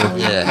 thank you,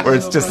 Yeah. where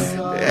it's just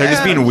they're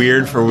just being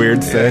weird for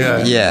weird's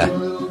sake. Yeah.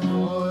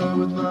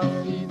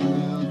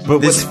 But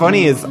what's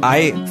funny is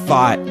I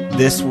thought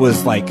this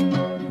was like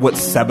what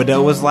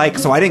Sebadoh was like,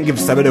 so I didn't give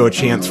Sebadoh a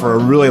chance for a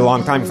really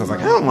long time because I was like,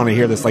 I don't want to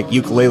hear this like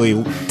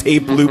ukulele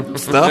tape loop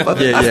stuff.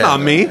 That's not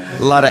me. A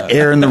lot of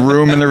air in the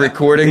room in the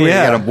recording. Where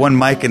you got one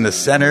mic in the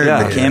center,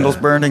 Yeah. the candles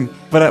burning.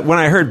 But when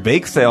I heard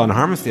Bake Sale and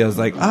Harmacy, I was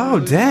like, oh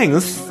dang,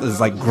 this is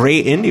like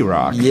great indie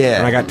rock. Yeah.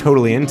 And I got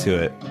totally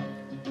into it.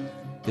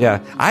 Yeah.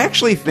 I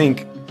actually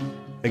think,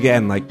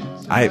 again, like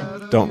I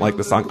don't like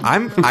the song.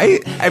 I'm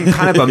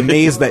kind of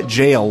amazed that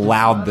Jay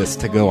allowed this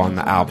to go on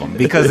the album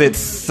because it's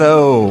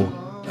so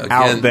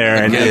out there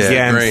and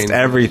against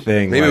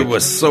everything. Maybe like, it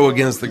was so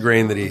against the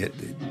grain that I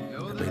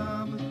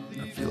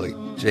feel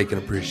like Jay can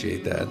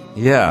appreciate that.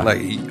 Yeah. Like,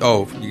 you're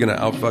gonna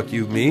outfuck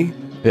you, me?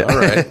 Yeah. All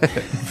right,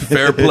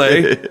 fair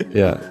play.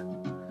 Yeah.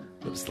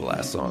 It's the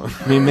last song.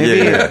 I mean,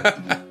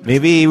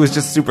 maybe he was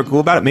just super cool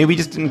about it. Maybe he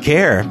just didn't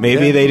care.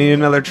 Maybe they needed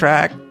another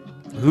track.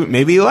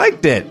 Maybe he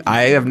liked it.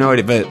 I have no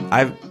idea, but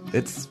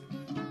it's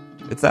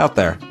out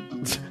there.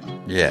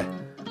 Yeah.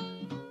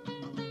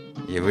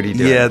 Yeah, what are you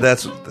doing? Yeah,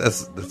 that's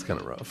kind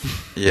of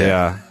rough.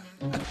 Yeah.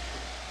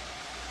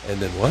 And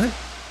then what?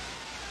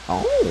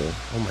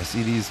 Oh, my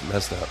CD's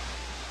messed up.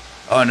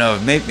 Oh no,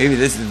 maybe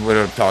this is what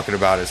I'm talking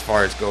about as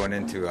far as going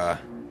into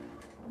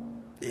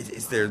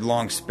it's their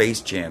long Space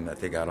Jam that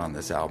they got on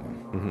this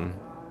album.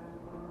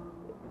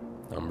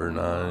 Mm-hmm.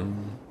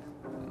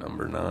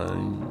 Number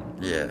 9.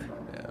 Yeah.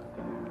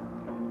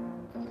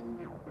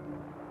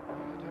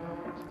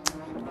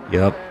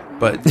 yep.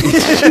 But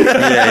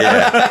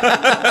Yeah.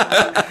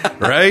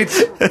 right?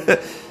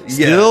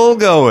 Still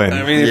going.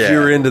 I mean, if Yeah.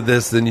 you're into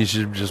this, then you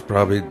should just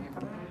probably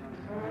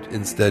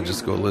instead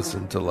just go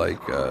listen to like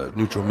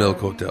Neutral Milk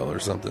Hotel or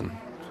something.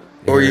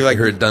 Or you like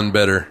heard done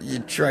better. You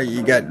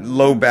got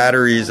low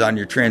batteries on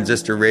your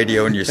transistor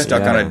radio and you're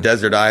stuck on a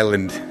desert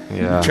island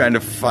trying to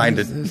find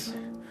it.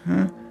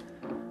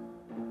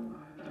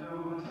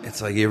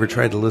 It's like, you ever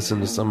tried to listen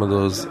to some of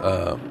those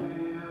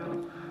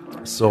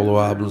solo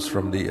albums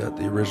from the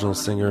original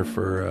singer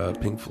for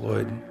Pink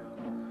Floyd?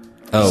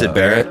 Oh, Sid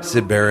Barrett?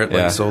 Sid Barrett,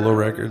 Yeah. like solo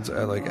records,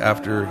 like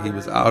after he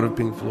was out of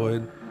Pink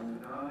Floyd.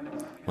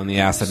 when the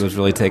acid was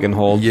really taking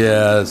hold.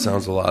 Yeah, it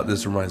sounds a lot.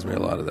 This reminds me a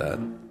lot of that.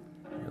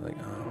 You're like,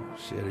 oh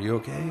shit, are you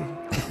okay?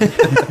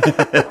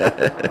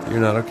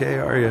 You're not okay,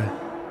 are you?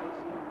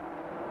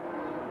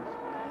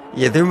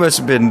 Yeah, there must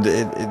have been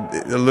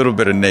a little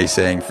bit of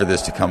naysaying for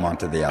this to come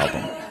onto the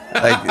album.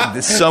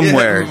 Like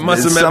somewhere, Yeah,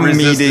 must have met some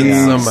resistance meeting,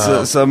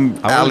 somehow. some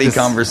I alley would've just-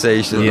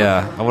 conversation.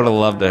 Yeah, I would have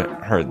loved to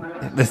heard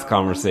this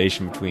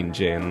conversation between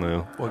Jay and Lou.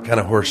 What kind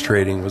of horse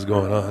trading was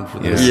going on for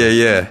this?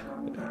 Yeah.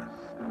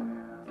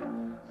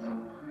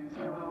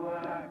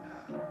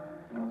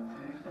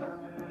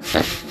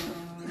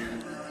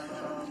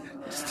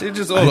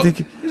 Just I think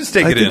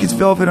take it in. it's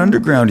Velvet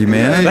Undergroundy,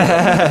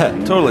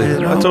 man. Totally,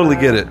 I totally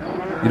get it.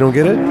 You don't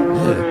get it?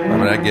 Yeah. I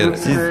mean, I get it.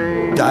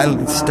 It's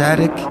dial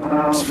static.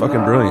 It's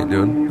fucking brilliant,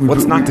 dude.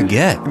 What's not to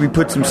get? We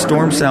put some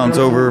storm sounds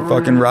over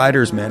fucking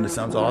riders, man. It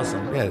sounds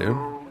awesome. Yeah, dude.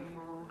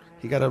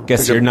 You gotta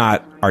Guess pick you're up-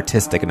 not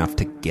artistic enough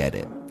to get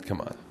it.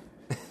 Come on.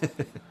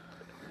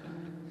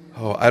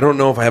 Oh, I don't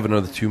know if I have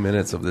another 2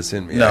 minutes of this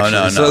in me. No,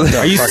 actually. no. So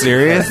Are you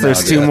serious?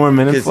 There's 2 more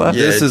minutes left.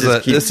 Yeah, this it is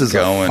just keeps this is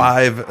going. a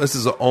 5. This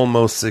is an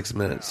almost 6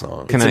 minute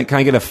song. Can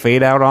I get a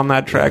fade out on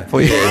that track,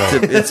 please?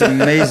 It's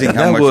amazing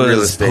how That much was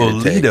real estate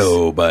it takes.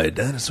 Polito by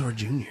Dinosaur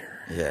Jr.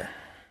 Yeah.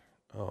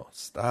 Oh,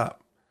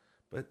 stop!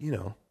 But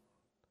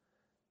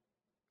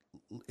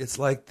it's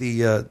like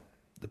the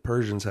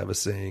Persians have a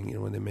saying.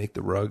 When they make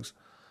the rugs,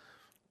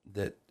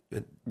 that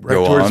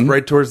Go on.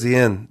 right towards the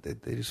end,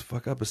 they just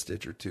fuck up a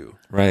stitch or two.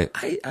 Right.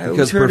 I Because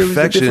always heard it was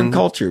a different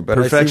culture, but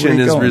perfection I see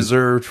where is you're going.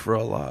 reserved for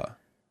Allah.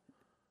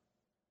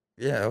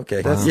 Yeah,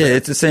 okay. Yeah,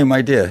 it's the same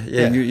idea.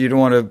 Yeah, you don't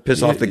want to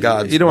piss off the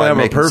gods. You don't by have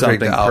a making perfect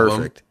something album.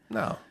 perfect.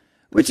 No.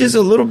 Which is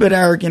a little bit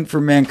arrogant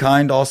for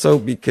mankind, also,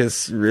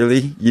 because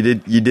really, you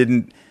didn't. You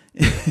didn't.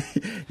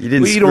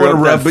 Well, you don't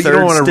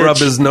want to rub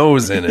his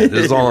nose in it.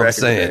 Is all I'm Right,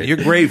 saying. right. You're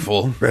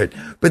grateful. Right,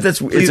 but it's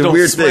a don't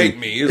weird smite thing.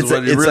 me, is It's,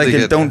 what you it's really like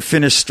get it don't at.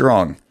 finish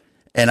strong,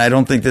 and I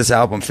don't think this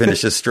album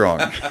finishes strong.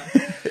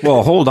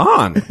 Well, hold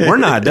on. We're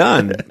not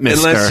done,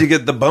 mister. Unless you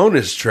get the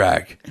bonus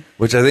track,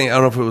 which I don't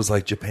know if it was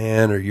like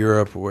Japan or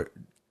Europe or what,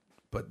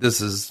 but this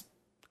is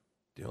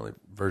the only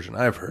version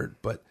I've heard.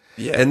 But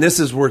Yeah. and this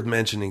is worth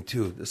mentioning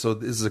too. So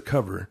this is a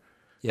cover,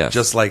 Yes.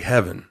 Just Like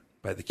Heaven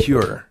by The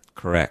Cure,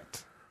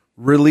 Correct.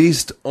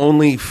 released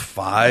only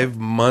 5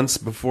 months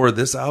before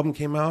this album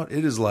came out.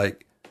 It is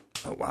like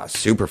Oh wow,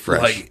 super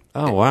fresh. like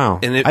Oh, wow.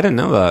 And it- I didn't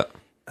know that.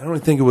 I don't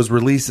think it was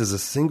released as a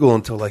single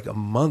until like a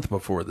month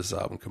before this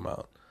album came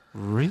out.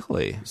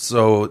 Really?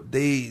 So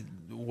but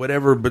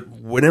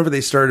whenever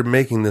they started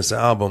making this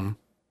album,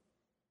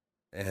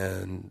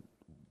 and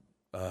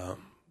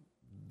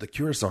the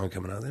Cure song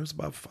coming out, it was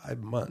about 5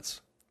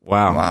 months.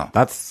 Wow. Wow.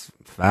 That's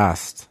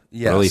fast.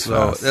 Yeah, Really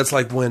so fast. that's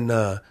like when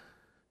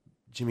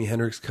Jimi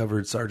Hendrix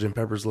covered Sgt.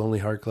 Pepper's Lonely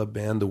Heart Club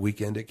Band the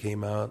weekend it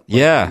came out.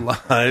 Yeah.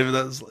 live.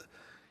 That's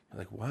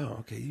like wow,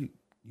 okay, you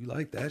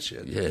like that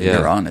shit? yeah, Yeah.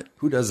 you're on it.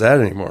 Who does that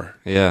anymore?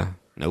 Yeah.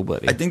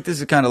 Nobody. I think this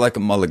is kind of like a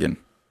mulligan,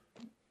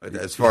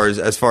 as far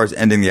as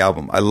ending the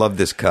album. I love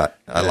this cut.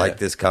 I like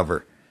this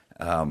cover,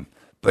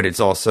 but it's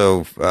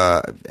also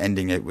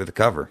ending it with a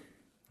cover.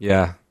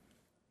 yeah.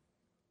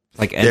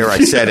 Like There, I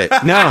said it.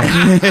 No.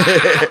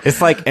 It's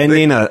like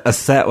ending a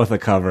set with a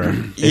cover.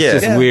 It's Yeah.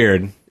 just Yeah.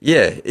 weird.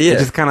 Yeah, yeah. It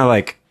just kind of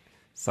like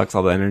sucks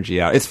all the energy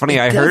out. It's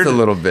funny. I It heard does a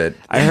little bit.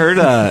 I heard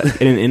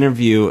in an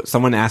interview,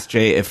 someone asked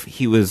Jay if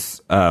he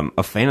was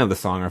a fan of the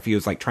song or if he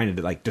was like trying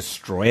to like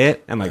destroy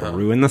it and like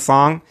ruin the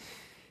song.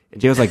 And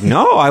Jay was like,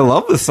 "No, I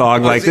love the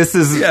song. Like this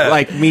is Yeah.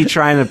 like me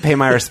trying to pay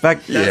my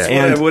respect." That's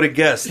and what I would have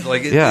guessed.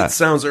 Like Yeah. it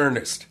sounds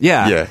earnest.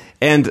 yeah. Yeah.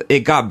 And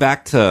it got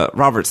back to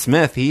Robert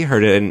Smith. He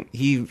heard it and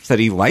he said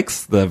he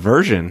likes the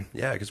version.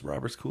 Yeah, because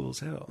Robert's cool as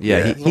hell.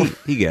 Yeah,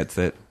 he gets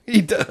it.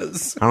 He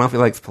does. I don't know if he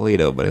likes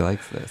Polito, but he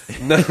likes this.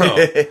 No.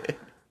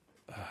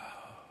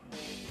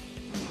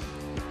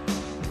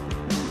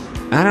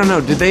 I don't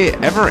know. Did they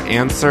ever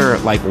answer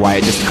like why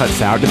it just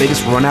cuts out? Did they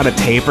just run out of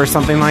tape or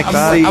something like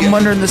that? I'm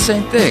wondering the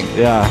same thing.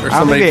 Yeah, Or I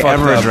don't think they fucked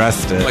ever up.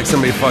 addressed it. Like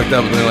somebody fucked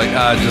up and they're like,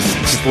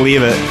 just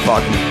leave it.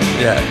 Fuck.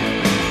 yeah.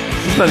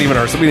 It's not even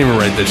ours. We didn't even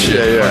write this shit.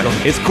 Yeah, yeah. Fuck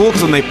 'em. It's cool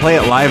because when they play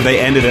it live,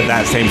 they end it at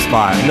that same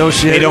spot. No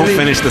shit, They don't really?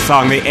 finish the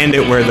song. They end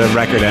it where the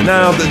record ends.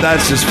 No,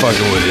 that's just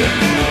fucking with you.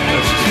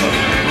 That's just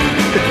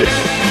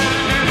fucking.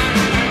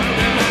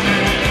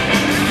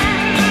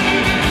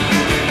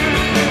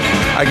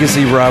 I can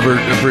see Robert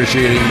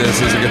appreciating this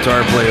as a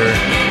guitar player.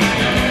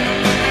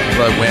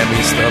 Like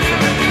whammy stuff.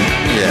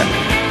 Yeah.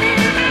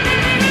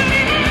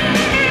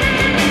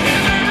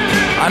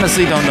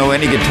 Honestly, don't know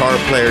any guitar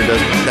player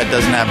that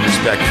doesn't have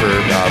respect for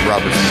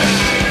Robert Smith.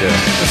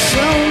 Show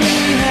me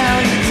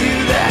how you do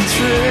that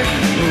trick,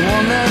 the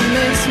one that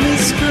makes me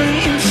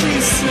scream,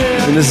 she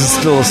said. And this is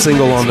still a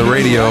single on the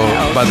radio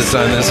by the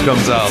time this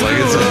comes out. Like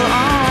it's a,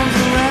 Arms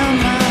around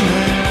my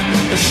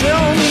neck. Show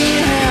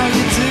me how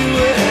you do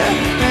it,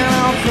 and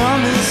I'll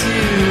promise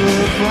you,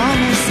 I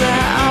promise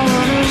that I'll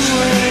run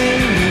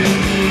away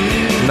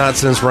with you. not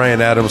since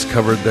Ryan Adams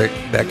covered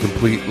that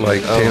complete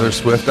like Taylor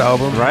Swift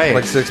album, Right.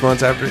 Like 6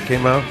 months after it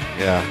came out,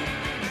 Yeah.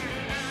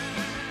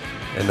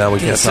 and now we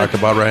can't talk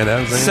about Ryan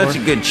Adams anymore.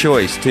 Such a good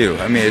choice too.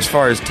 I mean, as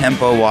far as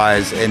tempo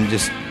wise and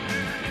just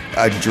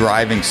a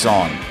driving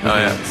song. Oh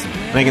yeah,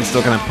 They can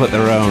still kind of put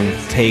their own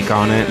take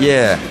on it.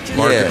 Yeah,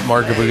 yeah.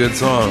 mark of a good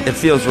song. It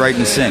feels right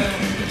in sync.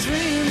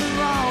 Dream of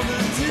all the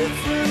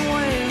different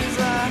ways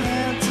I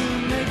had to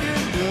make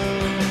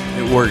it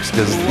go. It works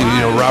because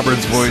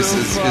Robert's voice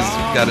is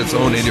got its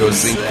own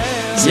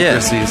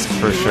idiosyncrasies.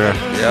 For sure.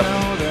 Yep.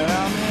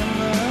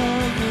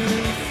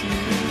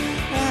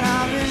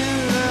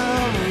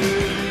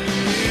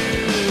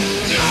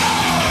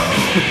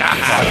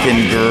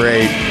 Fucking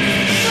great.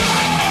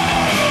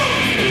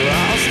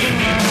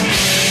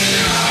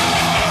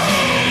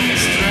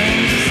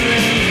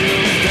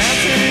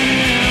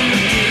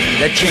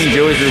 That change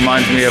always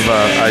reminds me of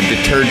a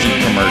detergent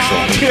commercial.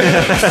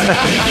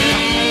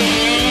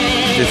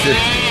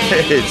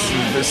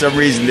 It's, for some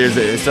reason,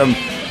 there's some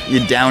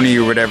Downy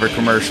or whatever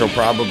commercial,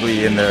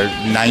 probably in the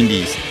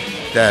 90s,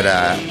 that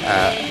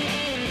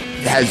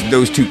has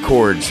those two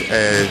chords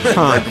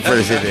right before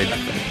they say they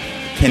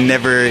can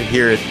never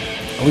hear it.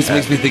 Always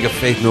makes me think of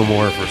Faith No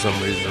More for some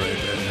reason, right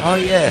there. Oh,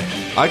 yeah.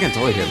 I can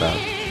totally hear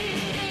that.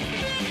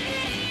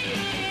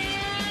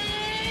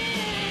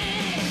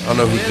 I don't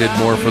know who did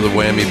more for the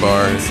whammy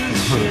bar.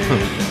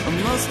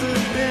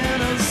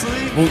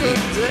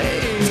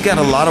 He's got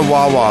a lot of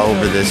wah-wah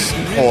over this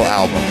whole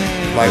album.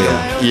 Like,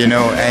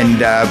 and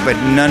but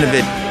none of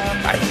it,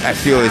 I I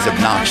feel is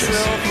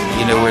obnoxious.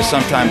 You know, where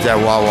sometimes that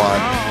wah-wah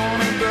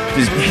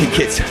just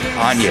gets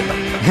on you.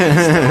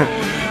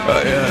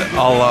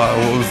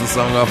 What was the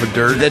song off of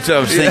Dirt? That's what I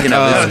was thinking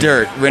of. It's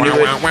Dirt. When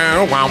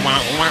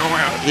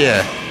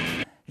yeah.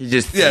 He's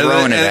just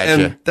throwing it at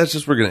you. That's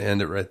just, we're going to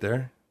end it right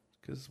there.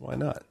 Because why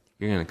not?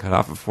 You're going to cut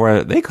off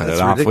before they cut it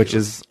off, ridiculous. which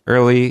is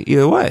early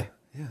either way.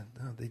 Yeah,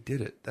 no, they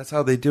did it. That's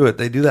how they do it.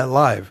 They do that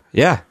live.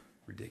 Yeah.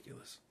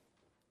 Ridiculous.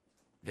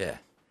 Yeah.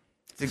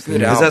 It's a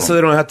good Is album. that so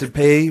they don't have to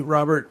pay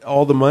Robert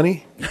all the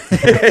money? they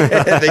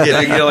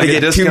get, like they a get 2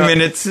 discount?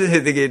 minutes.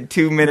 They get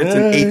 2 minutes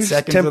and 8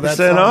 seconds. 10% of that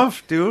song.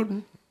 off,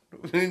 dude.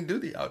 We didn't do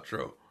the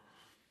outro.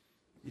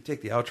 You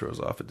take the outros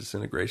off of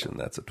Disintegration,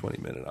 that's a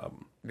 20-minute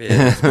album. Yeah,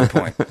 that's a good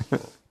point.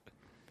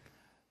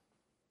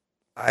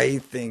 I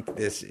think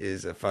this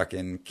is a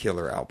fucking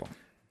killer album.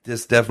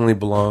 This definitely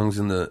belongs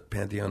in the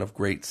pantheon of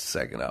great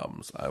second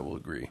albums. I will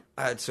agree.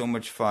 I had so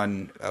much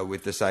fun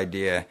with this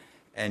idea,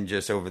 and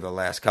just over the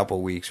last couple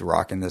of weeks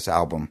rocking this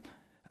album.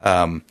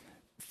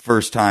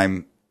 First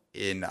time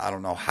in I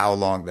don't know how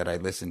long that I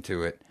listened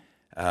to it,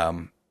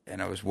 and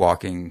I was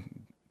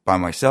walking by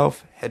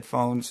myself,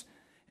 headphones,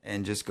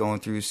 and just going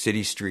through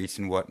city streets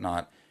and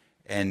whatnot,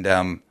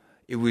 and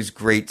it was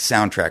great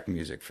soundtrack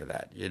music for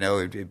that. You know,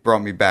 it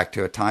brought me back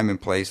to a time and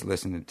place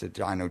listening to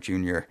Dino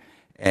Jr.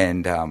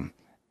 and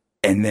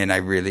then I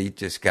really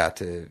just got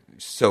to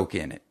soak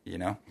in it, you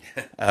know,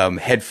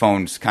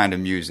 headphones kind of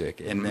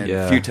music. And then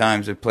a few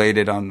times I played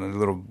it on the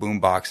little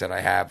boombox that I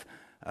have,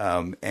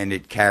 and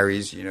it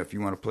carries. You know, if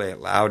you want to play it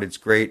loud, it's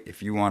great.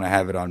 If you want to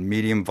have it on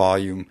medium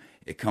volume,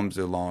 it comes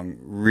along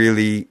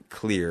really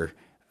clear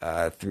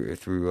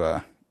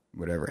through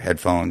whatever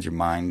headphones, your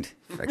mind.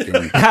 Fucking, you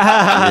know,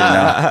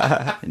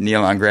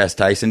 Neil deGrasse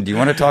Tyson. Do you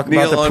want to talk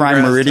about the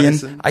Prime Meridian?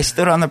 Tyson. I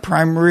stood on the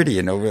Prime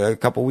Meridian over a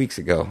couple weeks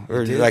ago,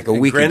 or like a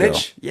week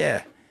Greenwich? ago.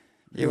 Yeah,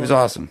 it was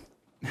awesome.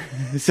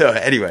 So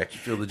anyway,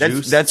 feel the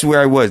juice? That's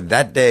where I was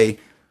that day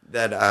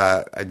that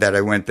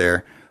I went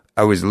there.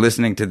 I was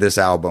listening to this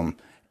album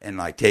and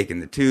like taking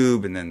the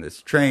tube and then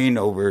this train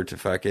over to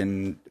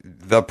fucking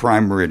the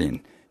Prime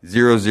Meridian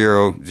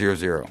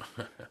 0000.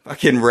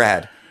 Fucking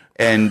rad.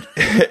 And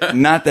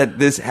not that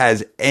this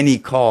has any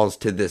calls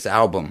to this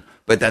album,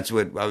 but that's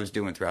what I was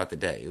doing throughout the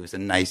day. It was a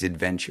nice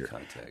adventure.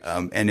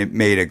 And it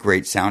made a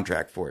great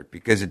soundtrack for it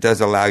because it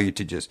does allow you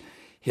to just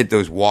hit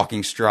those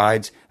walking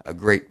strides, a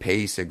great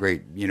pace, a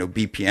great, you know,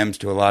 BPMs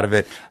to a lot of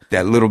it,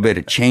 that little bit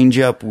of change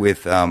up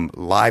with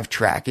live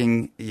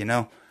tracking, you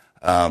know.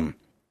 And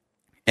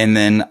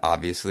then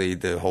obviously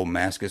the whole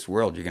Maskus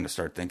world, you're going to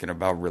start thinking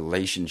about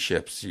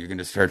relationships. You're going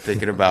to start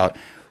thinking about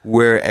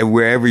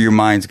wherever your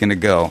mind's going to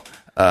go.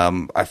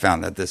 I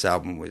found that this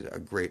album was a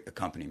great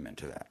accompaniment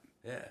to that.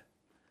 Yeah.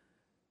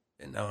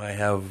 And now I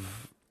have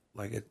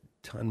like a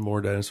ton more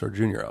Dinosaur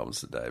Jr.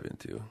 albums to dive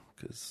into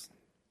because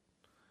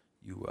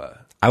you...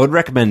 I would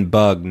recommend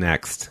Bug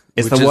next.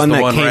 It's Which the is one the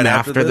that one came right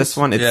after after this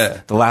one. It's Yeah.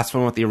 the last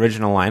one with the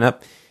original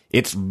lineup.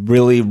 It's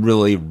really,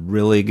 really,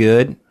 really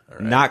good.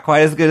 Right. Not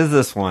quite as good as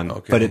this one,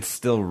 Okay. but it's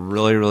still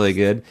really, really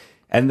good.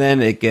 And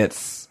then it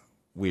gets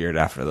weird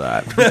after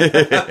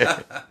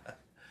that.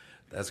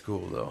 That's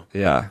cool, though.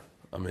 Yeah.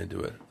 I'm into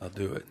it. I'll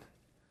do it.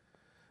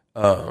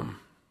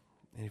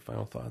 Any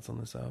final thoughts on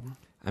this album?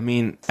 I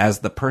mean, as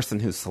the person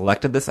who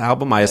selected this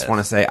album, I just want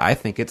to say I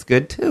think it's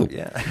good too.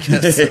 Yeah, I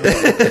guess so.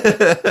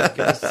 I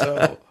guess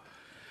so.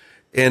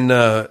 And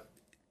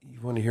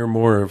you want to hear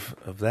more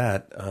of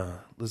that,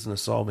 listen to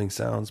Solving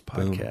Sounds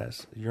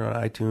podcast. You're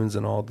on iTunes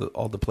and all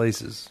the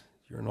places.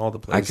 You're in all the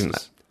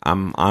places.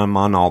 I'm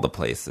on all the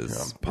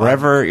places.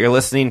 Wherever you're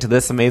listening to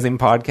this amazing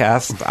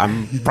podcast,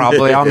 I'm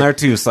probably on there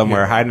too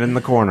somewhere, hiding in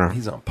the corner.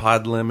 He's on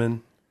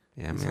Podlemon.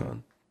 Yeah, He's man.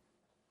 on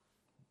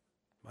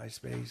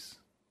MySpace.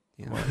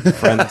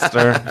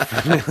 Friendster.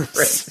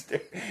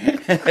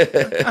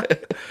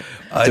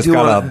 Just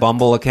got a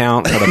Bumble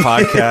account for the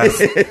podcast.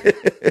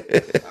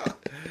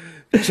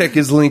 Check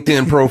his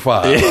LinkedIn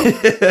profile.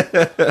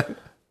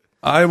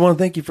 I want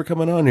to thank you for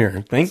coming on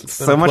here. Thanks It's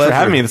been so a much for pleasure.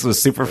 having me. This was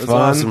super fun.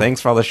 awesome.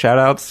 Thanks for all the shout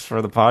outs for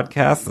the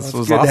podcast. This It's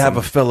was good awesome. to have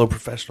a fellow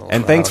professional.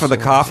 And thanks for the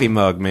coffee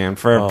mug, man.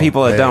 For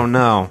people that hey. don't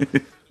know,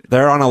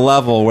 they're on a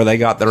level where they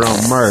got their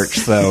own merch.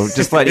 So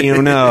just letting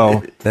you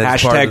know,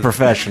 That's part hashtag of-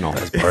 professional.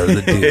 That's part of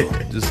the deal.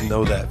 Just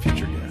know that,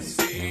 future guys.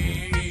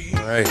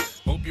 All right.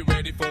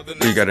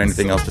 You got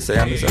anything else to say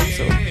on this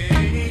episode?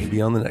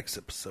 Maybe on the next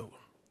episode.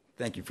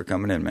 Thank you for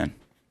coming in, man.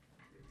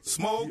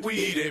 Smoke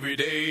weed every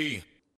day.